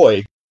that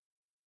boy?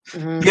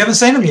 You haven't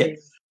seen him yet.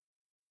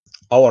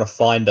 I want to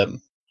find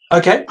him.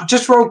 Okay,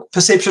 just roll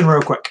perception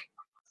real quick.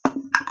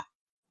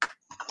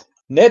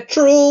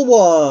 Natural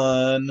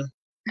 1.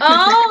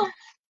 Oh.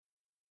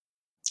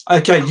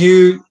 Okay,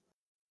 you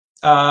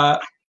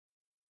can't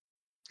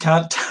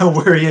tell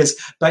where he is,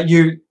 but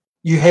you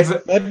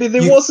have. Maybe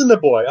there wasn't a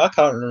boy. I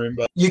can't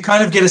remember. You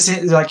kind of get a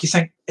sense, like you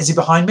think, is he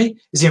behind me?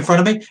 Is he in front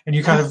of me? And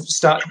you kind of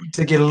start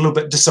to get a little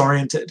bit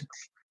disoriented.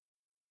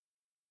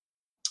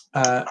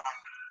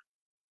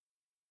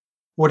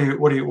 What do you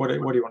want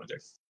to do?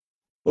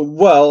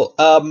 Well,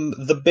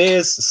 the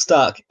bear's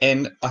stuck,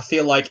 and I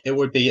feel like it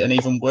would be an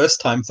even worse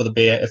time for the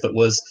bear if it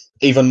was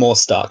even more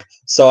stuck.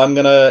 So I'm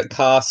gonna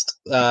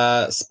cast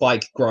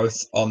spike growth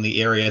on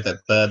the area that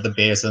the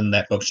bear's in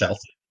that bookshelf.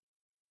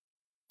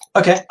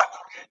 Okay.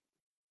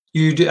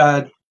 You do.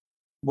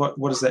 What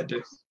does that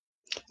do?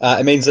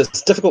 It means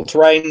it's difficult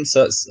terrain,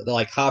 so it's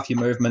like half your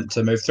movement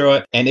to move through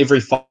it, and every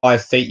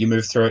 5 feet you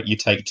move through it, you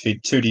take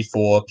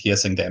 2d4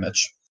 piercing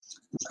damage.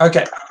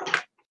 Okay.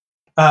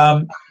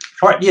 All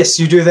right. Yes,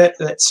 you do that.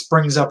 That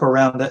springs up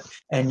around it,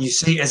 and you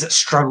see as it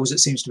struggles, it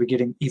seems to be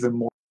getting even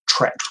more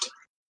trapped.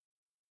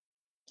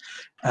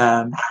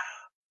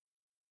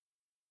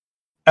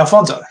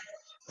 Alfonso.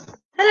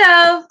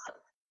 Hello.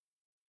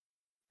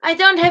 I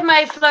don't have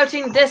my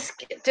floating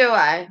disc, do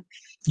I?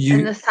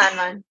 In this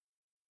timeline.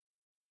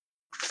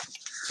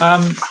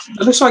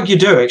 It looks like you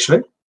do,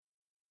 actually.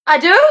 I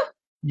do?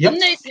 Yep. Didn't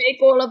they take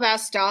all of our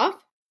stuff?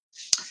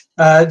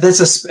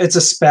 It's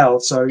a spell,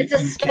 so it's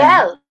a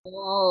spell.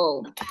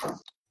 Oh.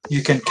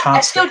 You can cast.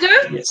 I still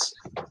do? Yes.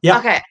 Yeah.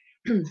 Okay.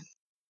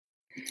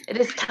 It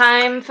is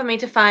time for me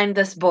to find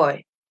this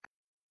boy.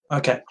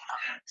 Okay.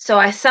 So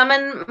I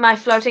summon my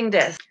floating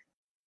disc,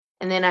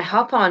 and then I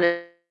hop on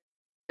it,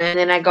 and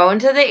then I go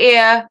into the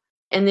air,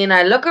 and then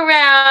I look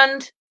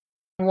around.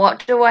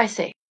 What do I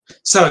see?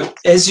 So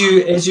as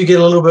you get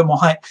a little bit more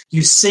height,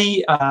 you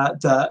see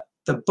the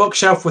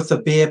bookshelf with the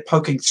bear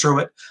poking through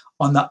it.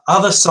 On the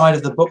other side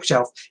of the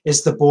bookshelf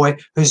is the boy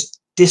who's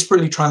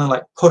desperately trying to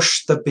like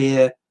push the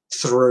bear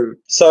through.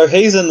 So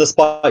he's in the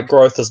spike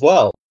growth as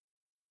well.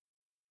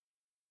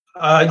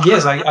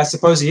 Yes, I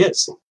suppose he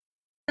is.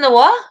 In the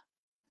what?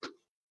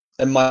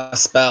 In my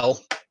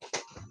spell.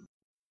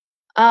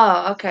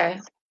 Oh, okay.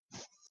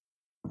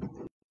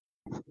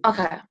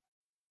 Okay.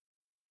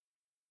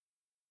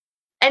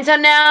 And so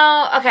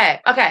now, okay.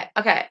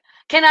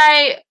 Can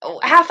I?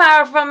 How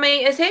far from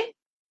me is he?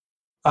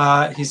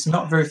 He's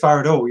not very far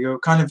at all. You're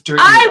kind of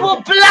directly. I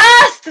will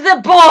blast the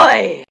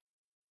boy.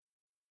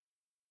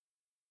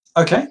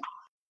 Okay.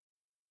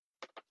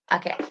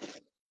 Okay.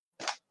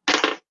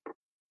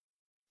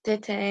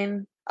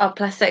 13. Oh,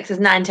 plus 6 is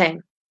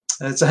 19.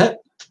 It's a hit.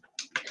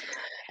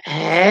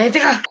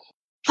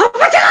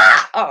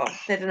 Oh,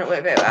 that didn't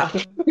work very well.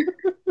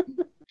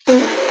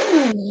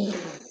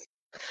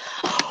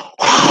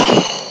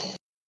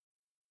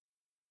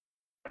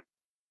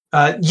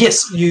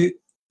 Yes, you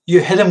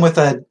hit him with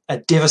a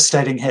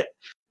devastating hit.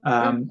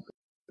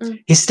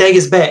 He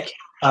staggers back,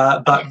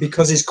 but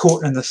because he's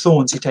caught in the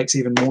thorns, he takes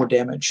even more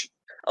damage.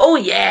 Oh,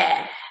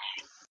 yeah.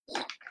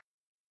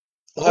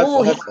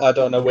 I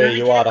don't know where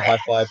you are to high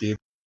five you.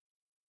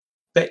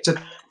 Back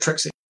to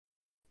Trixie.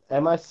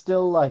 Am I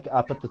still like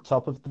up at the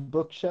top of the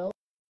bookshelf?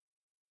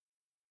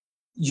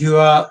 You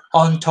are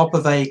on top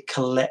of a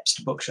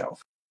collapsed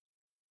bookshelf.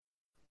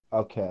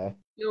 Okay.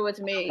 You're with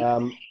me.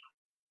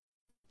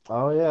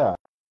 Oh yeah.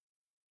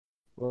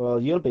 Well,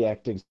 you'll be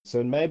acting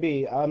soon.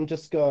 Maybe I'm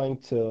just going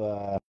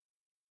to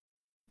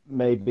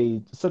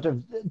maybe sort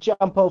of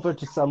jump over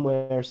to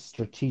somewhere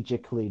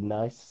strategically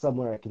nice,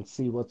 somewhere I can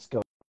see what's going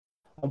on.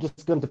 I'm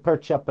just going to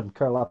perch up and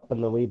curl up in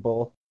the wee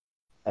ball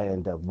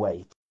and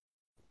wait.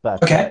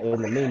 But Okay.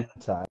 In the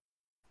meantime,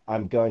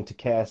 I'm going to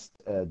cast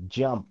a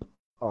jump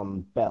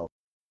on Belt,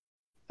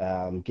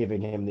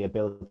 giving him the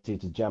ability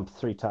to jump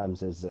 3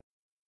 times as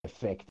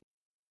effective.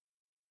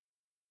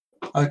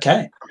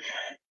 Okay.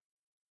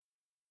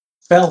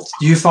 Belt,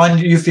 you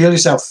feel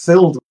yourself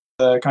filled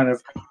with a kind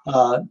of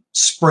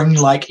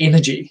spring-like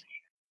energy,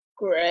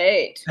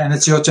 Great. and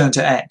it's your turn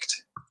to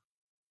act.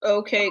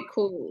 Okay,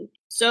 cool.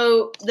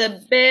 So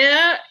the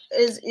bear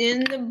is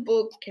in the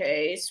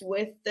bookcase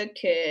with the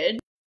kid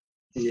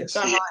Yes.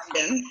 behind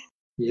him.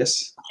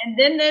 Yes. And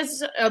then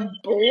there's a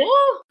boar,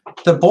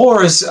 The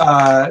boar is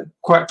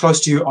quite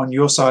close to you on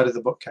your side of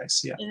the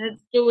bookcase. Yeah. and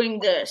it's doing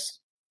this.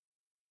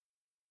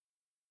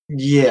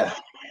 Yeah.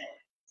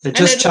 It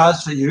just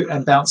charged at you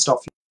and bounced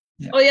off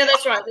you. Yeah. Oh, yeah,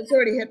 that's right. It's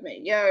already hit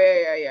me.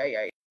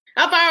 Yeah.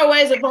 How far away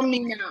is it from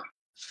me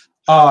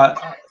now?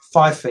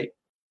 5 feet.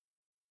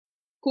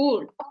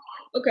 Cool.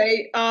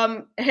 Okay.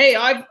 Hey,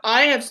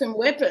 I have some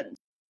weapons.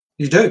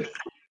 You do.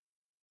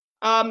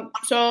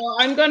 So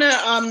I'm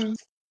gonna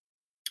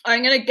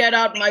get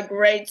out my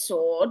great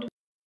sword,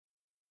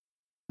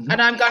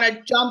 and I'm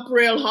gonna jump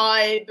real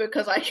high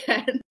because I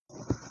can,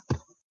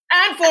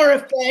 and for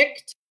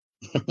effect.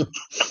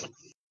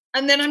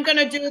 And then I'm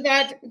gonna do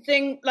that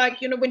thing,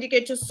 like, you know, when you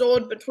get your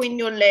sword between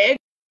your legs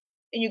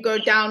and you go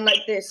down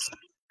like this,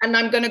 and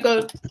I'm gonna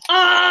go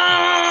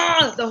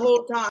the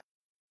whole time.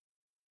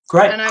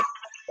 Great. And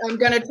I'm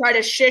gonna try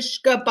to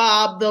shish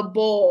kebab the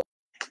boar.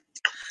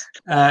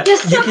 You're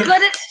so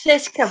good at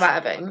shish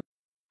kebabbing.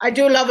 I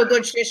do love a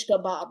good shish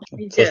kebab.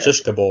 So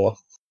shish kebab.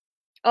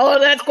 Oh,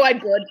 that's quite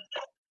good.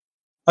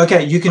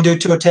 Okay, you can do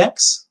 2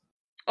 attacks.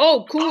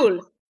 Oh, cool.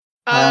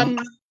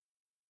 But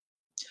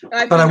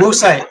I will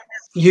say,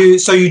 you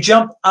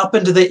jump up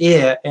into the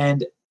air,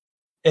 and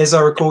as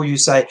I recall, you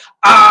say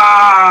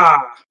 "ah."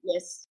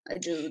 Yes, I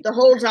do the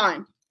whole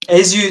time.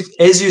 As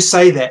you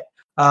say that,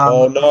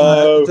 Oh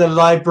no! the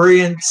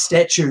librarian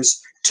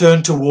statues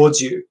turn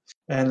towards you,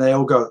 and they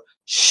all go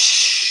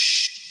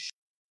shh.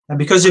 And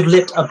because you've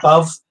leapt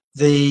above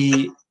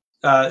the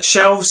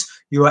shelves,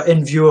 you are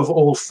in view of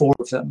all 4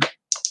 of them.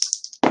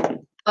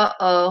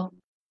 Uh-oh.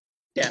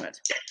 Damn it.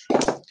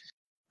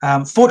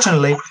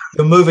 Fortunately,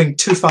 you're moving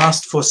too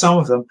fast for some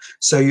of them,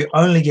 so you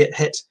only get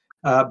hit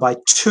by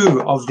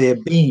 2 of their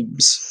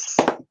beams,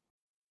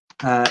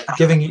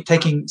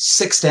 taking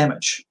 6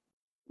 damage.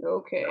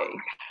 Okay.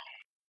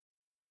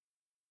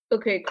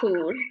 Okay,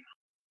 cool.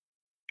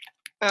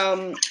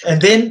 And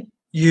then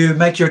you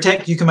make your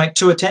attack. You can make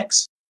 2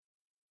 attacks.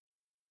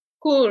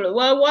 Cool.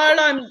 Well, while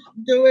I'm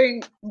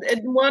doing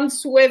one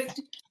swift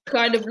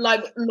kind of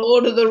like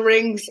Lord of the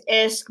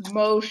Rings-esque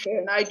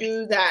motion, I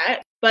do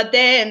that. But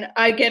then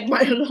I get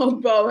my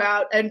longbow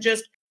out and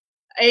just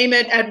aim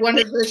it at one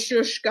of the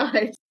shush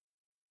guys.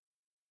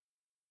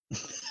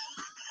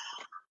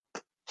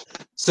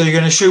 So you're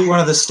going to shoot one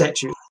of the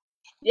statues.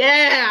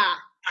 Yeah.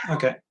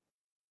 Okay.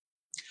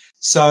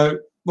 So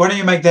why don't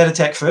you make that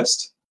attack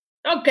first?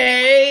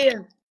 Okay.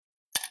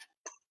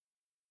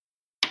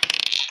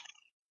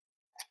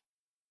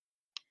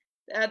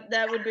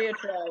 That would be a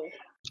 12.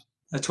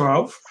 A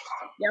 12?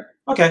 Yep.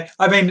 Okay.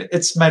 I mean,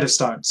 it's made of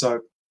stone,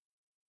 so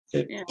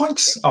it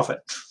points off it.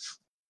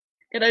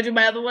 Can I do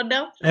my other one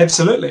now?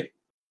 Absolutely.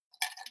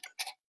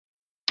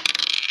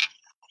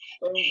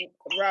 Oh,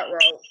 right.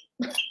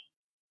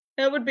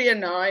 That would be a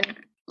 9.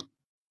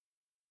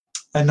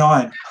 A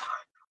 9.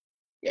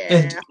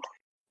 Yeah.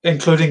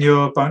 Including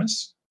your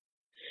bonus?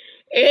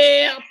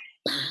 Yeah.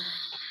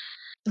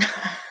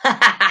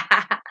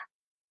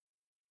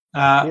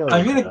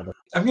 I'm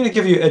gonna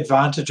give you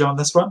advantage on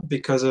this one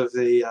because of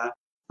the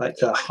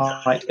the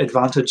height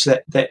advantage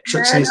that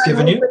Trixie has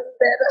given you.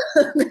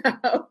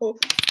 No.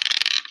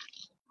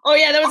 Oh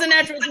yeah, that was a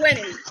natural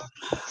 20.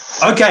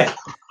 Okay,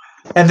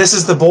 and this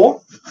is the boar.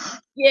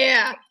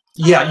 Yeah.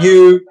 Yeah,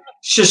 you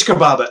shish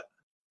kebab it.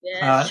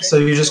 Yeah. So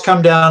you just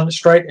come down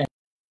straight and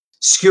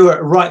skewer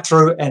it right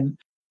through, and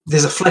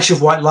there's a flash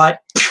of white light,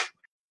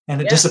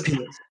 and it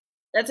disappears.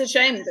 That's a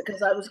shame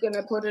because I was going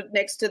to put it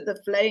next to the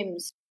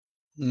flames.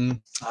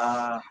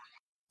 All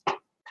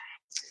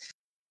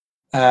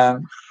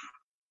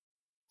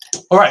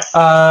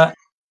right.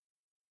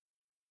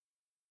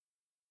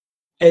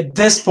 At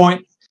this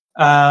point,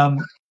 the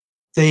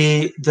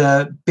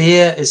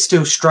bear is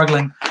still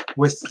struggling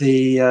with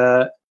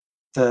the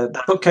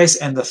bookcase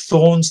and the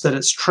thorns that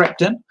it's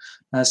trapped in.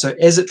 So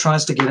as it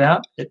tries to get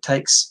out, it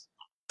takes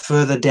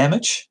further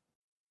damage.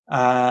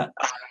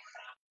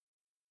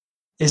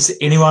 Is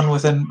anyone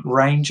within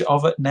range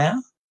of it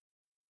now?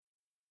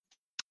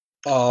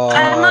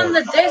 I'm on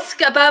the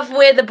desk above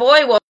where the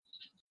boy was.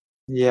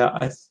 Yeah,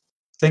 I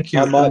think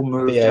you've might all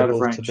moved be out of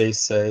able range. to be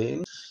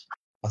seen.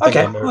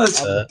 Okay,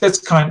 that's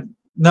kind.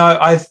 No,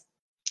 I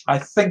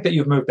think that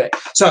you've moved back.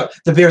 So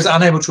the bear is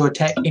unable to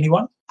attack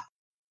anyone.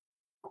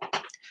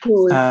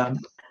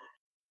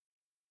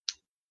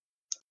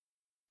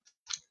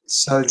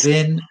 So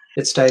then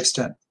it's Dave's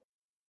turn.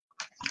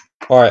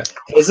 All right.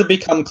 Has it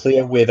become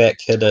clear where that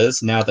kid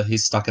is now that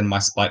he's stuck in my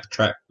spike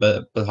trap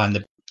behind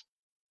the?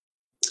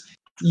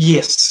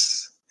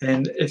 Yes,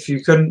 and if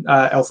you couldn't,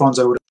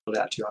 Alfonso would have pulled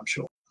it out to you, I'm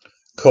sure.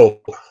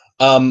 Cool.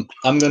 I'm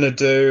gonna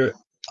do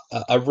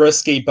a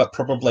risky but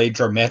probably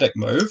dramatic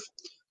move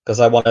because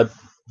I want to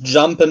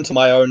jump into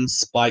my own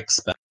spike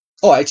spell.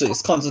 Oh, actually,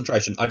 it's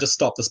concentration. I just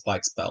stopped the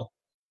spike spell.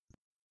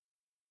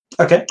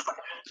 Okay.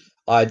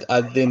 I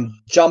then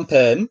jump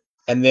in,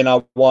 and then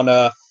I want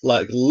to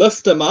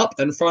lift him up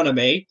in front of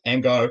me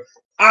and go,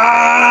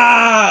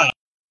 ah!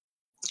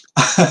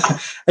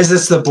 Is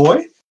this the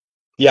boy?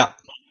 Yeah.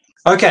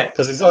 Okay.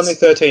 Because he's only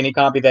 13, he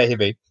can't be that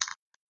heavy.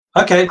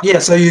 Okay, yeah,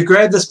 so you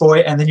grab this boy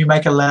and then you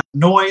make a loud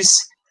noise,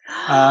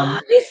 drawing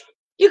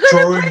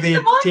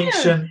the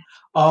attention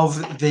of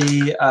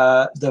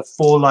the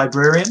four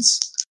librarians.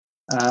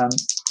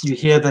 You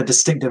hear the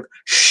distinctive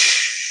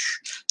shh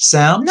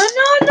sound.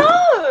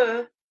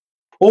 No.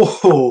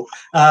 Oh,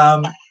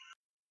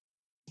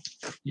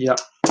 yeah.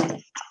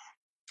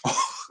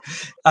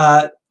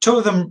 Two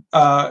of them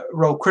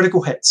roll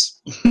critical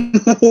hits.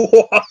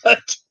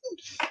 What?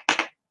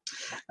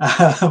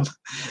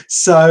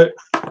 So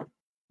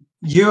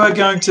you are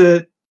going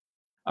to,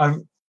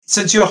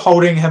 since you're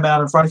holding him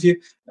out in front of you,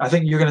 I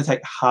think you're going to take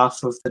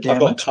half of the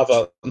damage. I've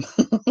got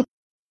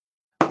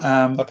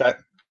cover. Okay.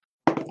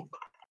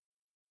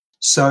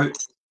 So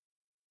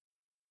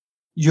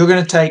you're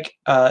going to take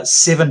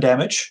 7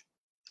 damage.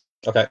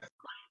 Okay.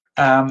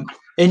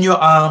 In your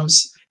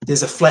arms,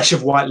 there's a flash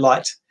of white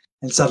light,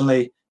 and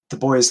suddenly the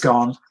boy is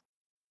gone.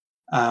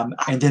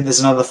 And then there's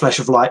another flash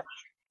of light,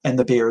 and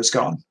the bear is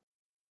gone.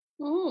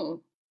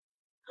 Oh.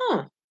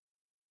 Huh.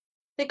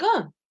 They're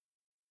gone.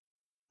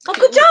 Oh,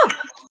 good job.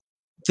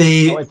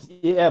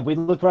 We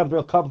look around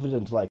real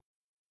confident,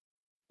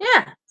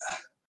 Yeah.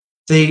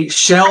 The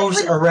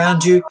shelves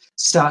around you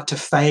start to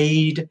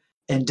fade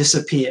and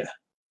disappear,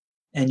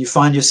 and you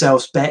find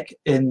yourselves back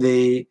in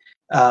the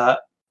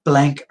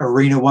blank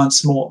arena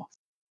once more,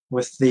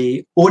 with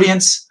the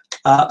audience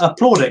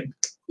applauding.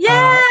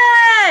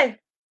 Yay!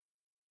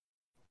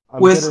 I'm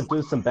gonna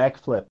do some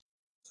backflip.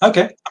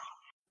 Okay.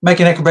 Make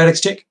an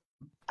acrobatics check.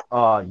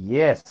 Oh,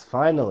 yes,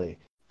 finally.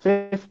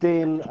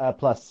 15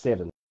 plus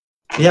 7.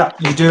 Yeah,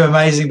 you do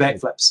amazing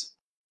backflips.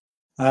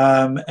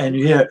 And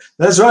you hear,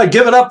 that's right,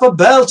 give it up for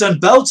Belt and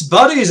Belt's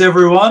buddies,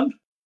 everyone.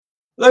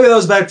 Look at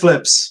those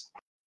backflips.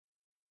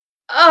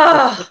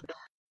 Oh!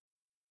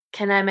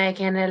 Can I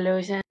make an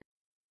illusion?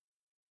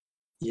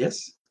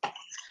 Yes.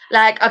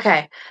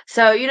 Okay,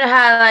 so you know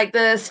how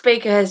the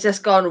speaker has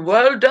just gone,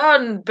 well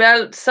done,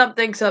 Belt,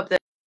 something.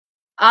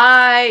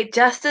 I,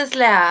 just as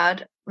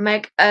loud,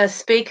 make a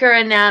speaker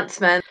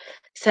announcement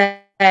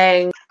saying,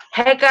 hey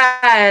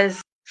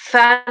guys,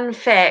 fun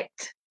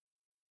fact,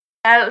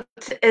 Belt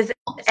is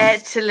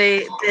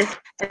actually this,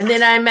 and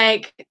then I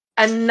make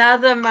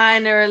another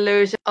minor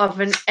illusion of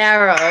an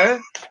arrow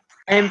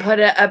and put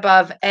it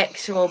above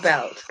actual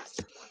Belt.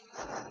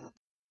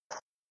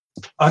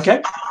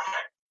 Okay.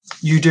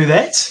 You do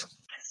that.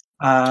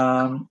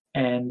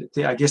 And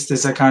I guess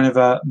there's a kind of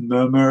a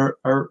murmur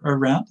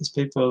around as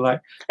people are like...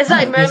 Is it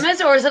like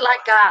murmurs or is it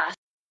like gasps?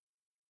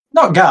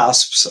 Not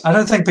gasps. I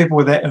don't think people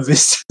were that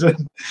invested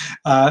in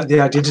the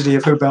identity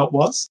of who Belt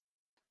was.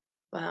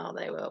 Well,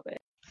 they will be.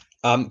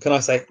 Can I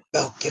say,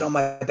 Belt, get on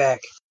my back?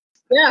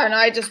 Yeah, and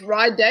I just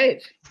ride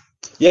Dave.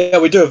 Yeah,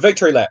 we do a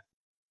victory lap.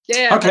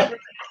 Yeah. Okay.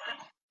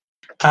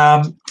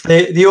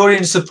 The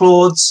audience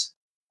applauds.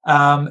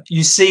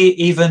 You see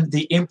even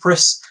the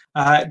Empress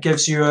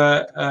gives you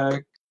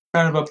a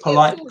kind of a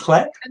polite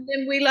clap. And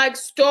then we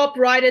stop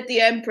right at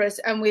the Empress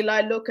and we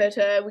look at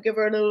her, we give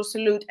her a little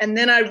salute, and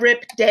then I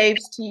rip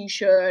Dave's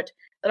t-shirt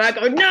And I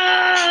go,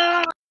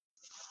 no!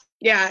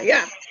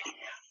 Yeah.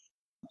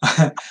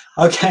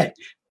 Okay.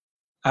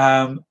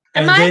 Am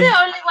I the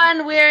only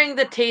one wearing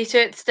the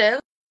t-shirt still?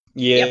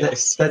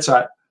 Yes. That's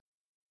right.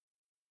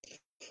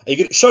 Are you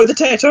going to show the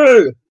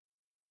tattoo?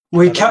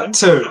 We cut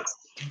to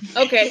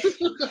Okay.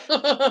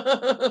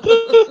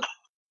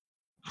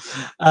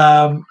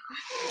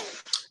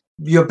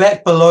 you're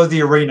back below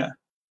the arena.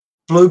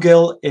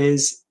 Bluegill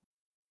is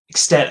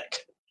ecstatic.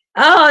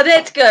 Oh,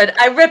 that's good.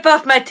 I rip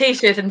off my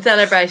t-shirt in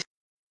celebration.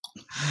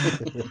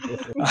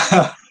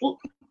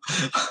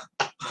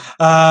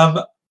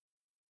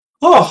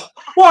 Oh,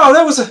 wow,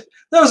 that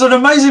was an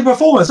amazing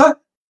performance.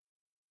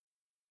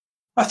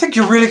 I think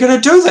you're really going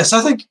to do this.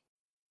 I think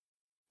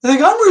I'm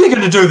really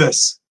going to do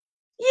this.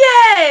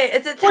 Yay!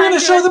 It's a We're going to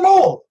show them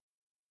all.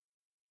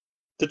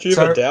 Did you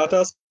ever doubt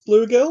us,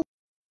 Bluegill?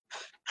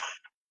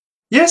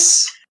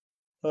 Yes.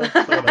 I've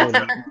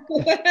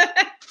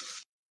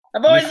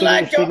always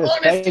liked your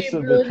honesty, came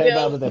out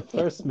Bluegill. of that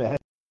first match.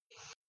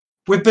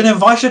 We've been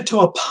invited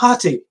to a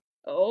party.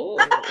 Oh.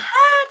 A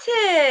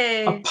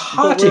party! A But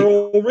party. we're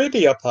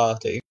already a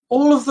party.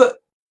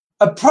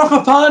 A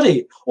proper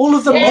party. All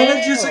of the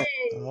managers.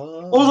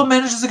 Oh. All the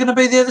managers are going to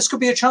be there. This could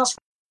be a chance for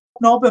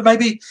Knob, but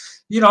maybe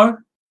get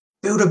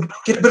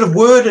a bit of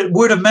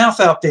word of mouth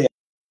out there.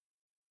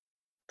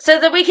 So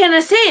that we can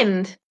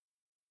ascend.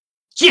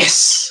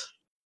 Yes.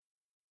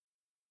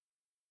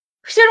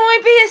 Shouldn't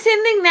we be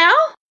ascending now?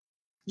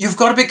 You've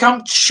got to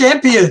become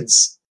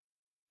champions.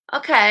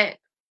 Okay.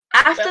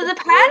 After That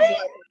the feels party?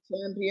 like a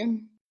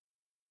champion.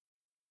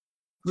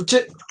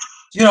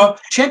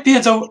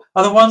 Champions are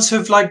the ones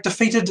who've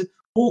defeated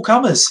all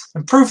comers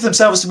and proved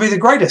themselves to be the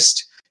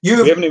greatest. We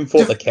haven't even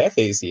fought the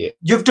Cathies yet.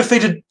 You've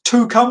defeated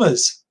 2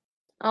 comers.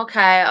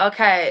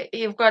 Okay.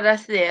 You've got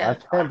us there.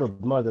 I've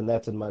handled more than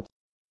that in my.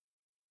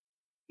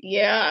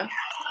 Yeah.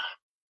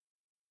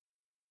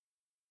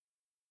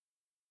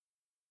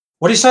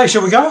 What do you say?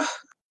 Shall we go?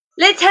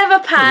 Let's have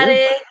a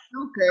party.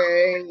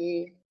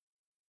 Okay.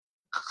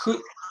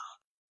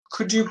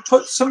 Could you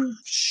put some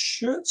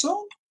shirts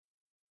on?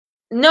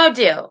 No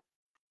deal.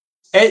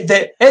 At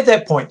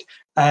that point,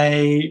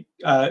 a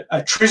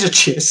treasure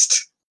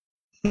chest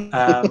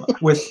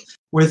with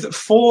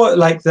 4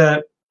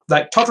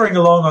 tottering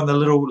along on the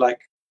little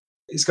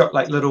it's got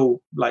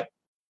little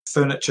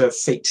furniture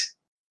feet.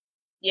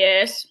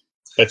 Yes.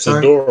 It's So-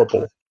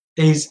 adorable.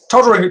 He's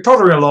tottering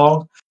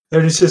along,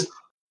 and he says,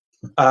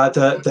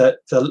 the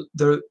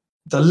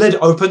lid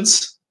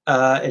opens,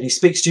 and he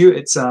speaks to you.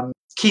 It's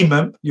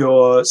Keemim,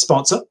 your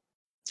sponsor.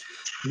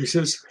 And he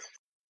says,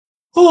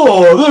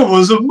 "Oh, that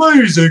was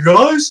amazing,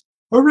 guys!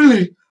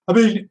 Even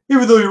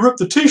though you ripped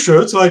the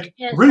t-shirts,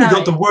 Yeah, really sorry.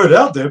 got the word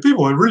out there.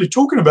 People are really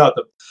talking about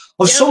them.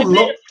 I've Yeah, sold we a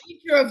made lot. a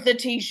picture of the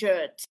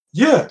t-shirt.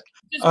 Yeah,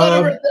 Just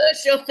gotta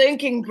reverse your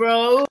thinking,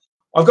 bro.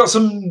 I've got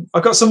some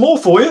more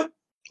for you."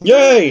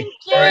 Yay!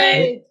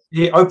 Great.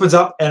 He opens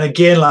up, and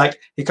again,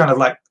 he kind of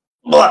blah,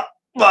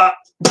 blah,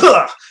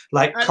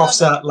 blah,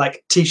 coughs out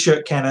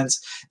t-shirt cannons.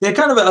 They're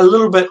kind of a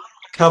little bit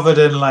covered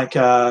in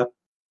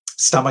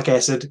stomach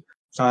acid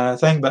kind of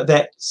thing, but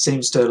that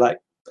seems to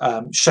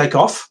shake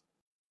off.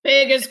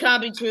 Beggars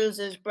can't be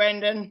choosers,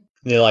 Brendan.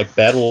 They're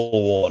battle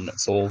worn.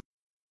 It's all.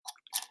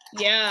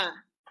 Yeah.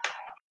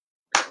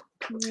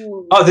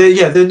 Ooh. Oh,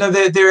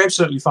 they're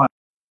absolutely fine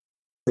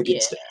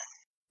against it.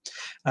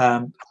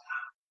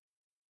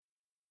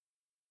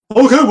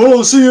 Okay, well,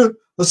 I'll see you.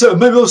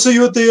 Maybe I'll see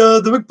you at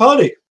the big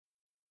party.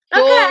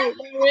 Okay. Oh,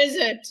 where is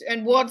it?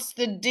 And what's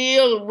the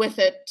deal with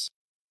it?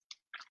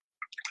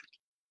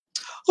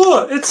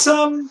 Oh, it's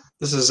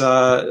This is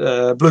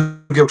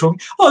Bluegill talking.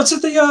 Oh, it's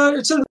at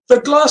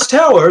the Glass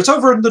Tower. It's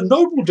over in the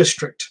Noble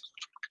District.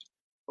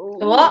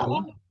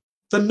 What?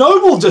 The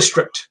Noble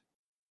District.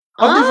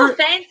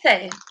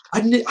 Fancy.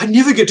 I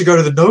never get to go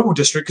to the Noble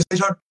District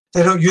because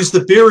they don't use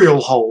the burial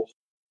hole.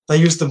 They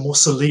use the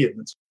mausoleum.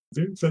 It's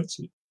very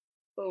fancy.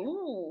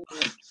 Ooh.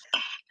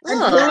 And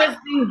who is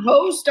the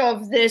host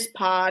of this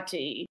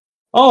party?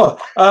 Oh,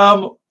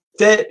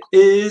 that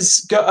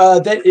is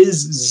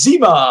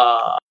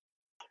Zima.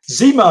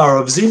 Zima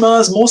of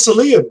Zima's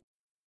Mausoleum.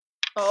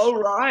 All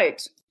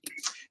right.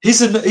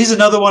 He's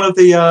another one of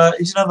the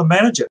he's another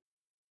manager.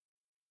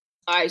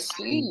 I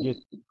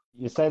see.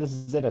 You say this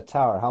is in a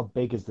tower. How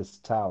big is this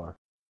tower?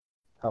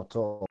 How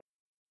tall?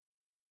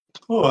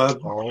 Oh,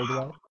 All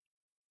the way?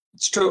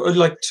 it's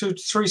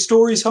 2-3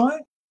 stories high.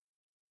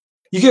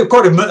 You get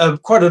quite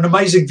an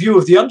amazing view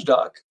of the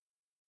Underdark.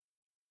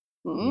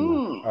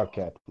 Mm.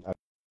 Okay.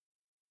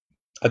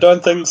 I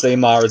don't think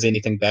Zemar is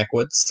anything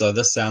backwards, so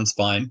this sounds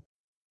fine.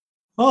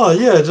 Oh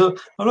yeah,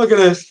 I'm not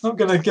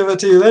gonna give it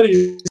to you that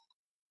easy.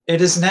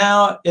 It is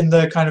now in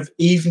the kind of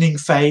evening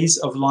phase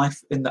of life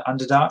in the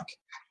Underdark.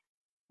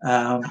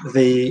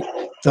 The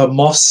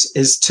moss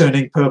is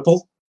turning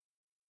purple,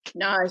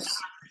 Nice.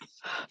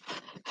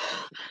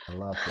 I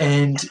love it.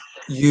 and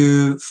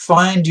you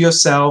find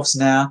yourselves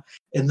now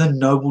in the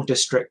Noble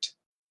District,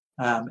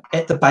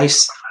 at the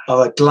base of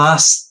a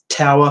glass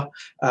tower.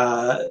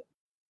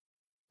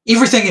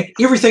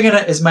 everything in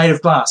it is made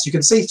of glass. You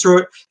can see through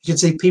it. You can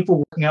see people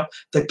walking up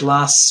the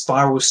glass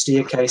spiral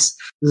staircase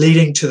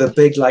leading to the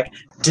big, like,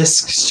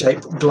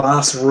 disc-shaped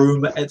glass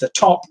room at the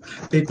top.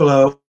 People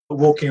are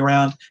walking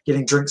around,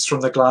 getting drinks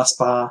from the glass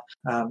bar,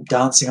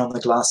 dancing on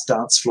the glass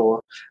dance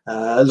floor,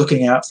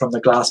 looking out from the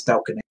glass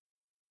balcony.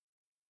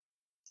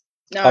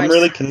 Nice. I'm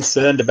really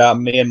concerned about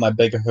me and my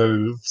big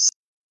hooves.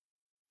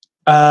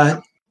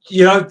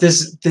 You're not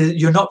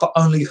the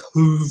only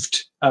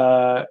hooved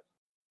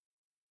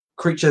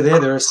creature there.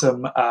 There are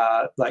some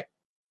like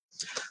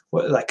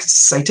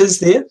satyrs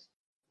there.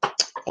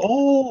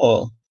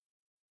 Oh.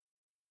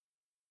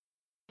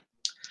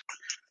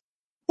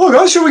 Oh,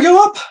 guys, should we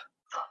go up?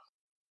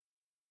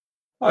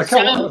 I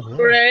Sounds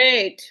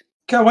great.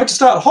 can't wait to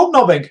start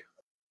hobnobbing.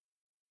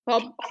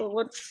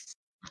 What?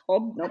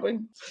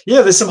 Hobnobbing?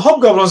 Yeah, there's some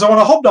hobgoblins I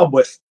want to hobnob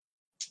with.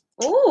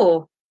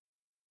 Ooh.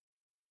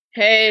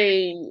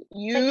 Hey,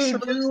 you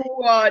do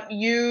what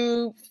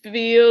you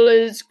feel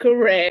is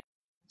correct.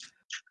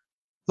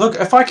 Look,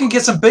 if I can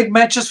get some big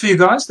matches for you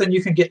guys, then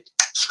you can get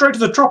straight to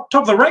the top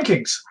of the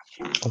rankings.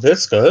 Oh,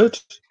 that's good.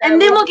 And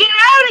then we'll get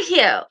out of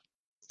here.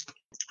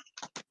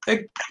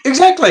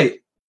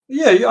 Exactly.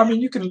 Yeah, I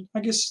mean, you can,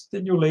 I guess,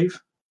 then you'll leave.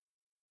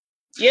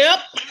 Yep.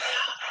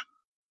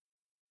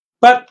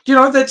 But,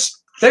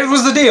 that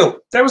was the deal.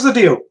 That was the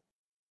deal.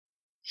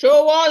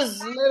 Sure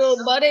was,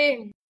 little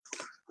buddy.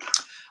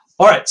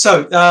 All right,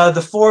 so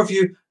the four of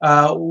you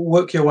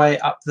work your way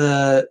up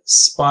the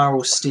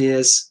spiral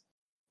stairs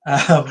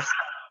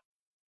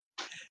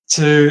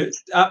to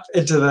up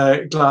into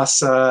the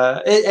glass.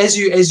 As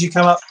you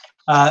come up,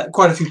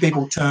 quite a few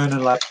people turn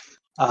and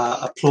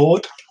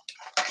applaud.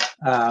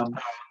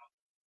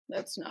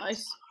 That's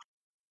nice.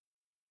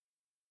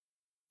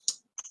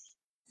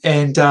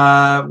 And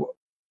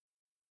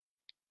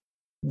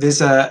there's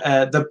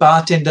the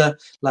bartender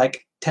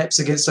taps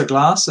against a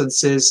glass and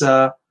says,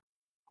 "Well,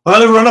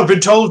 everyone, I've been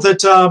told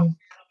that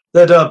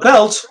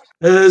Belt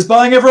is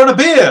buying everyone a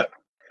beer.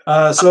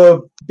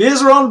 So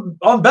beers are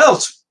on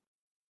Belt."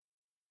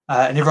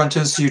 And everyone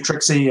turns to you,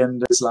 Trixie,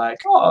 and is like,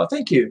 "Oh,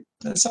 thank you.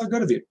 That's so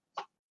good of you."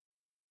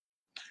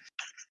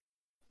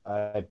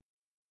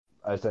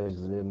 I say to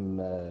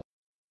them,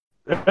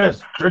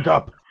 yes, drink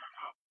up.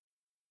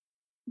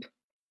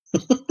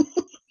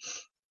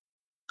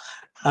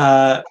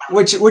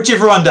 Which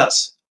everyone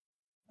does.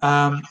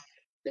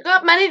 You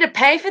got money to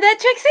pay for that,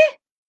 Trixie?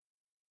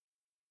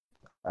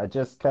 I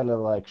just kind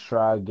of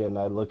shrug and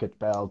I look at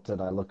Belt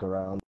and I look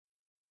around.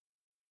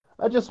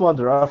 I just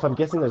wander off. I'm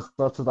guessing there's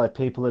lots of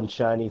people and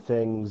shiny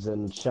things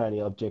and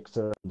shiny objects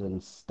around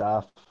and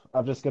stuff.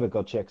 I'm just gonna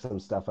go check some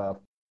stuff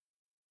out.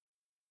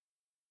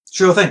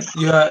 Sure thing.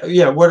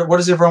 Yeah. What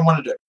does everyone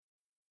want to do?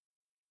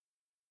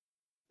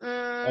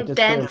 I just go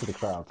Dance. into the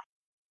crowd.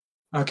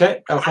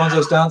 Okay,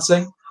 Alfonso's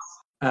dancing.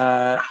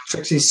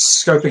 Trixie's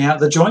scoping out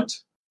the joint.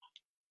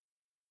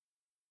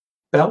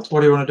 Belt,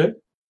 what do you want to do?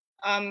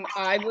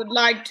 I would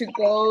like to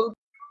go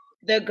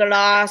the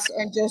glass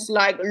and just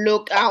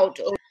look out.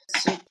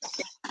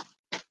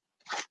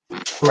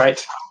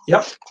 Great.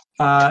 Yep.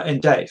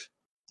 And Dave.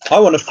 I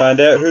want to find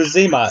out who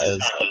Zima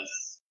is.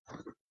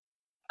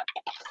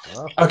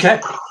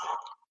 Okay.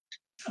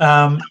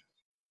 All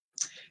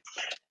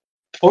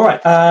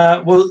right.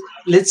 Well,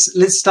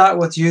 let's start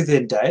with you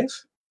then, Dave.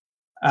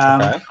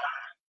 Okay.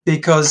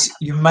 Because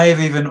you may have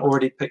even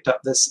already picked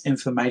up this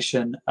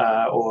information,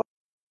 or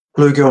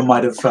Blue Girl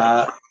might have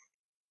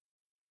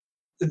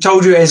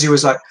told you as he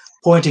was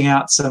pointing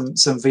out some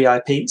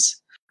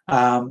VIPs.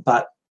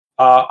 But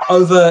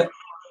over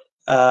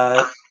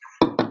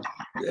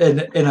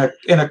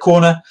in a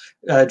corner,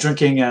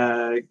 drinking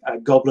a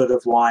goblet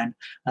of wine,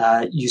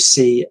 you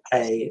see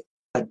a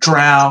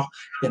drow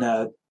in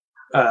a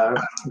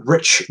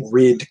rich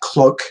red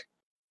cloak,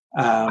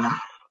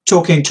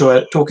 talking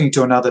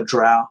to another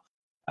drow.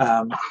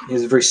 He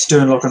has a very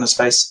stern look on his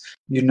face.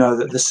 You know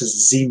that this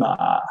is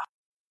Zima.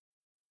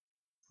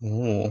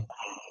 Ooh.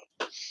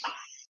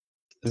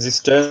 Is he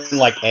stern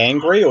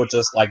angry, or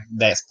just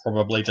that's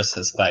probably just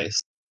his face?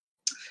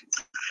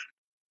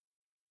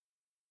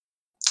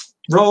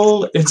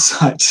 Roll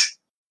insight.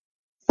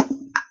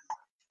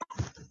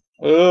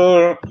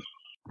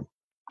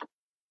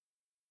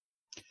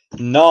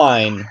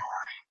 9.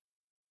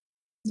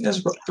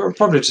 That's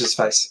probably just his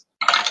face.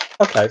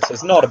 Okay, so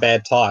it's not a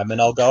bad time,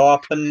 and I'll go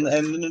up and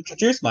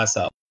introduce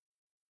myself.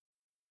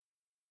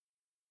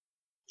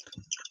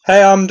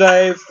 Hey, I'm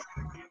Dave.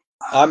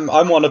 I'm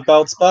one of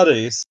Belt's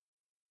buddies.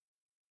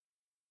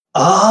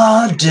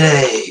 Ah,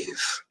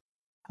 Dave.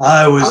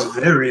 I was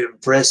very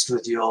impressed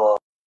with your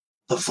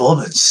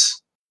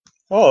performance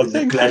Oh, in the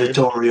thank you.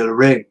 gladiatorial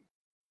ring.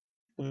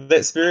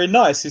 That's very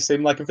nice. You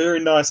seem like a very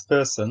nice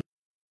person.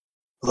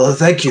 Well,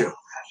 thank you.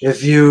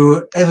 If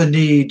you ever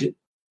need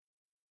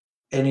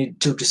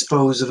to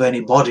dispose of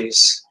any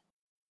bodies,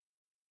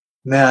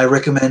 may I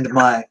recommend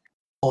my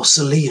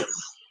mausoleum?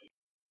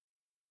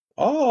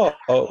 Oh,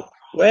 well,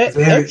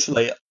 Very-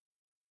 actually,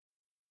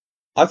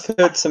 I've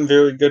heard some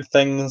very good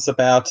things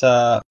about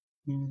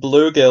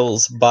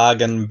Bluegill's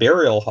bargain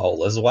burial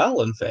hole as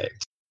well, in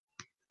fact.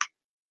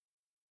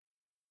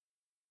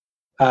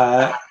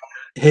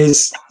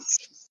 his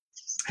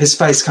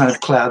face kind of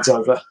clouds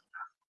over.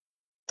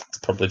 It's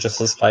probably just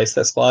his face.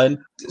 That's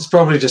fine. It's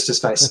probably just his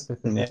face.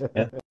 Yeah.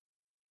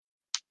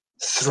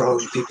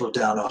 Throwing people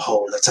down a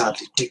hole, that's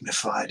hardly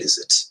dignified, is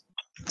it?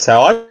 That's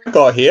how I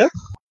got here.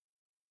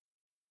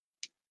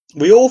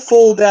 We all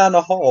fall down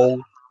a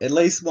hole at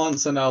least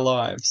once in our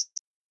lives.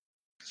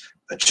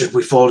 But should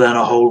we fall down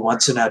a hole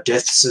once in our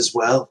deaths as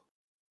well?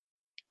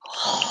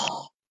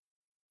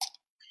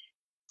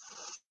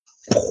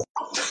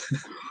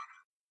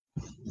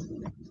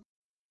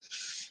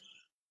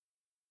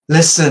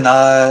 Listen,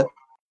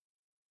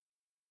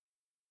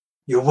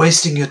 you're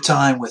wasting your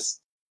time with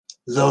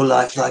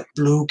lowlife like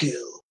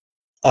Bluegill.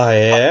 I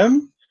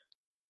am?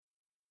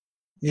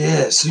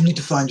 Yes, you need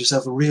to find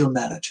yourself a real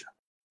manager.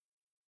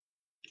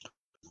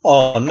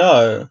 Oh,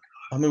 no.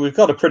 I mean, we've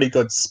got a pretty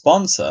good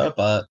sponsor,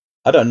 but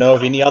I don't know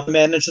of any other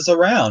managers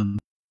around.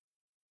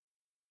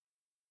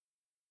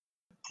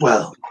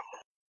 Well,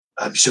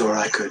 I'm sure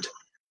I could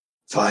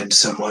find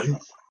someone.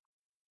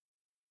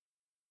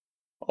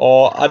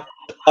 Or I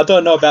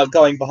don't know about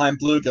going behind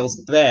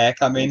Bluegill's back.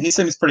 I mean, he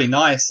seems pretty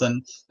nice,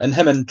 and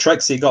him and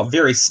Trixie got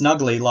very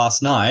snuggly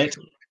last night.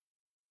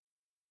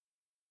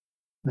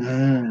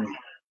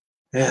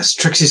 Yes,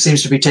 Trixie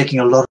seems to be taking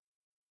a lot of...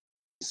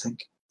 I think.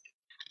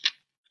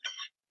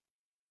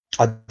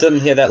 I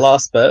didn't hear that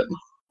last bit.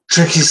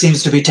 Trixie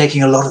seems to be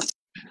taking a lot of...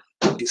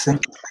 What do you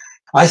think?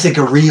 I think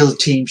a real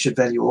team should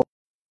value all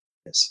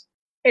this.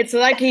 It's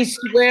like he's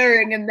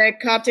swearing and they're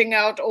cutting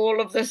out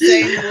all of the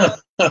same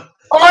words.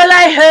 All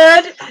I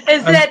heard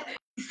is that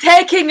he's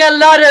taking a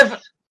lot of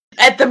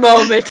at the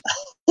moment.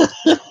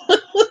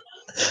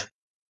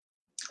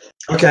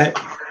 Okay.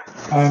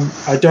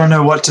 I don't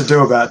know what to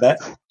do about that.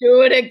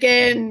 Do it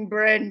again,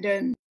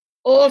 Brendan.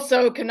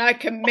 Also, can I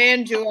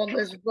commend you on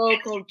this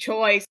vocal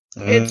choice?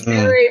 It's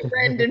very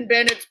Brendan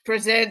Bennett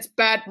presents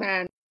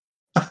Batman.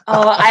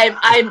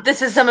 Oh,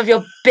 this is some of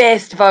your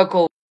best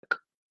vocal.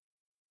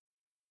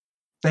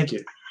 Thank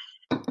you.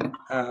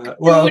 Do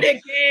Well, it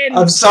again.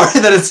 I'm sorry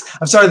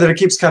that it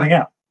keeps cutting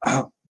out.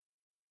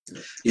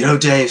 You know,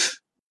 Dave.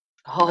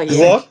 Oh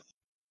yeah. What?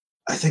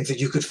 I think that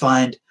you could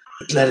find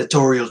a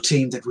gladiatorial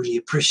team that really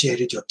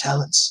appreciated your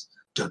talents.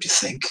 Don't you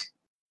think?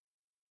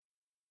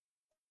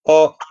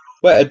 Oh,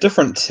 we're a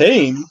different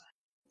team.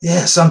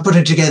 Yes, I'm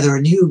putting together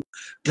a new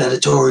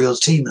gladiatorial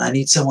team, and I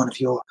need someone of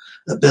your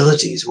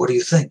abilities. What do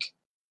you think?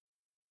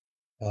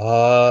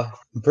 I'm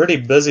pretty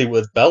busy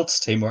with Belt's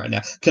team right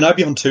now. Can I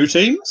be on 2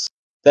 teams?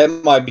 That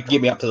might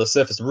get me up to the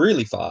surface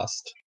really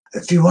fast.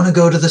 If you want to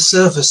go to the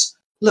surface,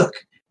 look,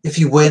 if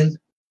you win,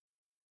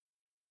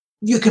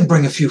 you can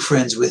bring a few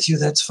friends with you.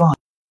 That's fine.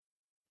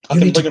 I You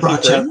can need to bring a few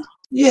branch out. friends.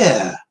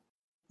 Yeah.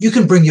 You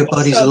can bring your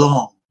buddies sounds-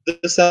 along.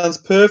 This sounds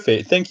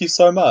perfect. Thank you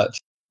so much.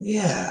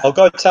 Yeah. I'll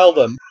go tell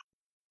them.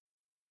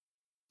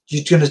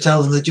 You're going to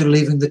tell them that you're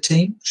leaving the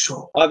team?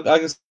 Sure. I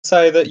can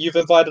say that you've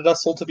invited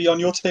us all to be on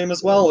your team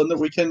as well, and that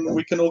we can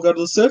all go to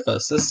the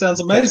surface. This sounds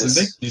amazing. Yes.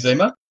 Thank you,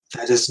 Zima.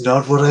 That is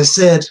not what I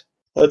said.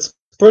 That's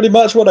pretty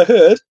much what I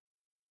heard.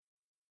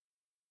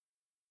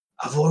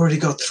 I've already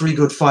got 3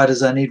 good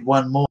fighters. I need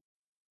 1 more.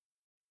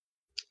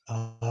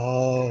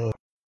 Oh.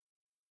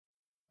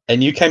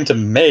 And you came to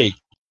me.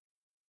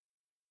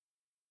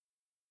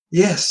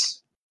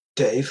 Yes,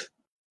 Dave.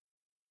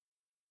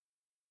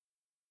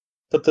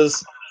 But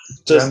there's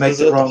Did I make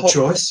the a wrong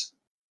choice?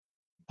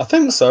 I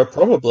think so,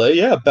 probably.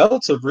 Yeah,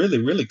 Belt's a really,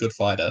 really good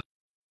fighter.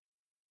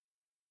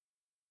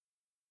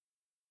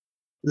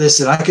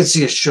 Listen, I can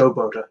see a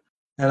showboater,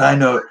 and I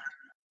know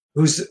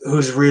who's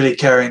really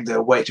carrying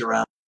their weight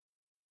around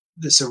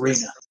this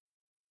arena.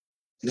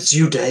 It's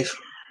you, Dave.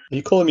 Are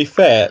you calling me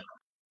fat?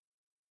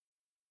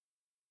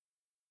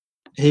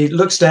 He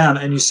looks down,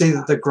 and you see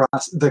that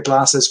the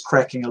glass is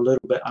cracking a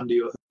little bit under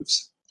your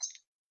hooves.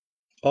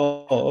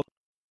 Oh.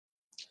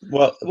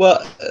 Well,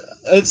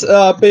 it's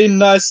been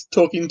nice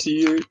talking to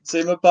you,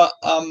 Zima, but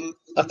I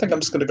think I'm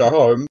just going to go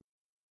home.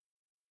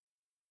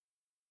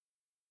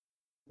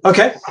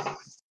 Okay.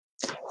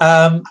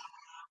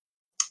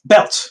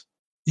 Belt,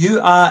 you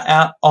are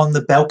out on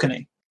the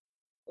balcony.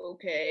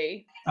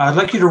 Okay. I'd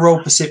like you to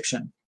roll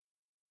perception.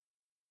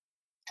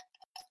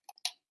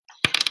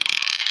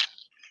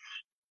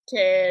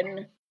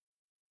 10.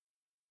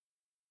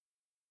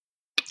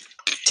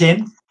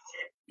 10.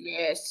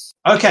 Yes.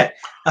 Okay.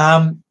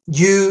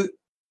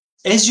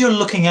 As you're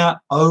looking out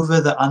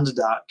over the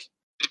Underdark,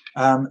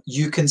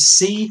 you can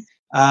see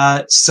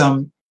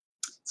some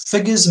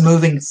figures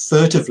moving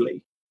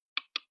furtively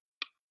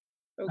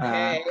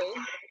Okay.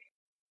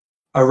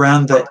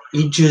 around the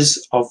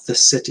edges of the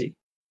city.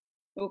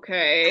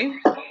 Okay.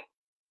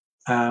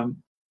 But And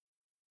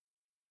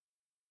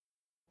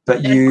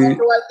what you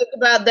do I think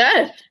about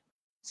that?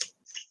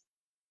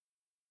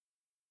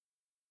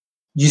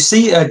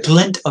 see a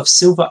glint of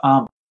silver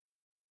armor.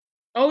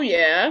 Oh,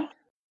 yeah.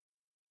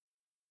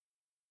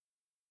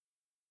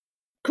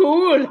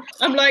 Cool.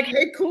 I'm like,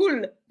 hey,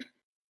 cool.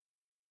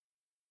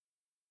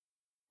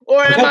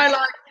 Or am Okay. I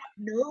like,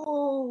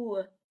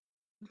 no?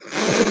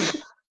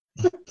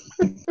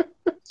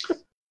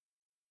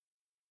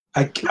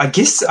 I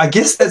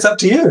guess that's up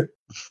to you.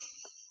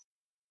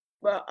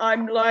 Well,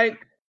 I'm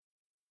like,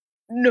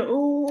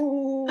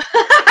 no.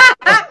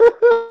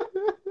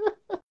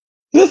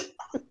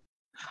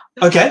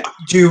 Okay.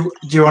 Do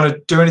you want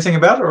to do anything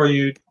about it, or are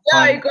you?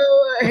 I go,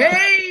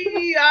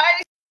 hey,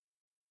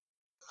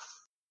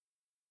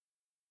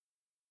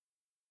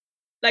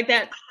 like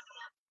that.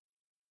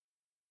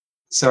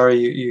 Sorry,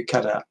 you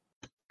cut out.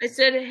 I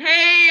said,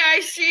 hey, I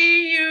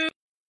see you.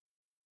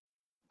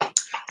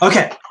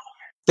 Okay.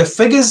 The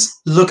figures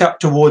look up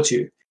towards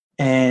you,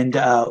 and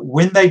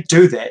when they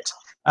do that,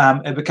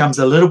 it becomes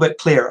a little bit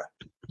clearer.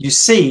 You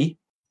see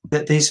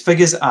that these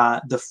figures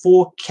are the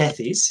 4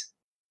 Cathys,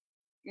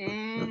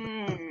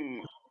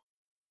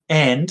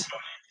 and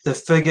the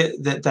figure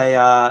that they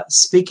are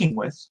speaking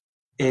with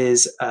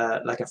is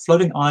like a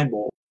floating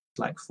eyeball,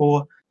 like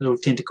 4 little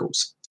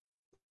tentacles.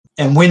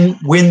 And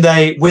when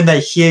they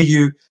hear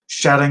you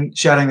shouting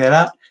that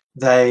out,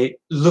 they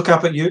look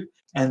up at you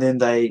and then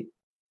they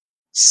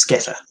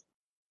scatter.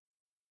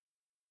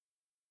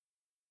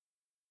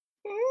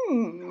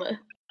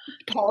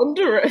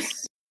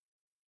 Ponderous.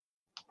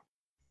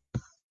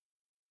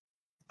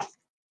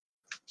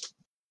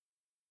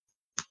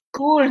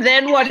 Cool.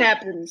 Then what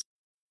happens?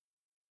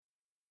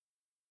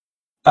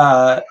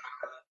 I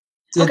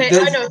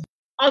know.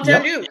 I'll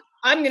tell Yep. you.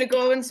 I'm going to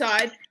go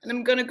inside and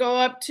I'm going to go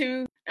up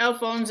to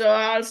Alfonso.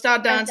 I'll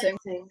start dancing.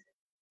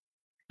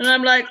 And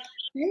I'm like,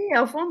 hey,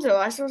 Alfonso,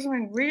 I saw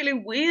something really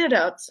weird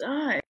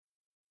outside.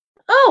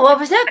 Oh, what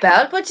was that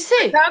about? What'd you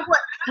see? I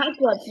can't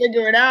quite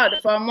figure it out,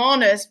 if I'm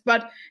honest,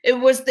 but it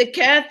was the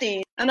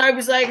Cathy. And I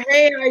was like,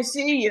 hey, I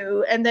see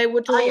you. And they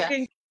were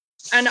talking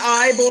an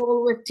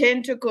eyeball with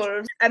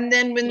tentacles. And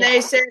then when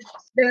they said,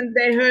 then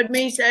they heard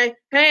me say,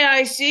 hey,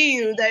 I see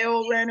you, they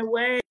all ran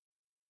away.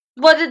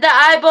 What did the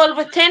eyeball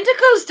with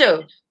tentacles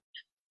do?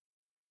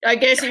 I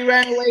guess he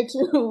ran away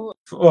too.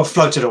 Or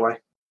floated away.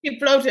 He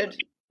floated.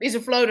 He's a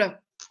floater.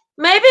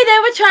 Maybe they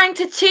were trying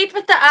to cheat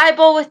with the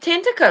eyeball with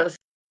tentacles.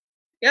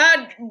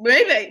 Yeah,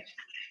 maybe.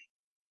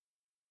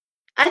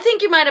 I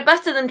think you might have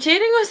busted them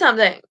cheating or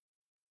something.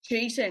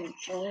 Cheating.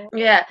 Oh.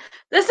 Yeah.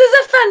 This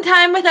is a fun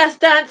time with us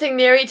dancing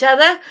near each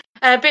other.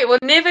 I bet we'll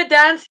never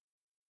dance.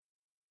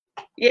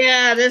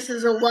 Yeah, this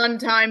is a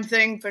one-time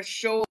thing for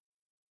sure.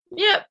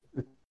 Yep.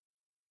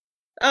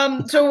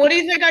 So what do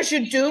you think I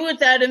should do with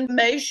that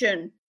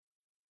information?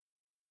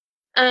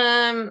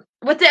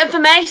 With the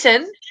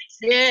information?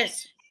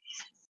 Yes.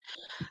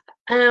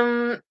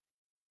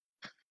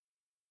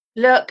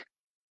 Look,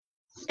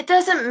 it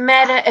doesn't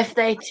matter if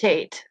they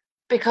cheat,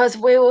 because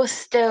we will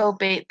still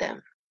beat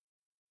them.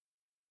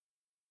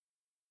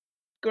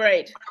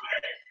 Great.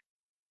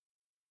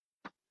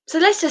 So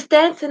let's just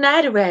dance the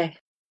night away.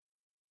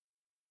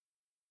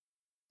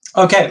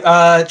 Okay,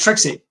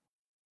 Trixie,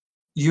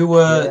 you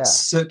were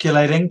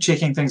circulating,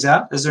 checking things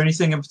out. Is there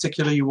anything in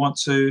particular you want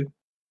to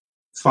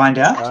find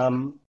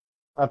out?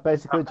 I've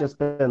basically just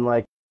been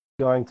like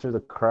going through the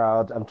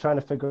crowd. I'm trying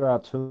to figure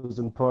out who's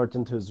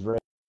important, who's rich,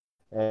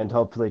 and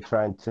hopefully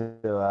trying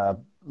to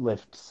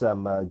lift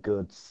some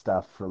good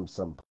stuff from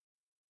some.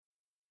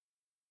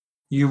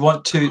 You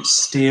want to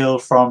steal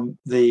from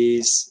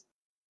these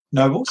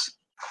nobles?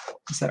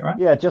 Is that right?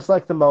 Yeah, just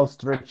like the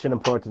most rich and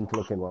important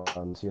looking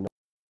ones, you know.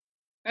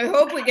 I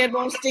hope we get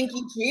more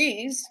stinky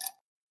cheese.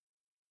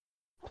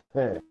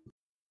 Hey.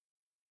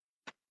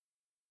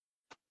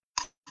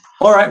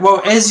 All right.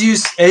 Well, as you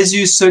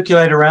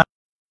circulate around,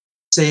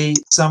 you see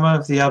some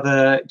of the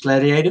other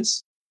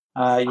gladiators.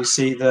 You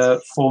see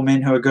the 4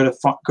 men who are good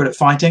at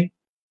fighting.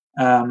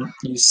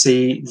 You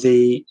see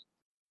the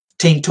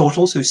Teen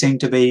Turtles who seem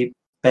to be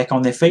back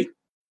on their feet.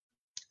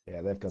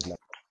 Yeah, they've got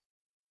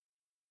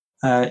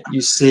nothing.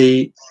 You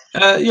see,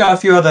 a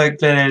few other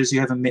gladiators you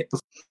haven't met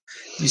before.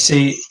 You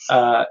see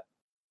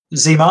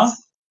Zima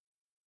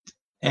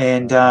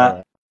and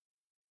Right.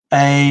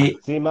 a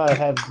Zima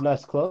have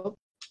nice clothes.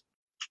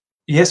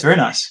 yes, very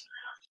nice.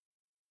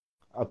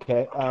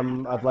 Okay,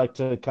 I'd like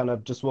to kind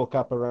of just walk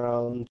up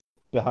around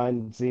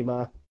behind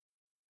Zima,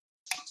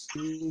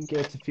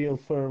 get a feel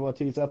for what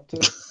he's up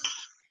to.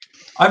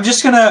 I'm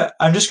just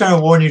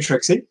gonna warn you,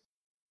 Trixie.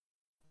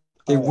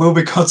 There will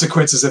be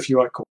consequences if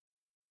you are caught.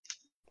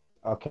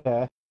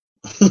 Okay,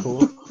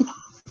 cool.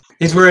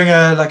 He's wearing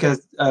a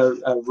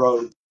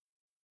robe.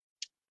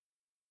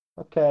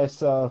 Okay,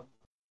 so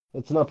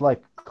it's not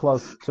like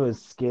close to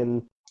his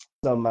skin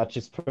so much.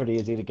 It's pretty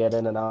easy to get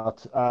in and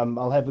out.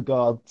 I'll have a go.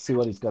 I'll see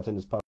what he's got in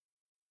his pocket.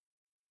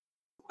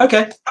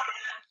 Okay.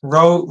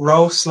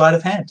 Roll sleight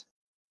of hand.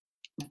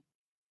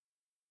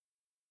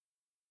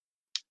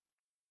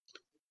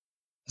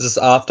 Is this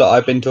after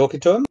I've been talking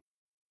to him?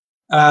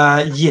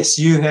 Yes,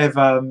 you have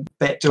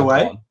backed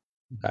away.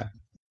 Okay.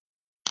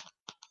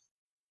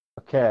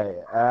 Okay,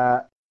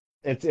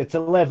 it's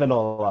 11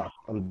 all up.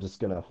 I'm just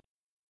gonna.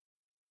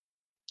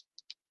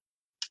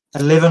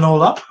 11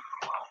 all up.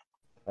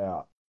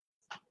 Yeah.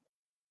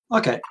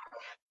 Okay.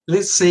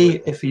 Let's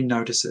see if he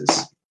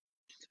notices.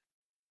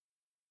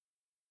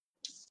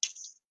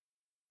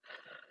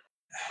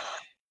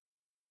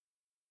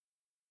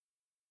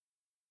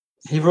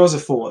 He rolls a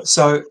 4.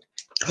 So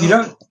you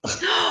don't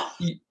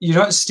you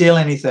don't steal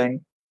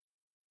anything,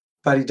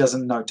 but he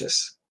doesn't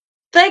notice.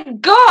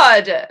 Thank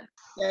God.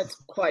 That's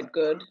quite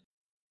good.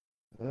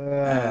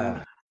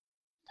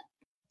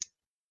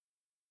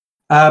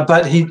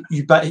 But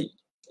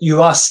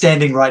you are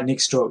standing right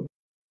next to him,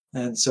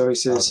 and so he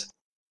says,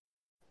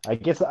 I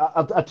guess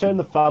I turn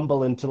the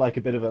fumble into like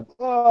a bit of a,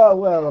 oh,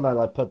 well, and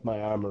I put my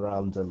arm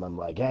around him. I'm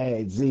like,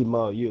 hey,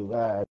 Zemo, you.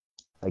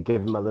 I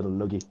give him a little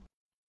noogie.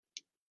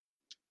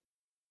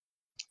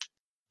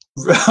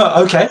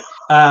 okay.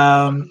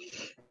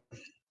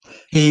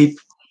 He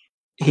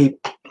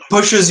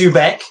pushes you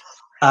back,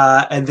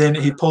 and then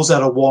he pulls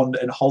out a wand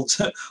and holds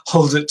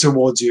it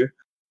towards you,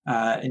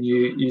 and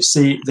you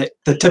see that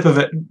the tip of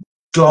it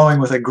glowing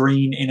with a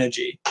green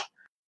energy.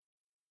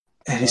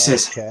 And he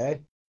says,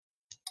 Okay.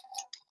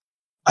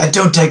 I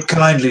don't take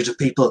kindly to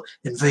people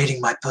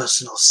invading my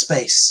personal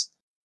space,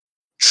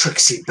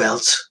 Trixie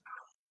Belt.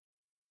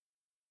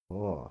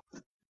 Oh.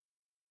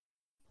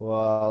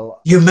 Well,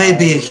 You may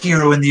be a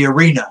hero in the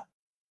arena,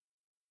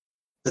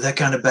 but that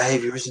kind of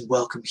behavior isn't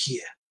welcome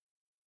here.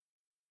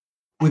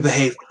 We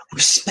behave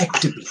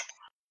respectably.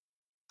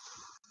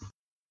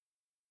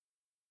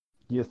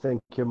 You think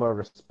you're more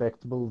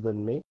respectable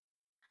than me?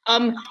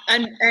 And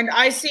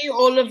I see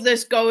all of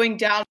this going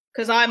down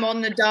because I'm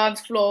on the dance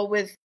floor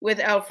with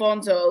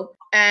Alfonso,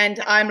 and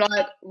I'm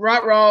like,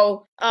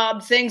 ruh-roh,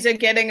 things are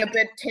getting a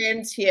bit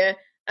tense here.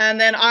 And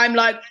then I'm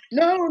like,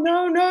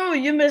 no,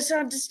 you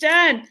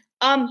misunderstand.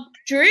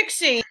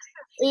 Trixie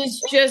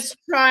is just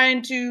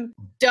trying to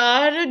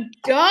start a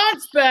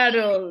dance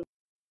battle.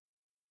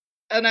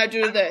 And I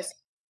do this.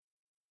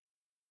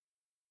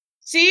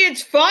 See,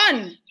 it's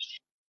fun.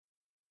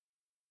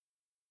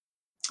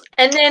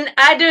 And then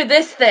I do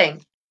this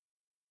thing.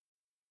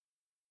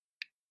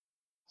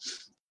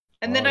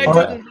 And then I All do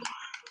right.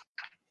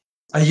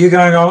 Are you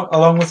going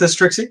along with this,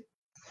 Trixie?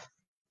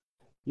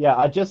 Yeah,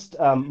 I just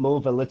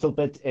move a little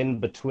bit in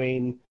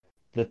between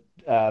the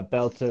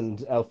Belt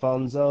and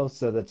Alfonso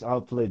so that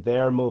hopefully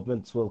their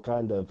movements will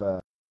kind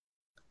of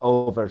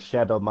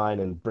overshadow mine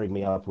and bring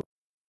me up.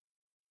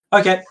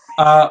 Okay.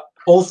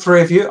 All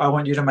three of you, I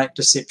want you to make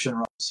deception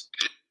rolls.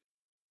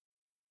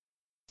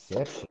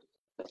 Deception.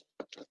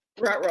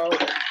 ruh-roh.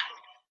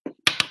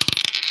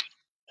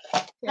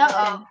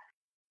 Uh-oh.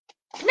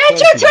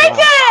 Natural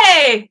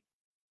 20!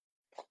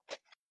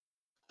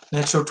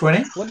 Natural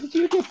 20. What did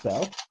you get,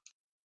 Belle?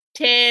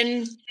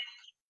 10.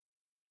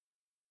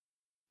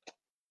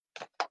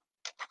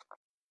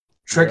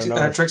 Trixie? You're a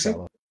nice Trixie?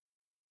 fella. It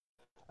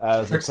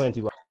was a Trixie.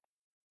 21.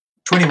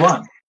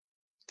 21.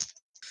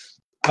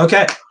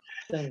 Okay.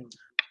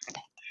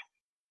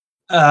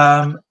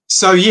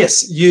 So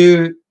yes,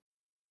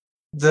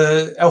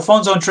 the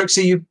Alfonso and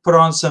Trixie, you put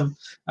on some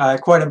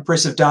quite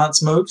impressive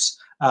dance moves,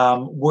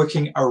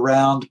 working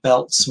around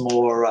Belt's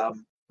more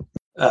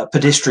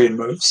pedestrian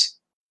moves.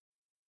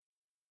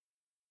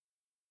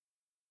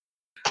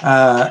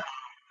 And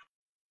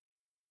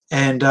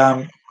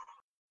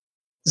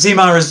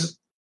Zemar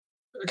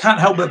can't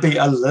help but be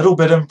a little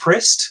bit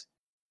impressed.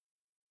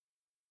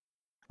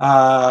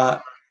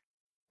 And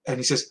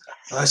he says,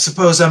 I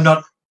suppose I'm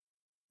not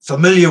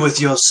familiar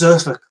with your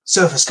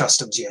surface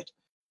customs yet.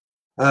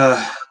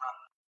 I'm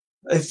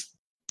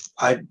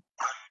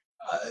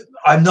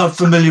not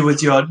familiar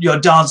with your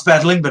dance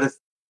battling, but if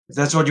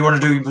that's what you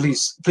want to do,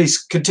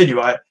 please continue.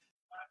 I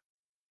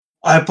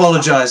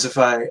apologize if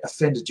I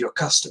offended your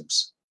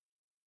customs.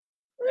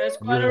 That's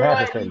quite You all have right.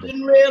 I offended.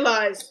 didn't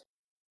realize.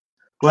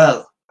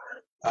 Well,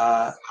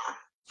 if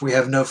we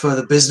have no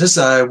further business,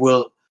 I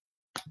will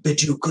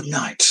bid you good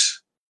night.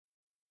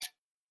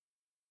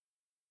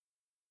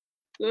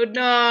 Good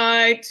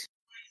night.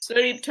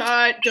 Sleep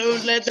tight.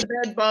 Don't let the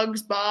bed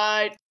bugs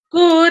bite.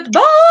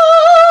 Goodbye!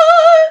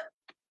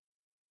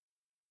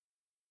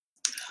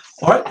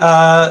 All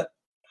right.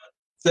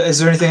 Is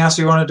there anything else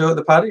you want to do at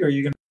the party, or are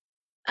you going to?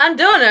 I'm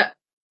doing it.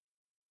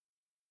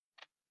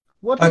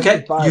 What is Okay,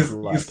 the vibe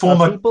you like?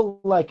 form Are a-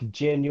 people like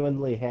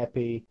genuinely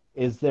happy?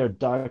 Is there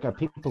dark? Are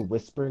people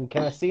whispering?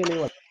 Can I see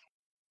anyone?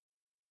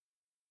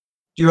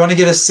 Do you want to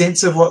get a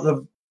sense of what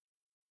the?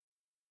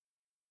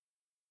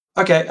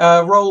 Okay.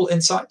 Roll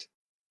insight.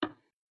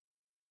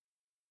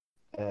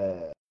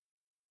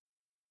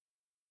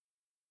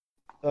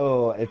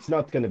 Oh, it's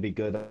not going to be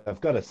good. I've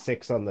got a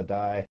 6 on the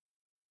die.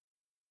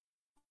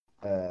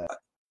 +1.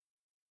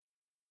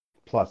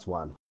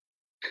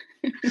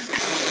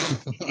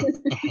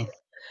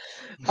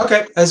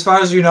 Okay. As far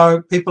as you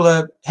know, people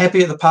are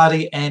happy at the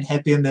party and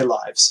happy in their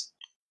lives.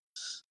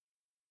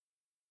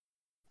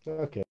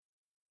 Okay.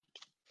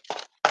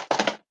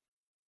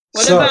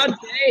 What So- about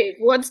Dave?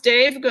 What's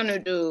Dave gonna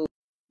do?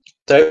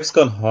 Dave's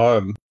gone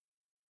home.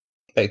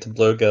 Back to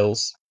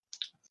Bluegills.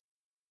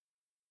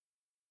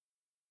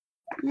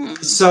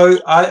 So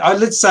I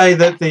let's say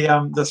that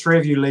the three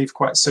of you leave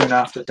quite soon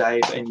after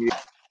Dave, and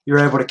you're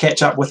able to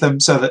catch up with him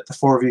so that the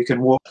four of you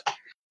can walk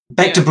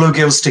back to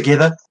Bluegills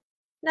together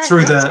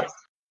through the.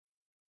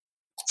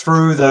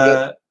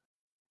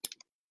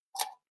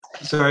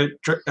 Sorry,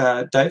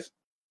 Dave.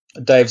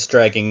 Dave's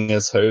dragging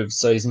his hooves,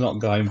 so he's not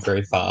going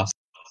very fast,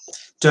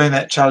 doing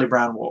that Charlie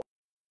Brown walk.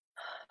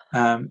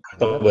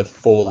 but with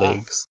 4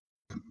 legs.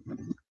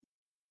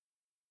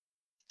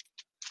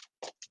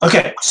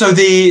 Okay, so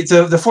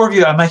the 4 of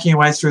you are making your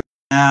way through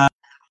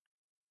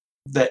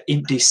the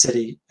empty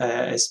city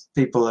as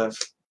people have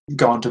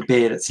gone to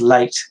bed. It's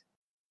late.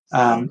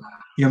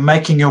 You're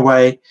making your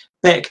way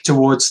back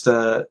towards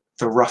the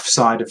rough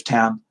side of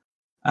town.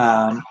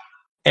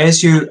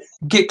 As you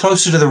get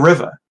closer to the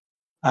river,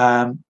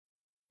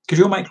 could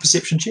you all make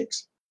perception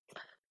checks?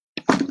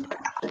 20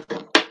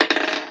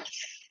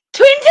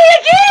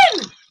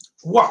 again!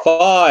 What?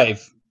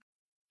 5.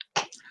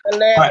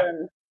 11. Right.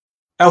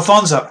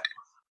 Alfonso,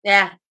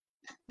 Yeah.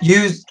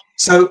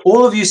 so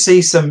all of you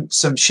see some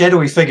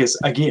shadowy figures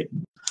again.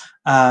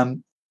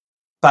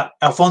 But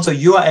Alfonso,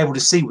 you are able to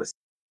see with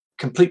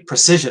complete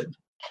precision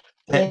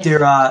that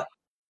there are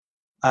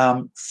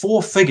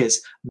 4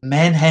 figures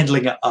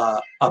manhandling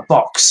a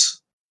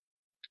box.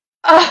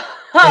 Oh,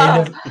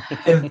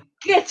 And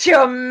get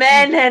your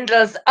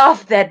manhandlers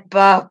off that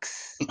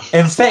box.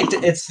 in fact,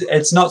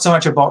 it's not so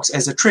much a box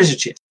as a treasure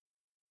chest.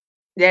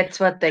 That's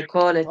what they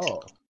call it.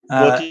 Oh,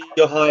 What do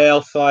your high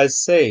elf eyes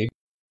see?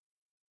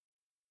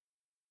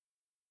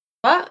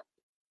 What?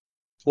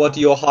 What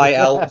do your high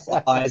elf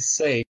eyes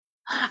see?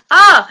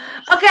 Oh,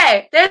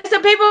 okay. There's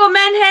some people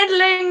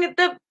manhandling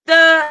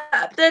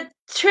the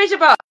treasure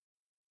box.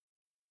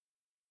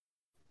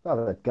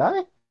 oh, that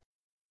guy?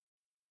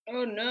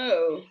 Oh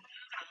no.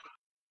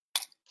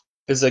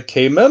 Is it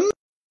Keeman?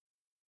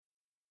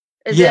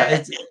 Is Yeah,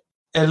 it-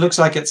 it looks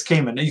like it's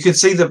Keeman. You can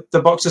see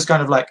the box is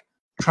kind of like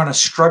trying to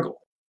struggle.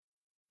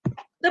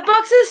 the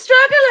box is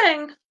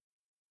struggling.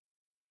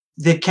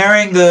 They're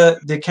carrying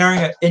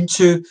it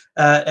into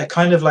a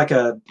kind of like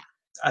a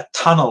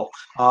tunnel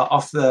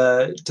off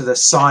to the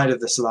side of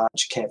this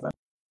large cavern.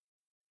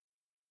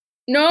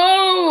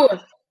 No!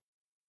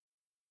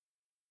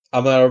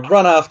 I'm gonna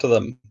run after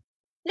them.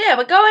 Yeah,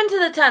 but go into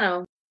the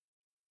tunnel.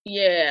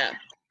 Yeah.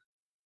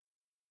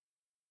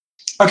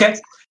 Okay,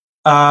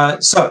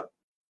 so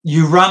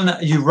you run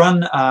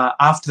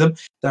after them.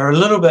 They're a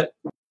little bit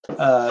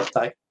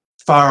like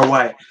far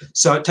away,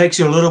 so it takes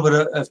you a little bit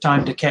of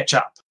time to catch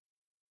up.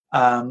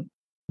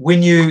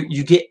 When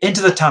you get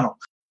into the tunnel,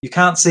 you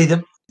can't see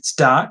them. It's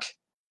dark,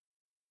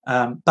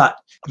 but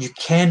you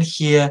can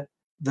hear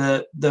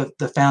the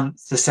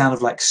sound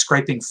of like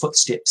scraping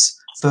footsteps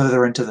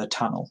further into the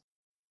tunnel.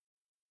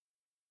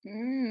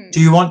 Mm.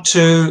 Do you want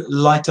to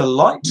light a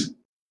light?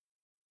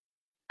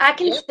 I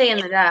can stay in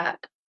the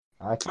dark.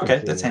 I can Okay,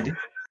 see that's him. handy.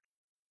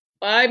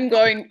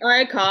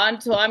 I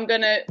can't, so I'm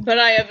gonna, but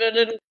I have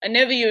I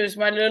never use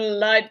my little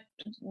light,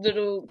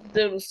 little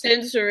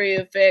sensory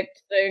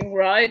effect thing,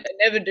 right? I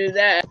never do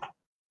that.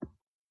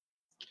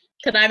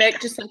 Can I make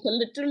just like a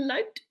little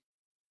light?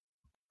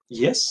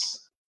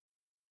 Yes.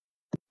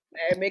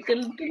 May I make a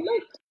little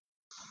light?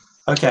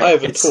 Okay. I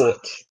have a it's-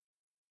 torch.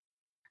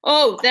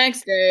 Oh,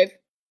 thanks, Dave.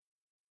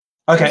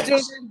 I'm Okay. still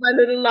doing my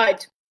little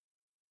light.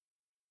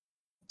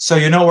 So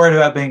you're not worried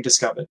about being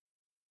discovered.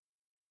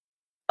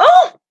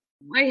 Oh!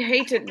 I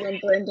hate it when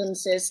Brendan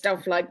says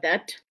stuff like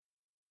that.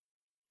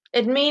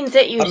 It means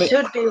that you I mean-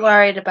 should be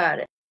worried about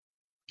it.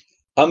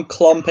 I'm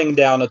clomping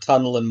down a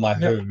tunnel in my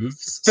Yeah.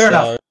 hooves. Fair so-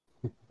 enough.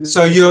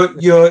 So you're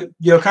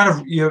kind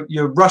of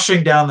you're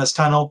rushing down this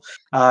tunnel.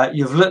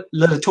 You've lit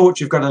a torch.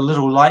 You've got a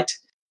little light.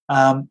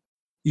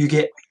 You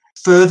get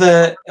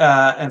further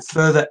and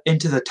further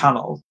into the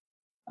tunnel.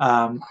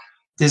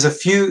 There's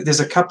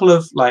a couple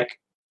of like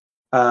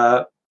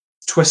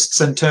twists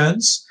and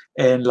turns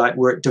and like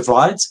where it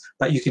divides,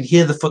 but you can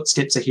hear the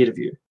footsteps ahead of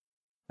you,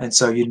 and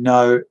so you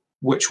know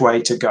which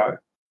way to go.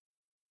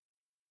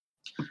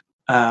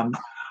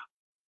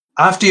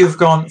 After you've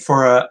gone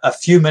for a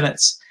few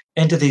minutes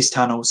into these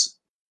tunnels,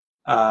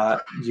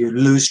 you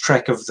lose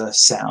track of the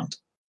sound.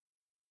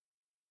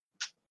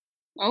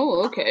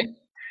 Oh, okay.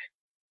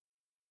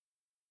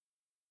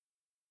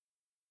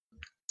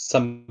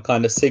 Some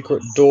kind of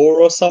secret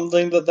door or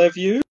something that they've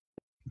used?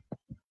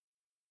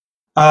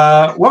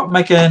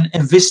 Make an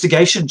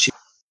investigation check.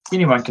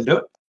 Anyone can do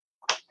it.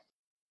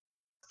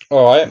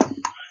 Alright.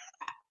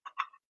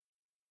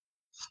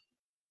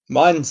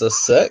 Mine's a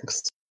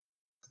 6.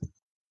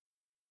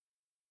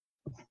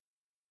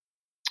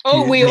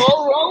 Oh, You- we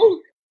all roll?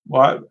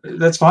 Well,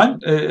 that's fine.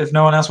 If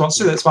no one else wants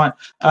to, that's fine.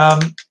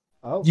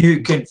 Oh,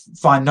 You can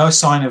find no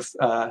sign of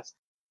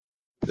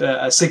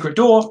a secret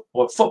door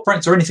or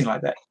footprints or anything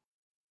like that.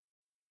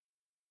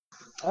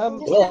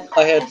 Well,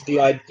 I had the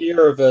idea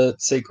of a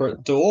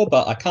secret door,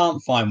 but I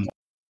can't find one.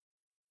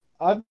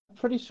 I'm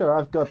pretty sure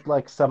I've got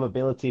like some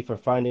ability for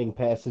finding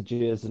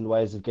passages and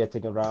ways of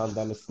getting around.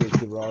 I'm a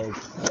sneaky rogue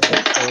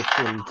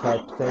fortune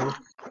type thing.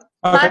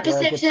 My Okay.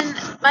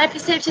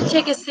 perception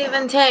check is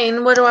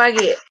 17. What do I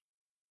get?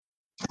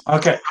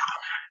 Okay.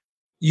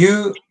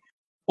 You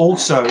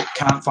also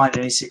can't find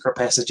any secret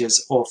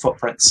passages or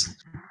footprints,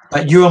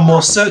 but you are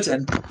more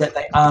certain that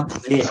they aren't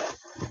there.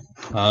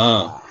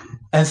 Ah.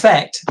 In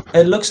fact,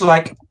 it looks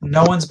like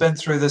no one's been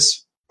through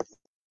this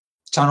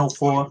tunnel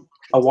for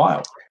a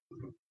while.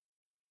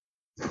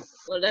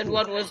 Well, then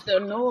what was the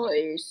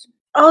noise?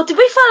 Oh, did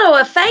we follow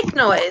a fake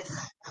noise?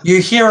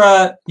 You hear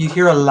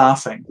a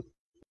laughing.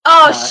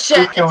 Oh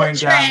shit! Going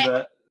It's a down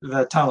trick.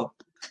 the tunnel.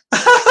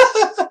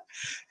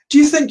 Do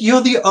you think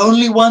you're the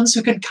only ones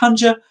who can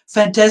conjure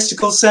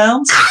fantastical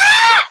sounds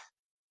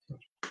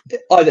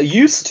Either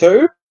used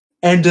to.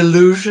 and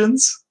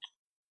illusions?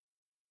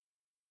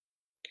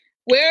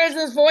 Where is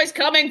this voice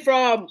coming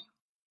from?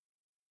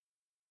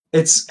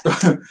 It's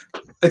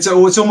it's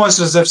almost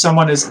as if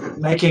someone is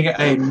making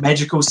a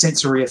magical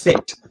sensory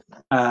effect.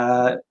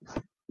 No,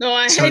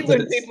 I So hate when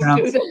that it people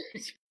sounds- do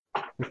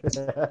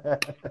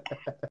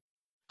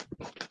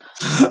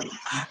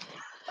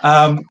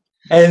that.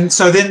 And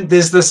so then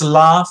there's this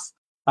laugh,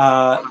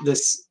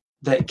 this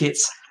that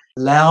gets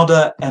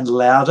louder and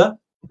louder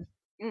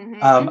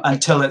Mhm.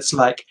 until it's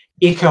like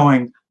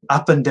echoing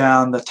up and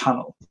down the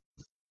tunnel.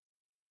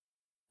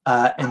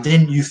 And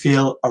then you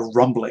feel a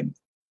rumbling.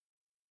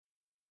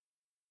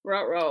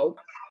 Ruh-roh.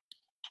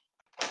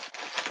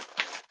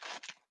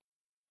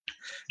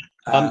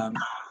 I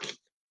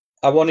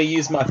want to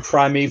use my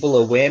primeval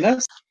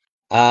awareness.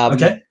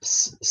 Okay.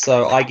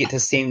 So I get to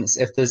sense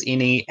if there's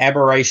any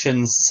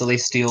aberrations,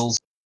 celestials.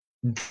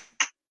 Let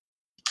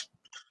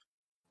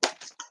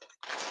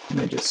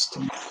me just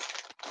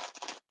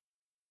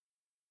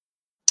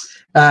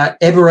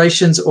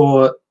aberrations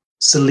or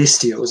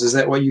celestials. Is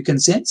that what you can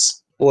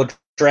sense? Or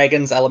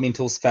dragons,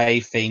 elementals, fae,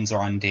 fiends, or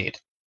undead.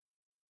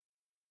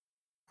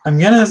 I'm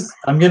gonna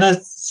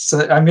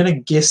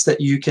guess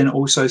that you can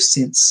also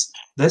sense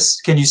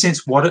this. Can you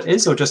sense what it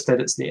is, or just that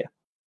it's there?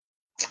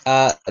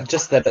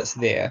 Just that it's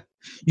there.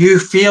 You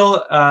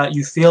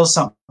feel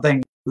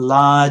something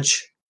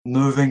large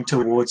moving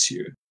towards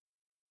you,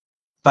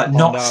 but Oh,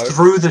 not no.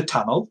 through the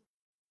tunnel.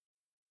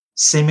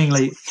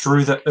 Seemingly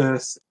through the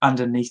earth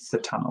underneath the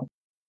tunnel.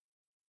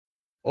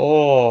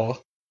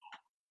 Oh.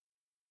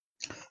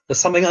 There's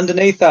something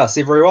underneath us,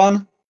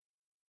 everyone.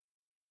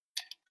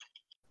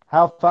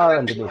 How far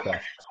underneath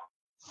us?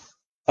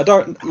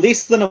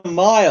 Less than a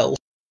mile.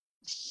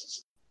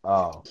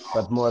 Oh,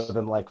 but more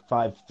than like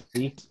 5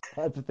 feet,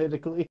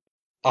 hypothetically.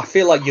 I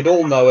feel like you'd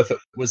all know if it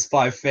was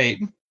 5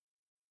 feet.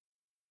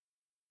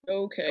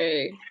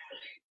 Okay.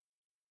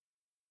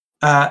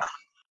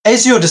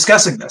 As you're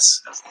discussing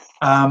this,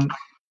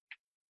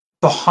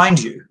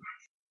 behind you,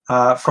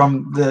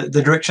 from the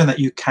direction that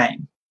you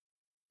came,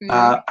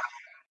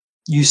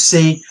 you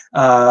see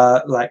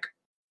like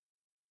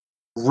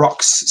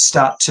rocks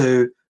start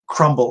to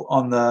crumble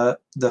on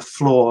the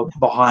floor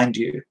behind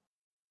you,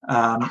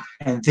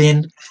 and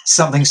then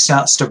something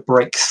starts to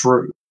break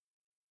through,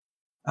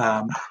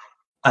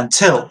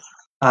 until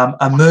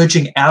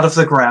emerging out of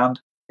the ground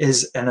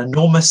is an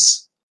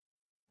enormous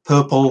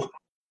purple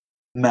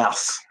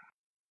mouth.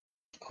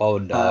 Oh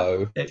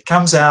no. It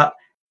comes out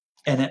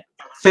and it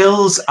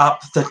fills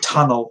up the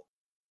tunnel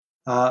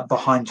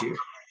behind you.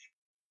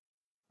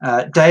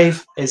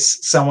 Dave is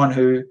someone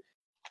who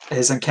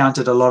has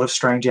encountered a lot of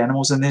strange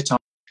animals in their time.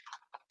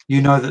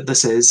 You know that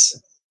this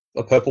is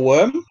A purple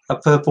worm? a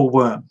purple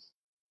worm.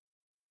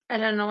 I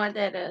don't know what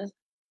that is.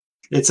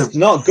 It's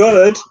Not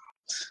good.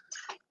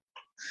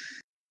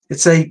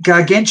 a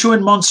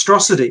gargantuan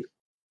monstrosity.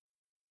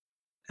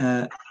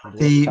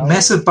 The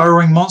massive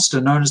burrowing monster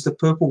known as the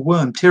purple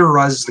worm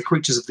terrorizes the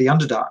creatures of the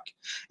Underdark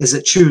as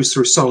it chews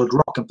through solid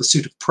rock in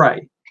pursuit of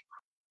prey.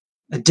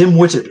 A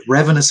dim-witted,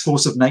 ravenous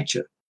force of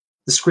nature,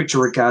 this creature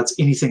regards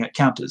anything it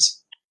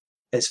counters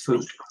as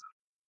food.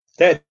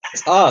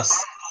 That's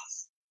us.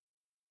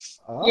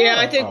 Yeah,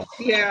 I think. Oh.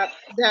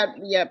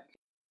 Yep.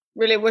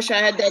 Really wish I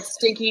had that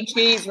stinky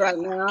cheese right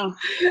now.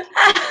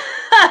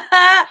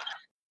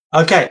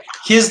 Okay,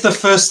 here's the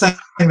first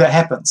thing that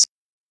happens.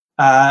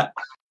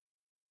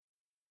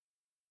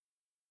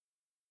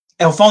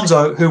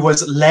 Alfonso, who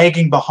was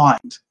lagging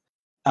behind,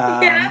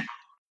 Yeah.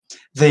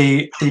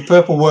 the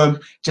purple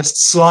worm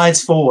just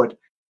slides forward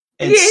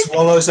and Yeah.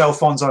 swallows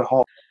Alfonso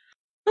whole.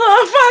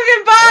 Oh,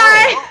 fucking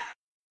bye!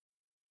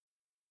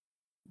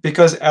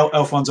 Because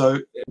Alfonso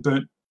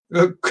burnt,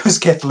 because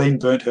Kathleen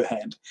burnt her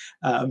hand,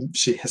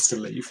 she has to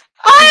leave.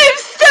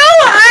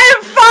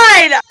 I'm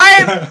fine!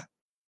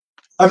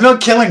 I'm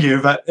not killing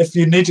you, but if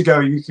you need to go,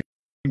 you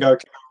can go.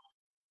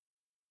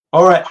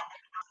 All right.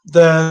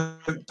 The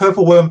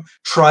purple worm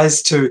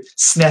tries to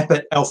snap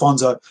at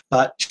Alfonso,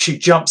 but she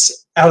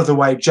jumps out of the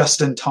way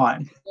just in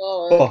time.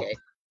 Oh, okay.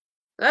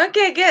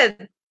 Okay,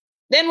 good.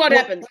 Then what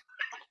happens?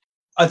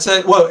 I'd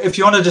say, well, if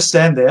you want to just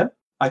stand there,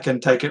 I can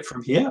take it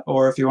from here,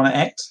 or if you want to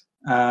act,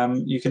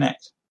 you can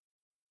act.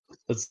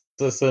 Is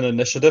this an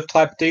initiative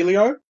type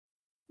dealio?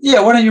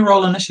 Yeah, why don't you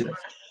roll initiative?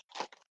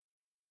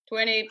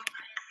 20.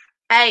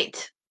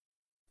 8.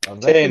 Oh,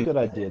 that's a 10. good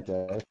idea,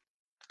 Dave.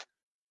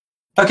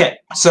 Okay,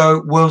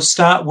 so we'll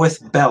start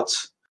with Belt.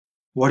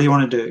 What do you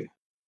want to do?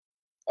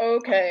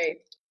 Okay.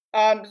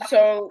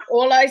 So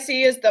all I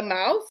see is the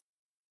mouth.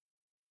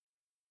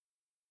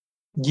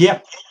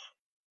 Yep.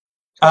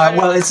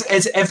 Well, it's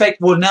in fact,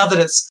 well, now that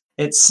it's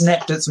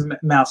snapped its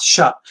mouth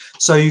shut,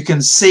 so you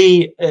can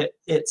see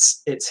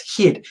its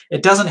head.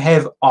 It doesn't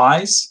have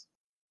eyes,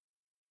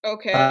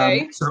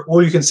 Okay. So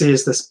all you can see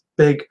is this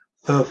big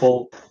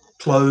purple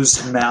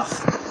closed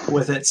mouth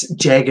with its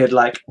jagged,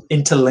 like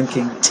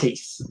interlinking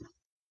teeth.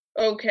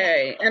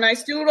 Okay. And I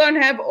still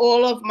don't have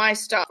all of my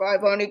stuff.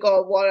 I've only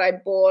got what I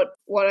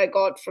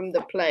got from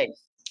the place.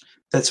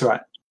 That's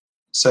right.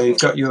 So you've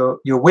got your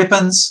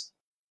weapons.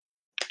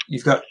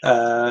 You've got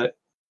the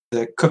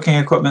cooking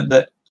equipment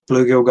that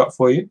Bluegill got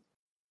for you.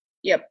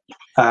 Yep.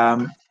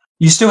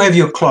 You still have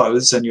your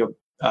clothes and your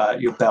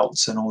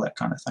belts and all that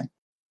kind of thing.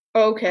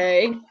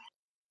 Okay.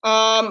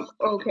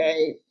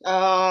 Okay.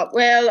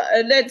 Well,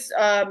 let's.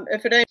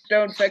 If it ain't,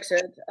 don't fix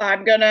it.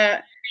 I'm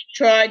gonna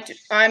try to.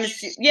 I'm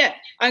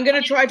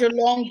gonna try to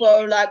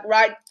longbow like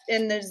right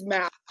in his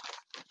mouth,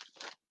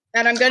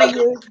 and I'm gonna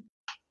use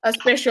a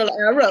special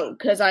arrow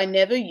because I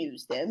never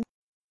use them.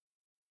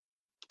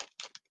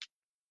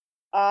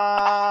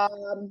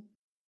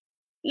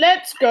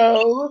 Let's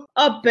go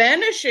a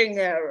banishing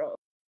arrow.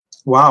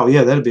 Wow,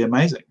 yeah, that'd be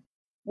amazing.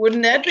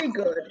 Wouldn't that be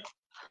good?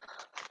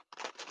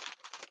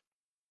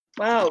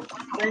 Wow,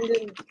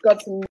 Brendan's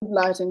got some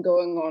lighting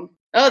going on.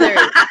 Oh, there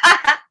he is.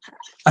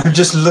 I'm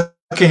just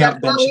looking up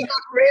That's how he benching.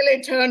 got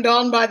really turned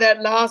on by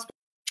that last.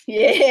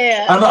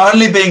 Yeah. I'm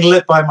only being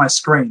lit by my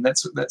screen.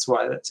 That's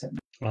why that's happening.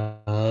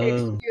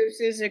 Oh.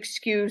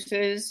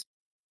 Excuses.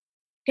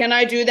 Can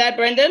I do that,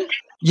 Brendan?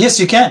 Yes,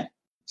 you can.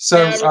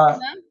 So, Can I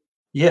read them?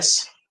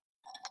 yes.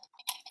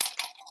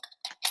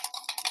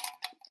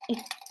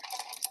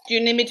 Do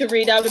you need me to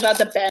read out about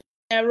the band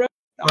arrow?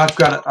 I've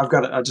got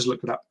it. I just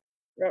looked it up.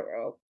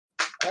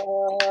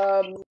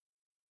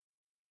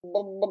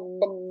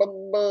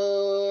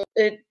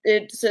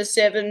 It's a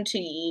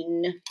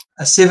 17.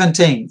 A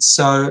 17.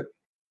 So,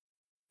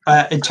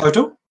 in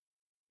total?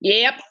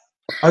 Yep.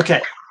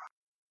 Okay.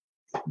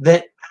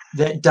 That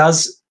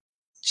does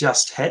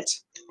just hit.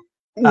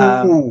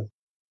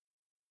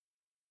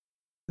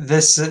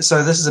 This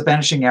is a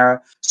banishing arrow,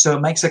 so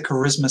it makes a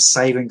charisma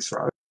saving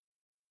throw.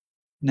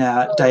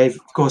 Now, Dave,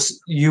 of course,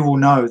 you will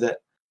know that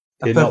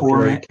a purple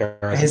worm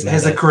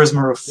has a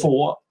charisma of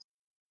 4.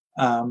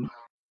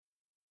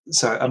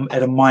 So I'm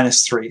at a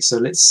 -3. So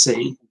let's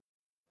see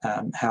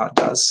how it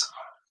does.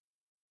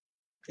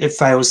 It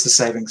fails the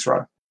saving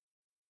throw.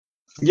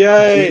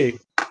 Yay!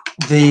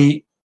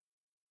 The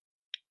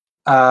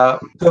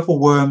purple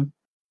worm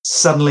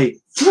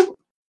suddenly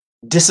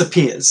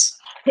disappears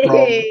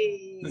from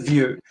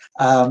view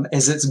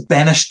as it's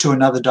banished to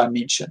another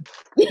dimension.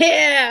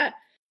 Yeah.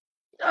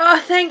 Oh,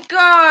 thank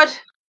God.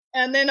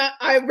 And then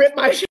I ripped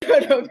my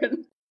shirt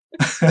open.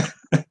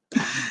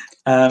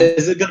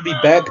 Is it going to be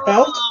back,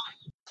 Belt?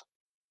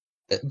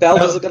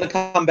 Belt, is it going to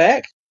come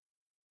back?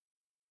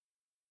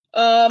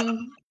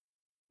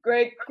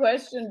 Great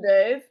question,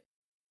 Dave.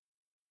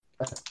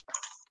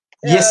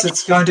 Yes,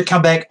 it's going to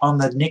come back on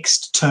the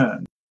next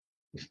turn.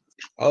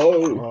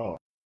 Oh.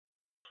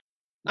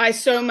 I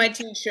sew my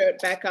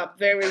t-shirt back up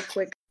very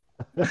quick.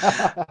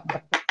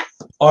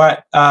 All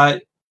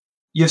right.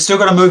 You've still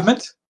got a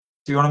movement.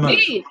 Do you want to move?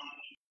 Me?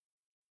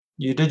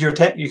 You did your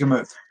attack. You can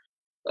move.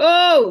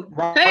 Oh,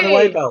 Run hey,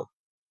 away, Belt.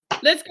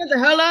 let's get the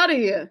hell out of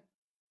here.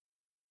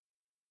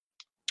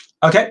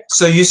 Okay.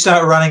 So you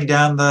start running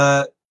down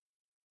the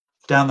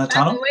That's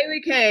tunnel. the way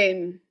we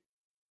came.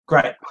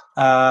 Great.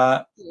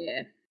 Yeah.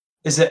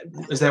 Is that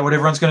what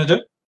everyone's going to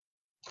do?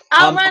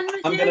 I'll run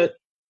with I'm you.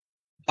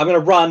 gonna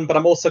run, but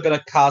I'm also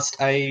gonna cast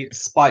a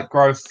spike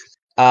growth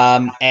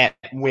at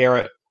where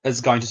it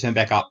is going to turn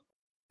back up.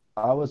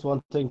 I was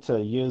wanting to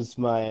use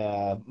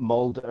my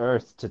mold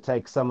earth to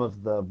take some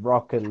of the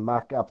rock and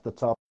muck up the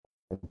top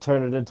and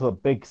turn it into a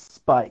big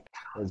spike,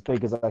 as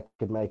big as I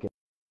could make it.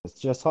 It's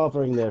just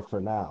hovering there for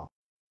now.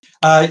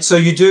 So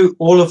you do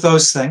all of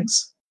those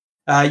things.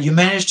 You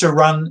manage to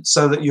run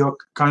so that you're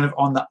kind of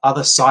on the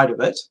other side of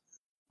it,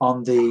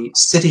 on the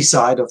city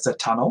side of the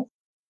tunnel,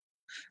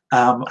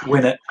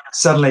 when it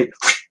suddenly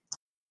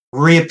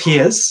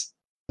reappears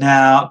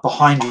now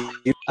behind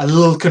you, a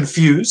little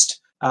confused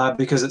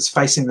because it's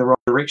facing the wrong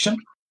direction.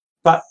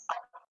 But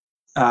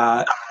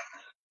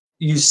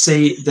you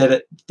see that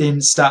it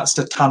then starts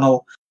to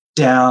tunnel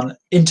down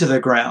into the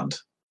ground.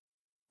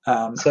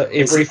 So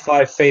every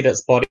 5 feet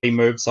its body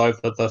moves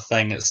over the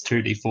thing, it's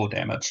 2d4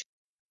 damage.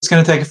 It's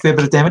going to take a fair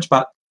bit of damage,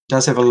 but it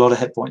does have a lot of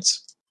hit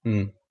points.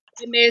 It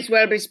may as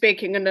well be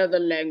speaking another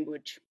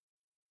language.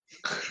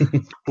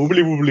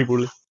 Woobly, woobly,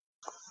 woobly.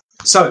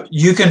 So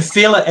you can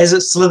feel it as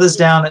it slithers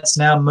down. It's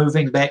now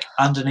moving back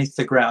underneath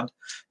the ground.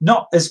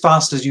 Not as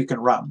fast as you can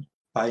run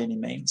by any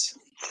means.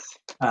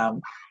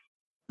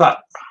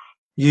 But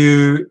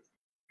you're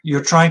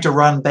trying to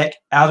run back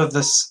out of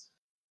this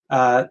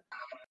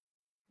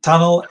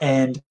tunnel,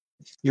 and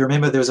you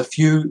remember there was a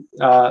few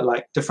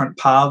like different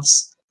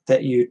paths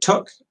that you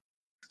took.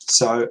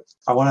 So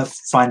I want to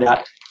find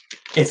out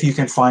if you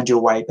can find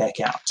your way back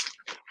out.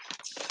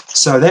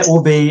 So that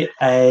will be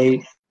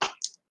a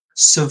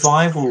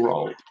survival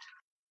roll.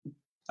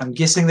 I'm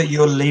guessing that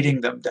you're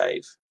leading them,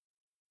 Dave.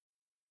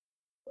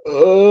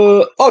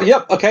 Oh,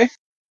 yep, okay.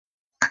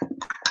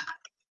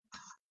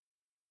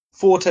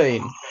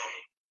 14.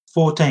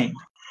 14.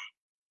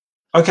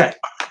 Okay.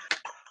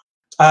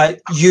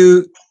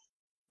 You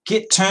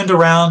get turned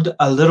around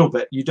a little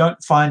bit. You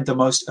don't find the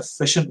most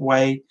efficient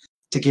way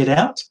to get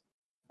out,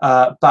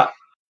 but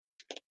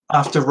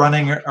after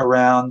running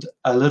around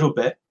a little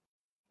bit,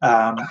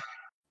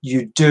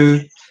 you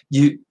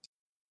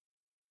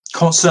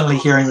constantly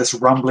hearing this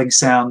rumbling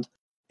sound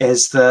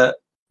as the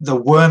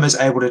worm is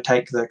able to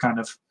take the kind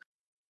of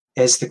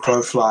as the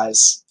crow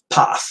flies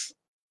path.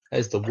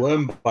 As the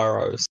worm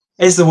burrows.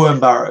 As the worm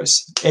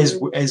burrows, as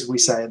we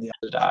say in the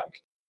Underdark.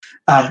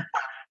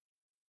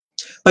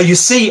 But you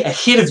see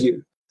ahead of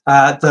you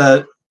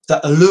the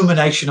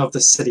illumination of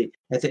the city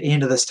at the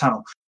end of this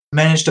tunnel. You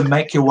manage to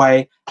make your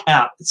way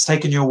out. It's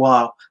taken you a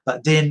while,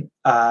 but then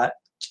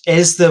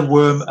as the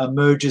worm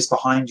emerges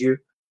behind you,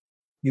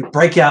 you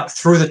break out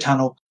through the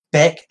tunnel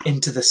back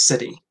into the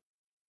city,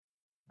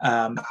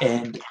 and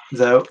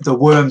the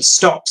worm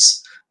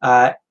stops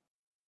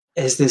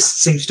as there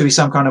seems to be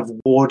some kind of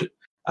ward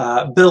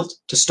built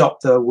to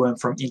stop the worm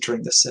from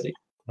entering the city.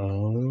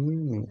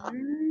 Oh.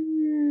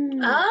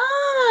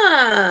 Ah.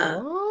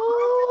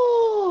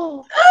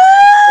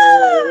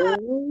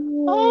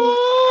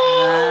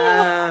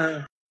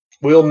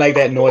 We'll make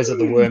that noise at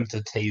the worm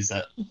to tease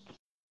it.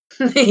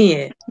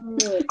 Yeah.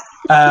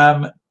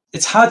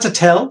 It's hard to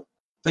tell,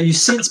 but you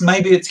sense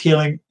maybe its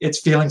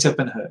feelings have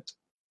been hurt.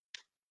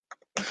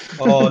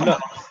 Oh no!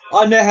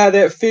 I know how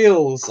that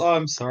feels. Oh,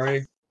 I'm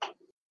sorry.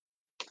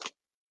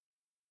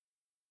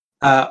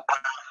 All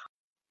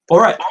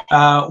right.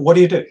 What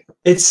do?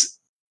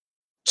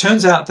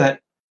 Turns out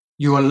that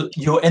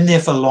you're in there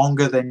for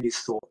longer than you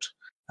thought.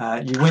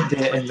 You went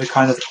there in the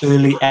kind of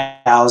early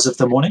hours of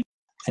the morning,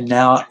 and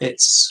now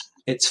it's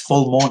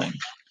full morning.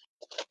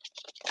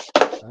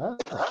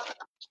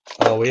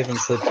 Ah. We haven't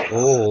slept at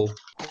all.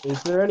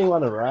 Is there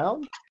anyone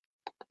around?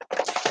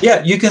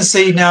 Yeah, you can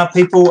see now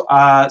people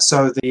are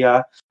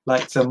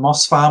the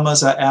moss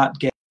farmers are out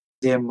getting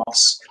their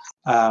moss.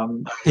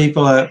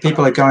 People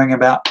are going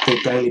about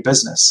their daily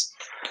business.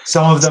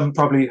 Some of them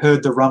probably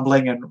heard the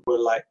rumbling and were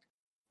like,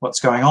 "What's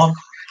going on?"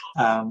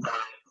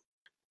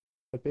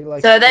 It'd be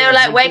like So they were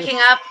like waking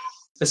up.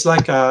 It's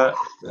like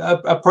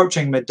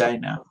approaching midday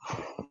now.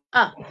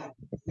 Oh.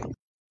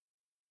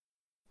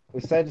 We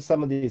say to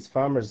some of these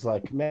farmers,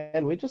 like,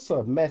 "Man, we just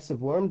saw a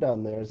massive worm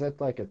down there. Is that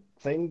like a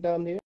thing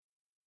down here?"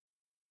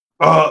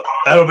 Oh,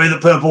 that'll be the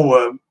purple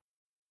worm.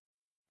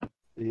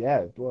 Yeah,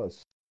 it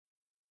was.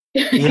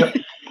 Yeah.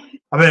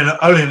 I mean,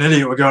 only an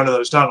idiot would go into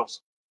those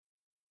tunnels.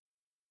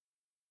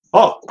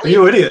 Oh, are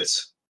you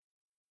idiots?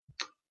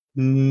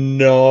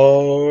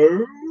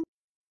 No.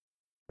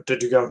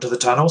 Did you go into the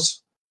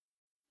tunnels?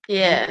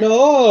 Yeah.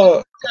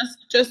 No.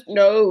 Just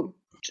no.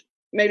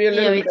 Maybe a Yeah,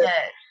 little we bit.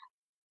 did.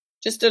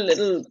 Just a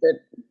little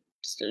bit.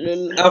 Just a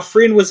little. Our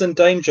friend was in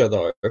danger,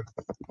 though.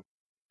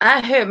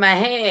 I hurt my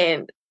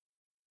hand.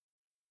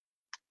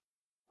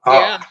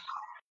 Yeah.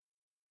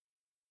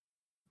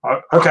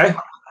 Okay.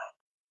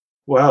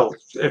 Well,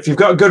 if you've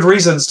got good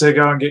reasons to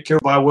go and get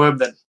killed by a worm,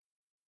 then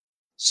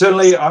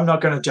certainly I'm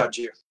not going to judge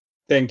you.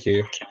 Thank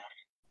you.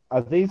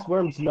 Are these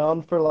worms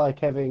known for like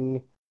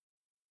having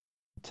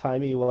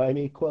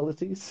timey-wimey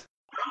qualities?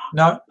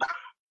 No,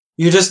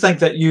 you just think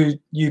that you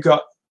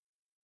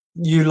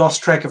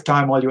lost track of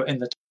time while you were in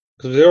the.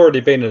 Because we've already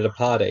been at a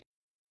party.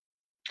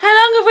 How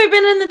long have we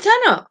been in the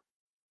tunnel?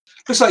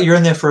 Looks like you're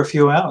in there for a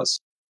few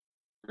hours.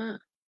 Mm.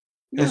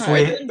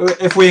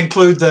 If we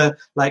include the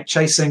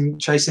chasing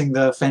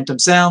the phantom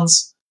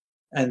sounds,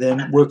 and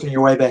then working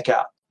your way back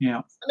out. Yeah.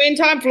 I mean,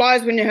 time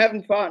flies when you're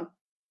having fun.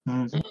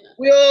 Mm.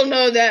 We all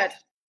know that.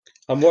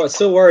 I'm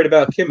still worried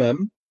about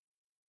Kimim.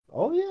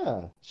 Oh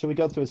yeah. Should we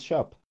go to his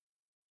shop?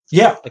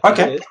 Yeah.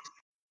 Okay.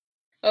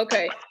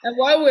 Okay. And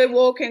while we're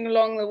walking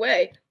along the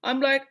way, I'm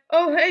like,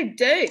 oh, hey,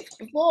 Dave,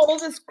 before all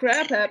this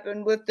crap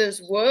happened with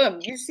this worm,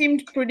 you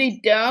seemed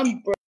pretty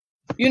down, bro.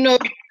 You know,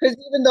 because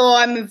even though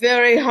I'm a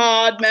very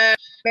hard man,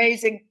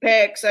 amazing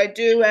pecs, I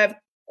do have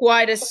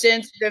quite a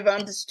sensitive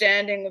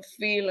understanding of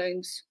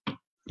feelings.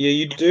 Yeah,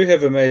 you do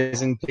have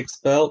amazing pick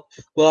spell.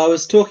 Well, I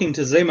was talking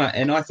to Zima,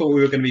 and I thought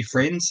we were going to be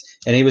friends,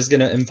 and he was going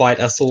to invite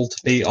us all to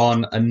be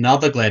on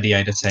another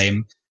gladiator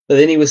team. But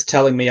then he was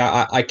telling me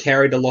I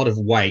carried a lot of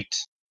weight,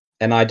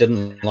 and I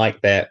didn't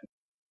like that.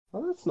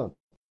 Oh, that's not.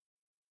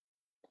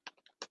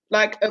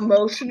 Like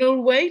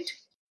emotional weight?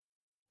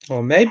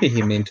 Or maybe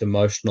he meant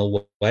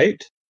emotional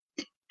weight.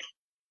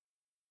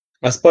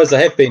 I suppose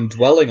I have been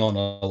dwelling on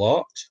a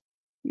lot.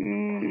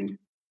 Mm.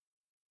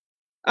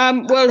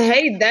 Well,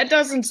 hey, that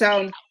doesn't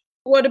sound.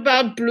 What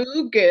about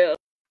Bluegill?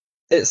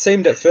 It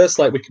seemed at first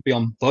like we could be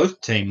on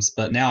both teams,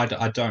 but now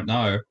I don't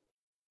know.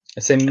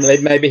 It seemed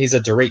maybe he's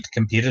a direct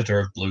competitor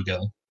of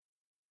Bluegill.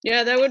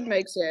 Yeah, that would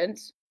make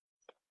sense.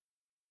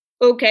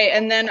 Okay,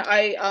 and then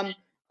I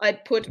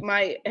put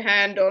my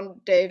hand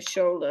on Dave's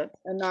shoulder,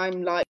 and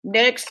I'm like,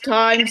 next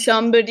time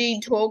somebody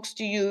talks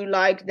to you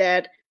like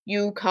that,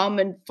 you come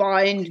and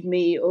find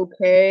me,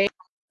 okay?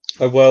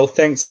 Oh, well,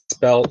 thanks,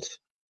 Belt.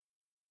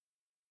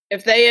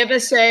 If they ever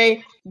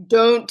say,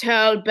 don't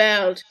tell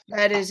Belt,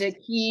 that is a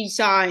key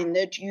sign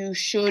that you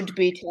should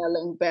be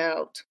telling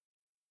Belt.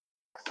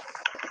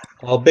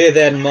 I'll bear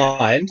that in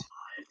mind.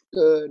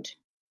 Good.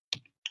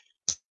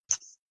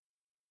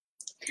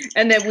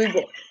 And then we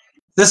walk.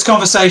 This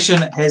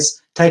conversation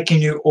has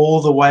taken you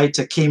all the way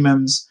to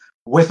Keemim's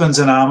Weapons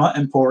and Armor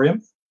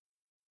Emporium.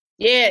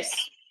 Yes.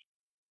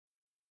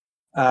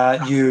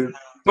 You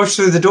push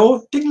through the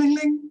door, ding, ding,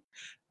 ding,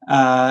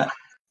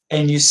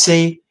 and you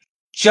see,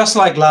 just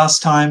like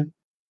last time,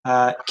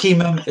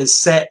 Keemim is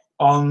sat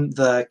on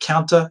the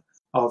counter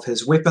of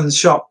his weapons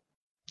shop,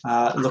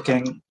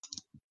 looking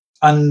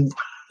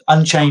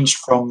unchanged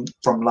from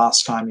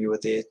last time you were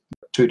there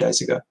 2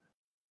 days ago.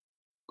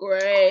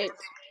 Great.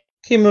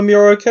 Keemim,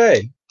 you're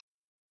okay.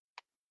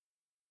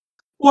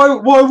 Why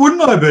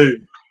wouldn't I be?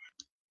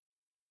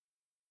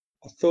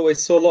 I thought we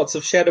saw lots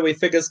of shadowy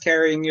figures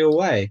carrying you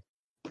away.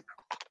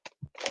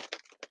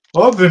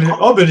 I've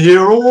been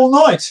here all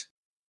night.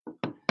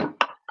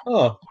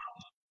 Oh,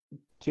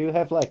 Do you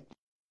have like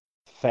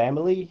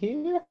family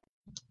here?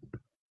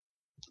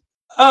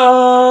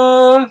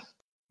 I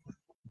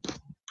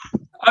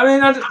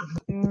mean,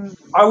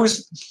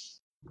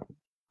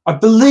 I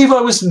believe I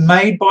was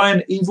made by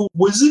an evil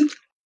wizard.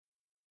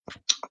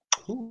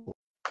 Ooh.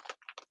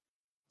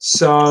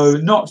 So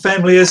not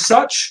family as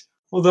such,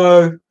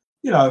 although,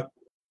 I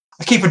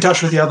keep in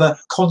touch with the other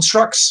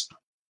constructs.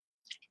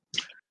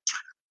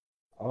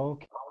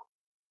 Okay.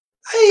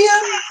 Hey,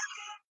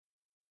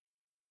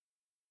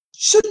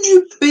 shouldn't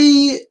you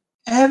be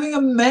having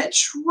a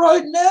match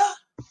right now?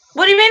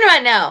 What do you mean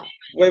right now?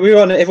 wait, we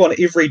run everyone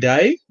every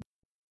day?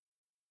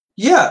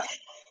 Yeah.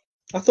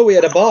 I thought we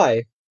had a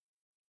buy.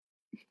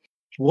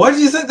 Why do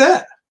you think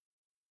that?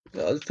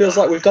 It feels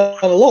like we've done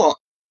a lot.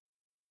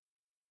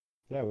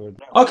 Yeah, we're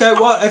Okay,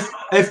 well,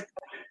 if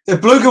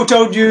Bluegill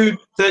told you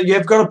that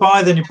you've got a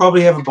buy, then you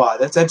probably have a buy.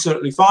 That's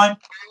absolutely fine.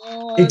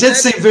 He did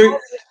seem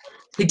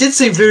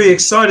very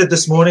excited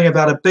this morning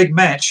about a big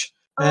match,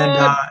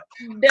 and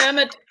Damn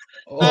it.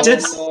 Oh,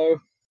 did- no.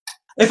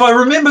 if I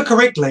remember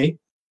correctly,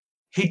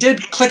 he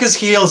did click his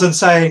heels and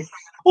say,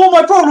 "All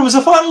my problems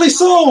are finally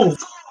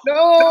solved."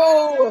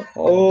 No.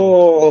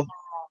 Oh.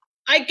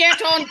 I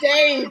get on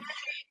Dave.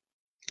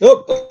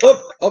 Oh,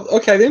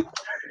 okay then.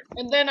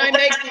 And then I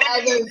make the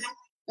others.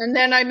 And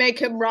then I make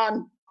him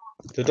run.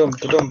 Da-dum,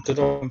 da-dum,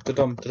 da-dum,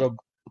 da-dum, da-dum.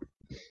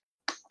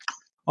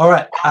 All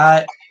right.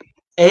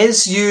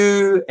 As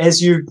you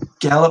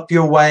gallop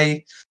your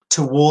way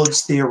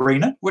towards the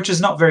arena, which is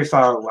not very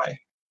far away,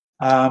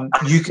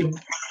 you can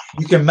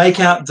make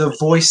out the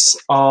voice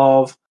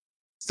of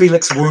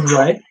Felix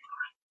Woundray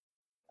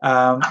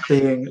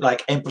being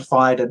like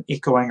amplified and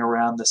echoing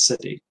around the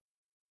city.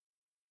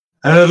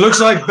 And it looks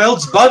like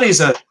Belt's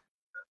buddies are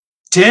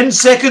 10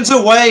 seconds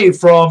away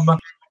from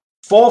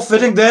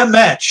forfeiting their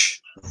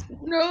match.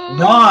 No.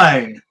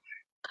 9,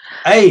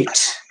 8,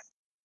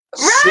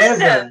 Random.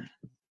 7,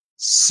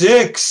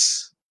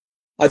 6.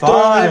 I don't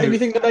have Five.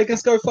 anything to make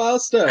us go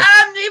faster.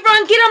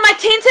 Everyone get on my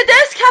tensor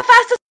disc. How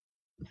fast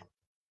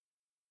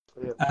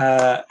is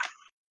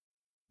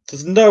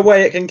There's no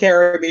way it can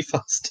carry me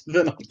faster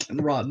than I can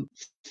run.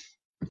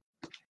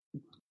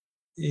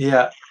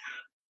 Yeah.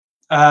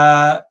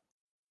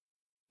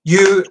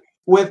 You,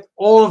 with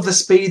all of the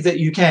speed that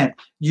you can,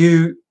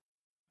 you're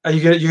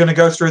going to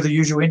go through the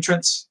usual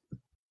entrance.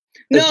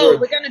 Is there No, a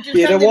we're going to do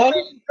better something one?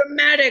 really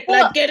dramatic.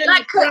 What? Like get in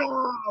Like the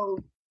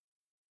crowd.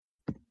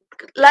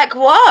 like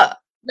what?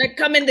 Like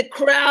come in the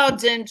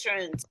crowd's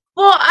entrance.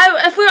 Well,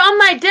 if we're on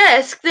my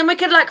disc, then we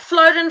could like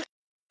float and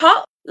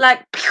top,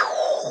 like,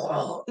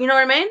 you know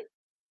what I mean?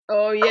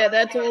 Oh, yeah,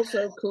 that's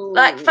also cool.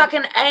 Like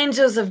fucking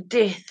angels of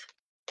death.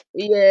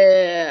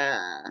 Yeah.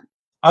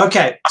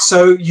 Okay,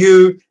 so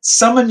you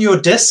summon your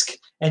disc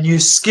and you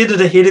skid it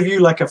ahead of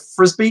you like a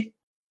frisbee,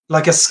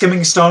 like a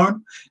skimming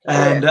stone.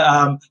 And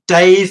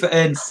Dave,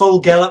 in full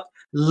gallop,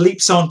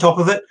 leaps on top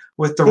of it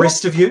with the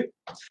rest of you.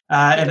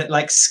 And it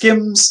like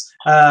skims,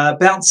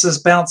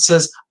 bounces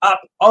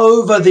up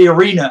over the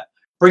arena,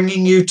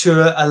 bringing you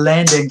to a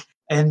landing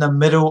in the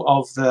middle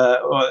of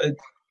at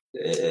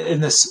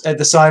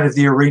the side of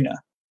the arena.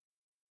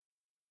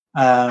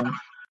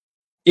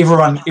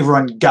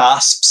 Everyone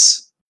gasps.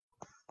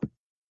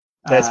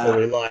 That's what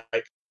we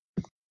like.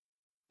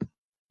 I'm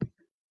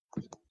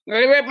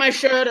going to rip my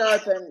shirt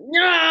open.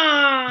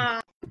 Yeah!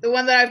 The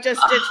one that I've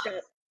just stitched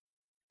up.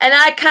 And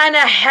I kind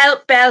of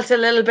help Belt a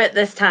little bit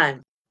this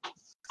time.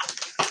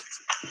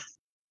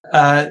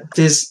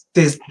 There's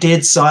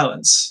dead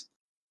silence,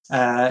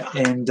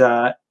 and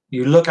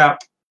you look up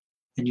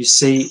and you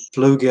see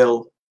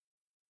Bluegill.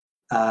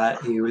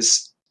 He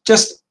was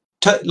just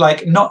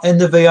like not in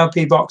the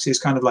VIP box. He was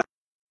kind of like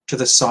to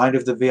the side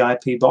of the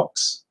VIP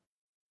box,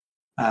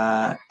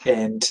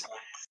 and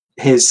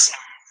his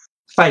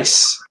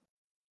face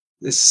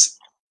is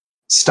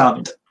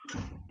stunned.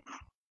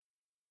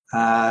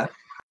 He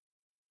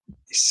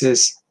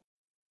says,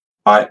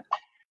 I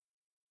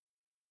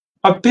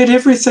bet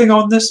everything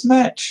on this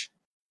match.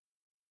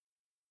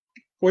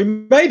 We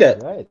made it.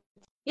 right.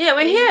 Yeah,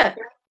 we're here.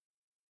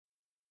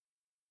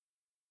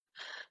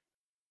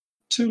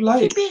 Too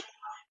late.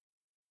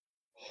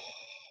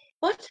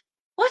 What?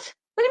 What?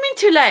 What do you mean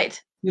too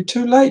late? You're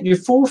too late. You're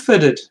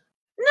forfeited.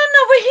 No,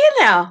 we're here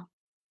now.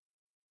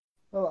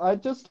 Well, I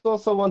just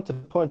also want to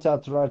point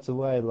out right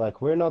away,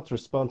 like, we're not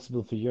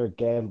responsible for your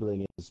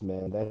gambling,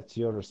 man. That's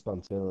your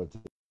responsibility.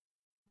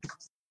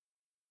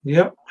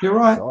 Yep, you're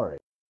right. Sorry.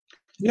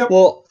 Yep.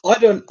 Well, I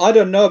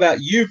don't know about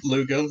you,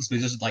 Bluegill, because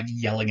we're just like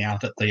yelling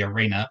out at the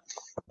arena.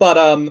 But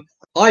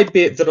I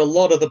bet that a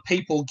lot of the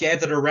people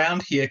gathered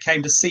around here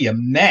came to see a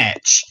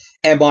match.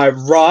 Am I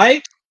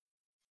right?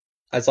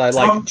 As I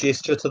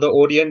gesture to the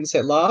audience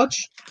at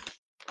large.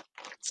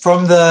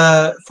 From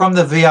the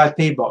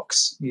VIP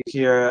box, you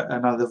hear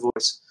another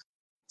voice.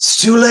 It's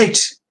too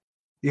late.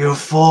 You're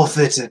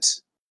forfeited.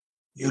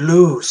 You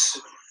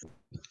lose.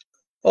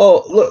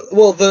 Oh, look,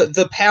 well,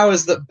 the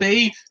powers that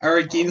be are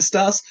against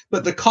us,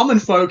 but the common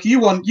folk, you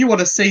want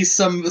to see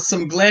some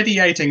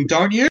gladiating,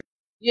 don't you?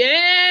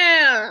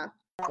 Yeah.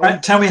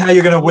 Right, tell me how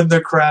you're going to win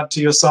the crowd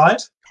to your side.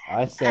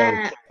 I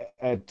say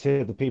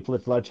to the people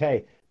at large,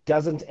 hey,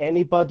 doesn't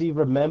anybody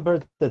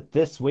remember that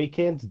this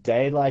weekend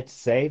daylight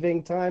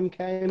saving time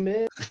came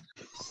in?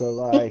 So,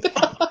 like,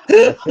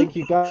 I think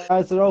you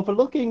guys are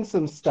overlooking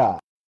some stuff.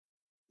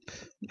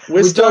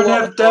 We don't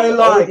have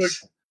daylight.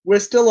 We're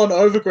still on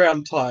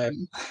overground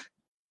time.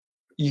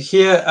 You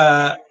hear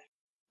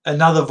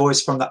another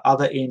voice from the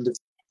other end of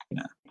the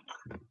arena.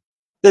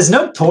 There's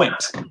no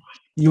point.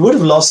 You would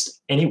have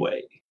lost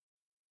anyway.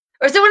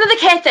 Or is it one of the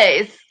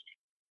Cathays?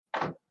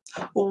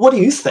 Well, what do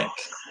you think?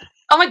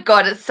 Oh my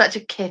god, it's such a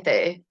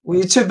Cathay. Were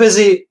you too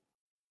busy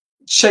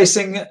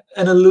chasing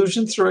an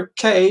illusion through a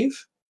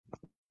cave?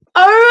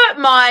 Oh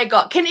my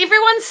god. Can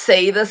everyone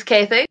see this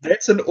Cathay?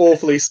 That's an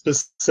awfully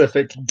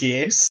specific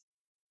guess.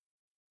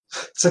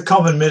 It's a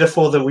common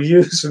metaphor that we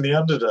use from the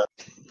Underdark.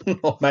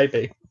 Or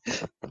maybe.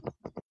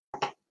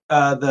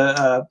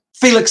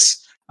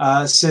 Felix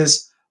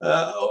says,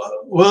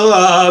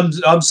 well,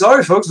 I'm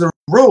sorry, folks, the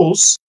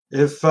rules.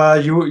 If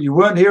you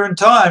weren't here in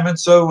time, and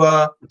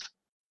so...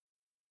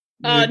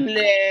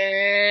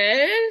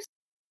 Unless...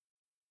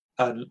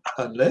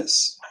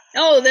 Unless?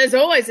 Oh, there's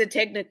always a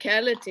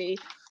technicality.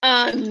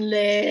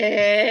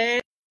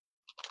 Unless...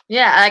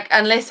 Yeah, like,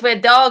 unless we're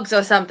dogs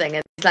or something.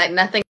 It's like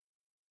nothing...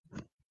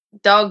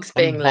 Dogs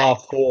being like...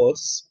 Half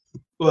horse.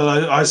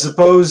 Well, I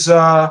suppose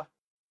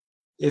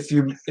if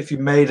you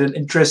made an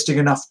interesting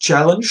enough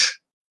challenge,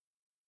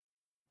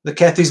 the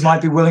Cathys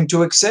might be willing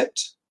to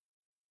accept.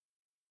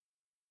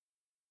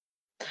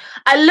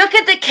 I look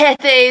at the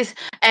Cathys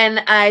and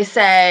I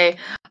say,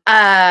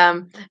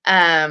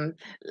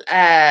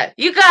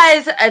 you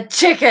guys are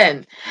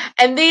chicken.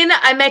 And then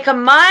I make a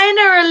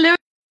minor allusion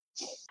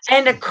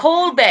and a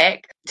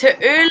callback to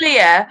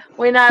earlier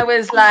when I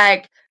was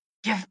like,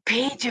 you've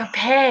peed your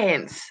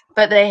pants,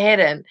 but they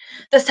hadn't.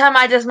 This time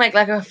I just make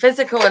like a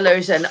physical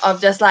illusion of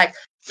just like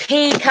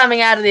pee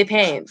coming out of their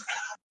pants.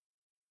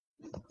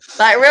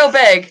 Like real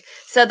big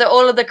so that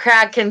all of the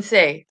crowd can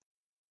see.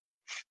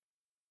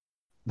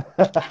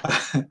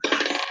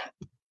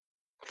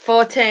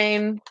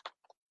 14.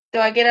 Do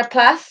I get a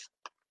plus?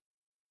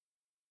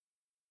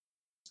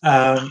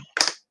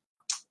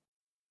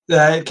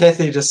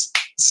 Kathy just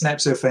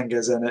snaps her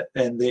fingers in it,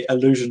 and the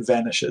illusion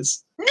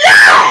vanishes.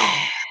 No!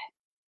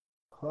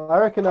 Well, I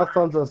reckon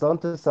Alfonso's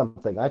onto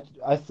something.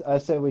 I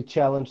say we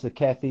challenge the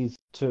Cathys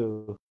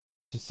to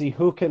see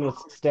who can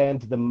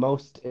withstand the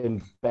most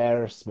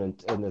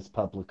embarrassment in this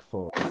public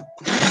forum.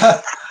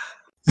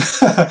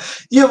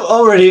 You've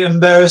already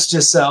embarrassed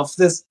yourself.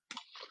 There's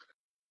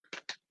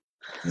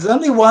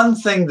only one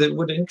thing that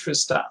would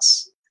interest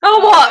us.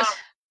 Oh,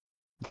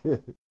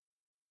 what?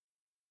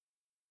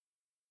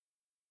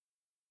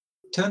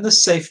 Turn the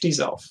safeties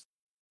off.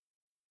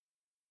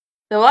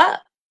 The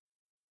what?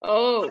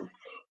 Oh,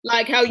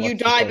 like how you What's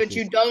the die, but safeties?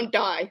 you don't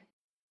die.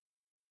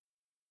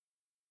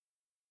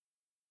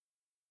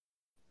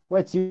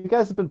 Wait, so you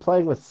guys have been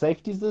playing with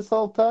safeties this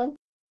whole time?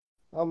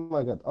 Oh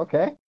my god,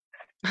 okay.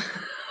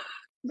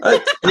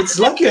 It's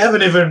like you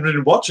haven't even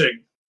been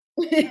watching.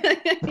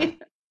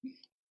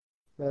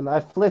 And I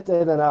flit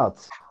in and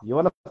out. You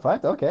want to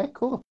fight? Okay,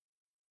 cool.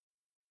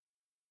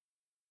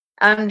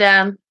 I'm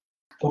down.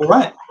 All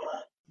right.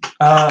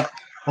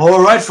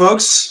 All right,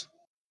 folks.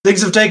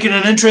 Things have taken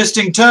an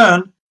interesting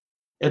turn.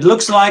 It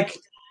looks like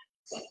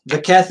the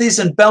Cathys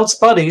and Belt's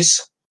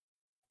buddies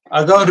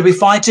are going to be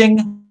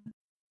fighting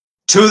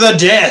to the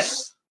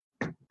death.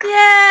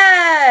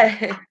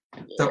 Yay!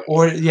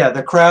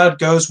 The crowd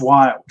goes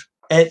wild.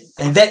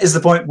 And that is the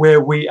point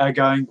where we are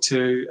going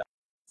to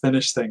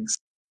finish things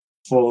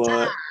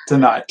for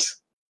tonight.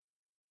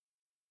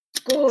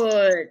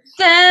 Good.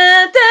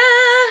 Da,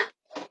 da.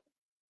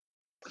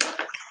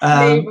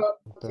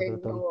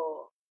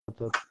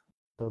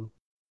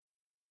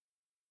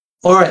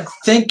 All right.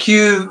 Thank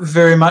you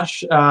very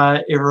much,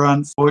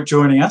 everyone, for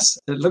joining us.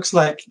 It looks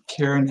like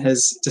Kieran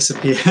has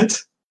disappeared.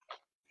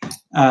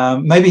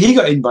 Maybe he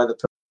got eaten by the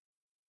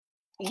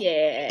pig.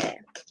 Yeah.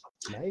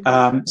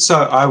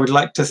 So I would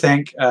like to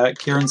thank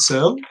Kieran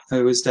Searle,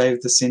 who was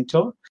Dave the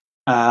Centaur,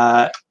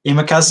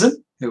 Emma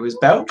Cousin, who was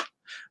Belt,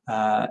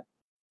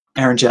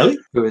 Aaron Jelly,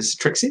 who was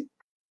Trixie,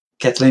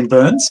 Kathleen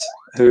Burns,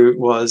 who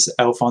was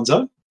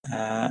Alfonso,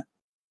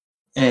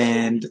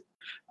 and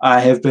I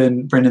have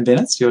been Brendan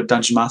Bennett, your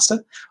Dungeon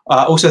Master.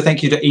 Also,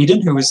 thank you to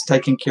Eden, who was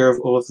taking care of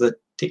all of the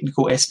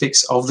technical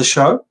aspects of the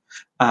show.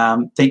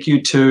 Thank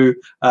you to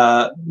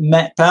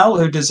Matt Powell,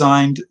 who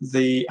designed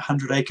the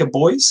 100 Acre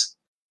Boys,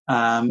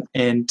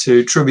 and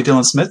to Truby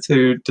Dillon Smith,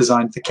 who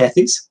designed the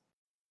Cathys.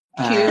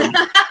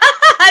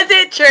 I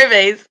did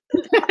Truby's.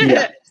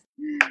 Yeah.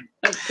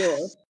 Of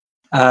course.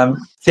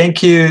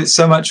 Thank you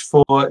so much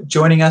for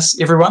joining us,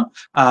 everyone.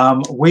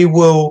 We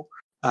will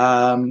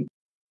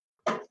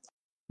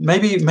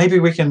maybe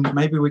we can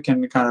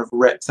kind of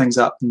wrap things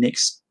up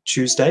next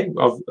Tuesday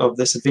of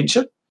this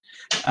adventure,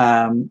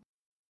 and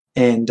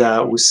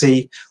we'll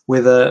see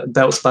whether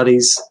Belt's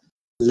buddies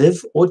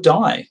live or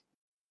die.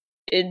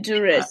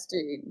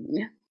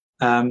 Interesting.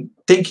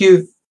 Thank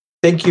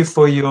you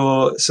for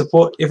your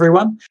support,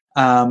 everyone.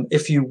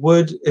 If you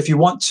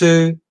want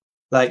to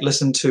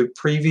listen to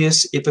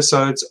previous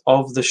episodes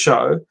of the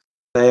show,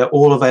 they are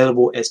all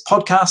available as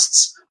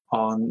podcasts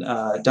on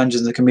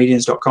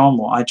dungeonsandcomedians.com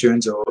or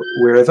iTunes or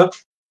wherever.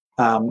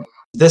 The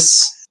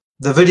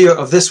video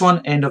of this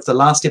one and of the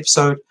last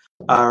episode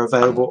are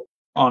available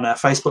on our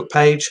Facebook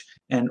page,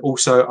 and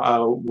also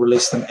I'll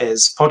release them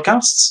as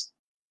podcasts.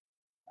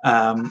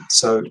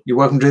 So you're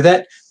welcome to do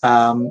that.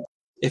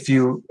 If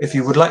you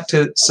would like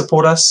to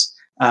support us,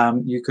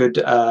 you could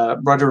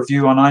write a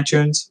review on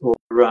iTunes, or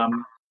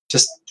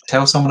just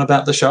tell someone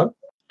about the show.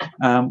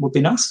 Would be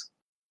nice.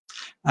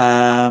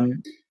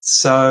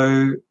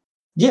 So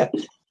yeah,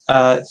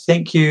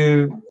 thank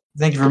you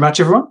very much,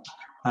 everyone.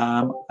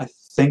 I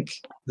think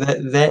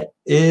that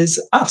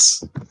is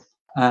us.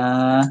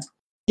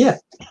 Yeah.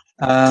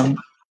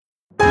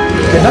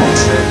 Good night.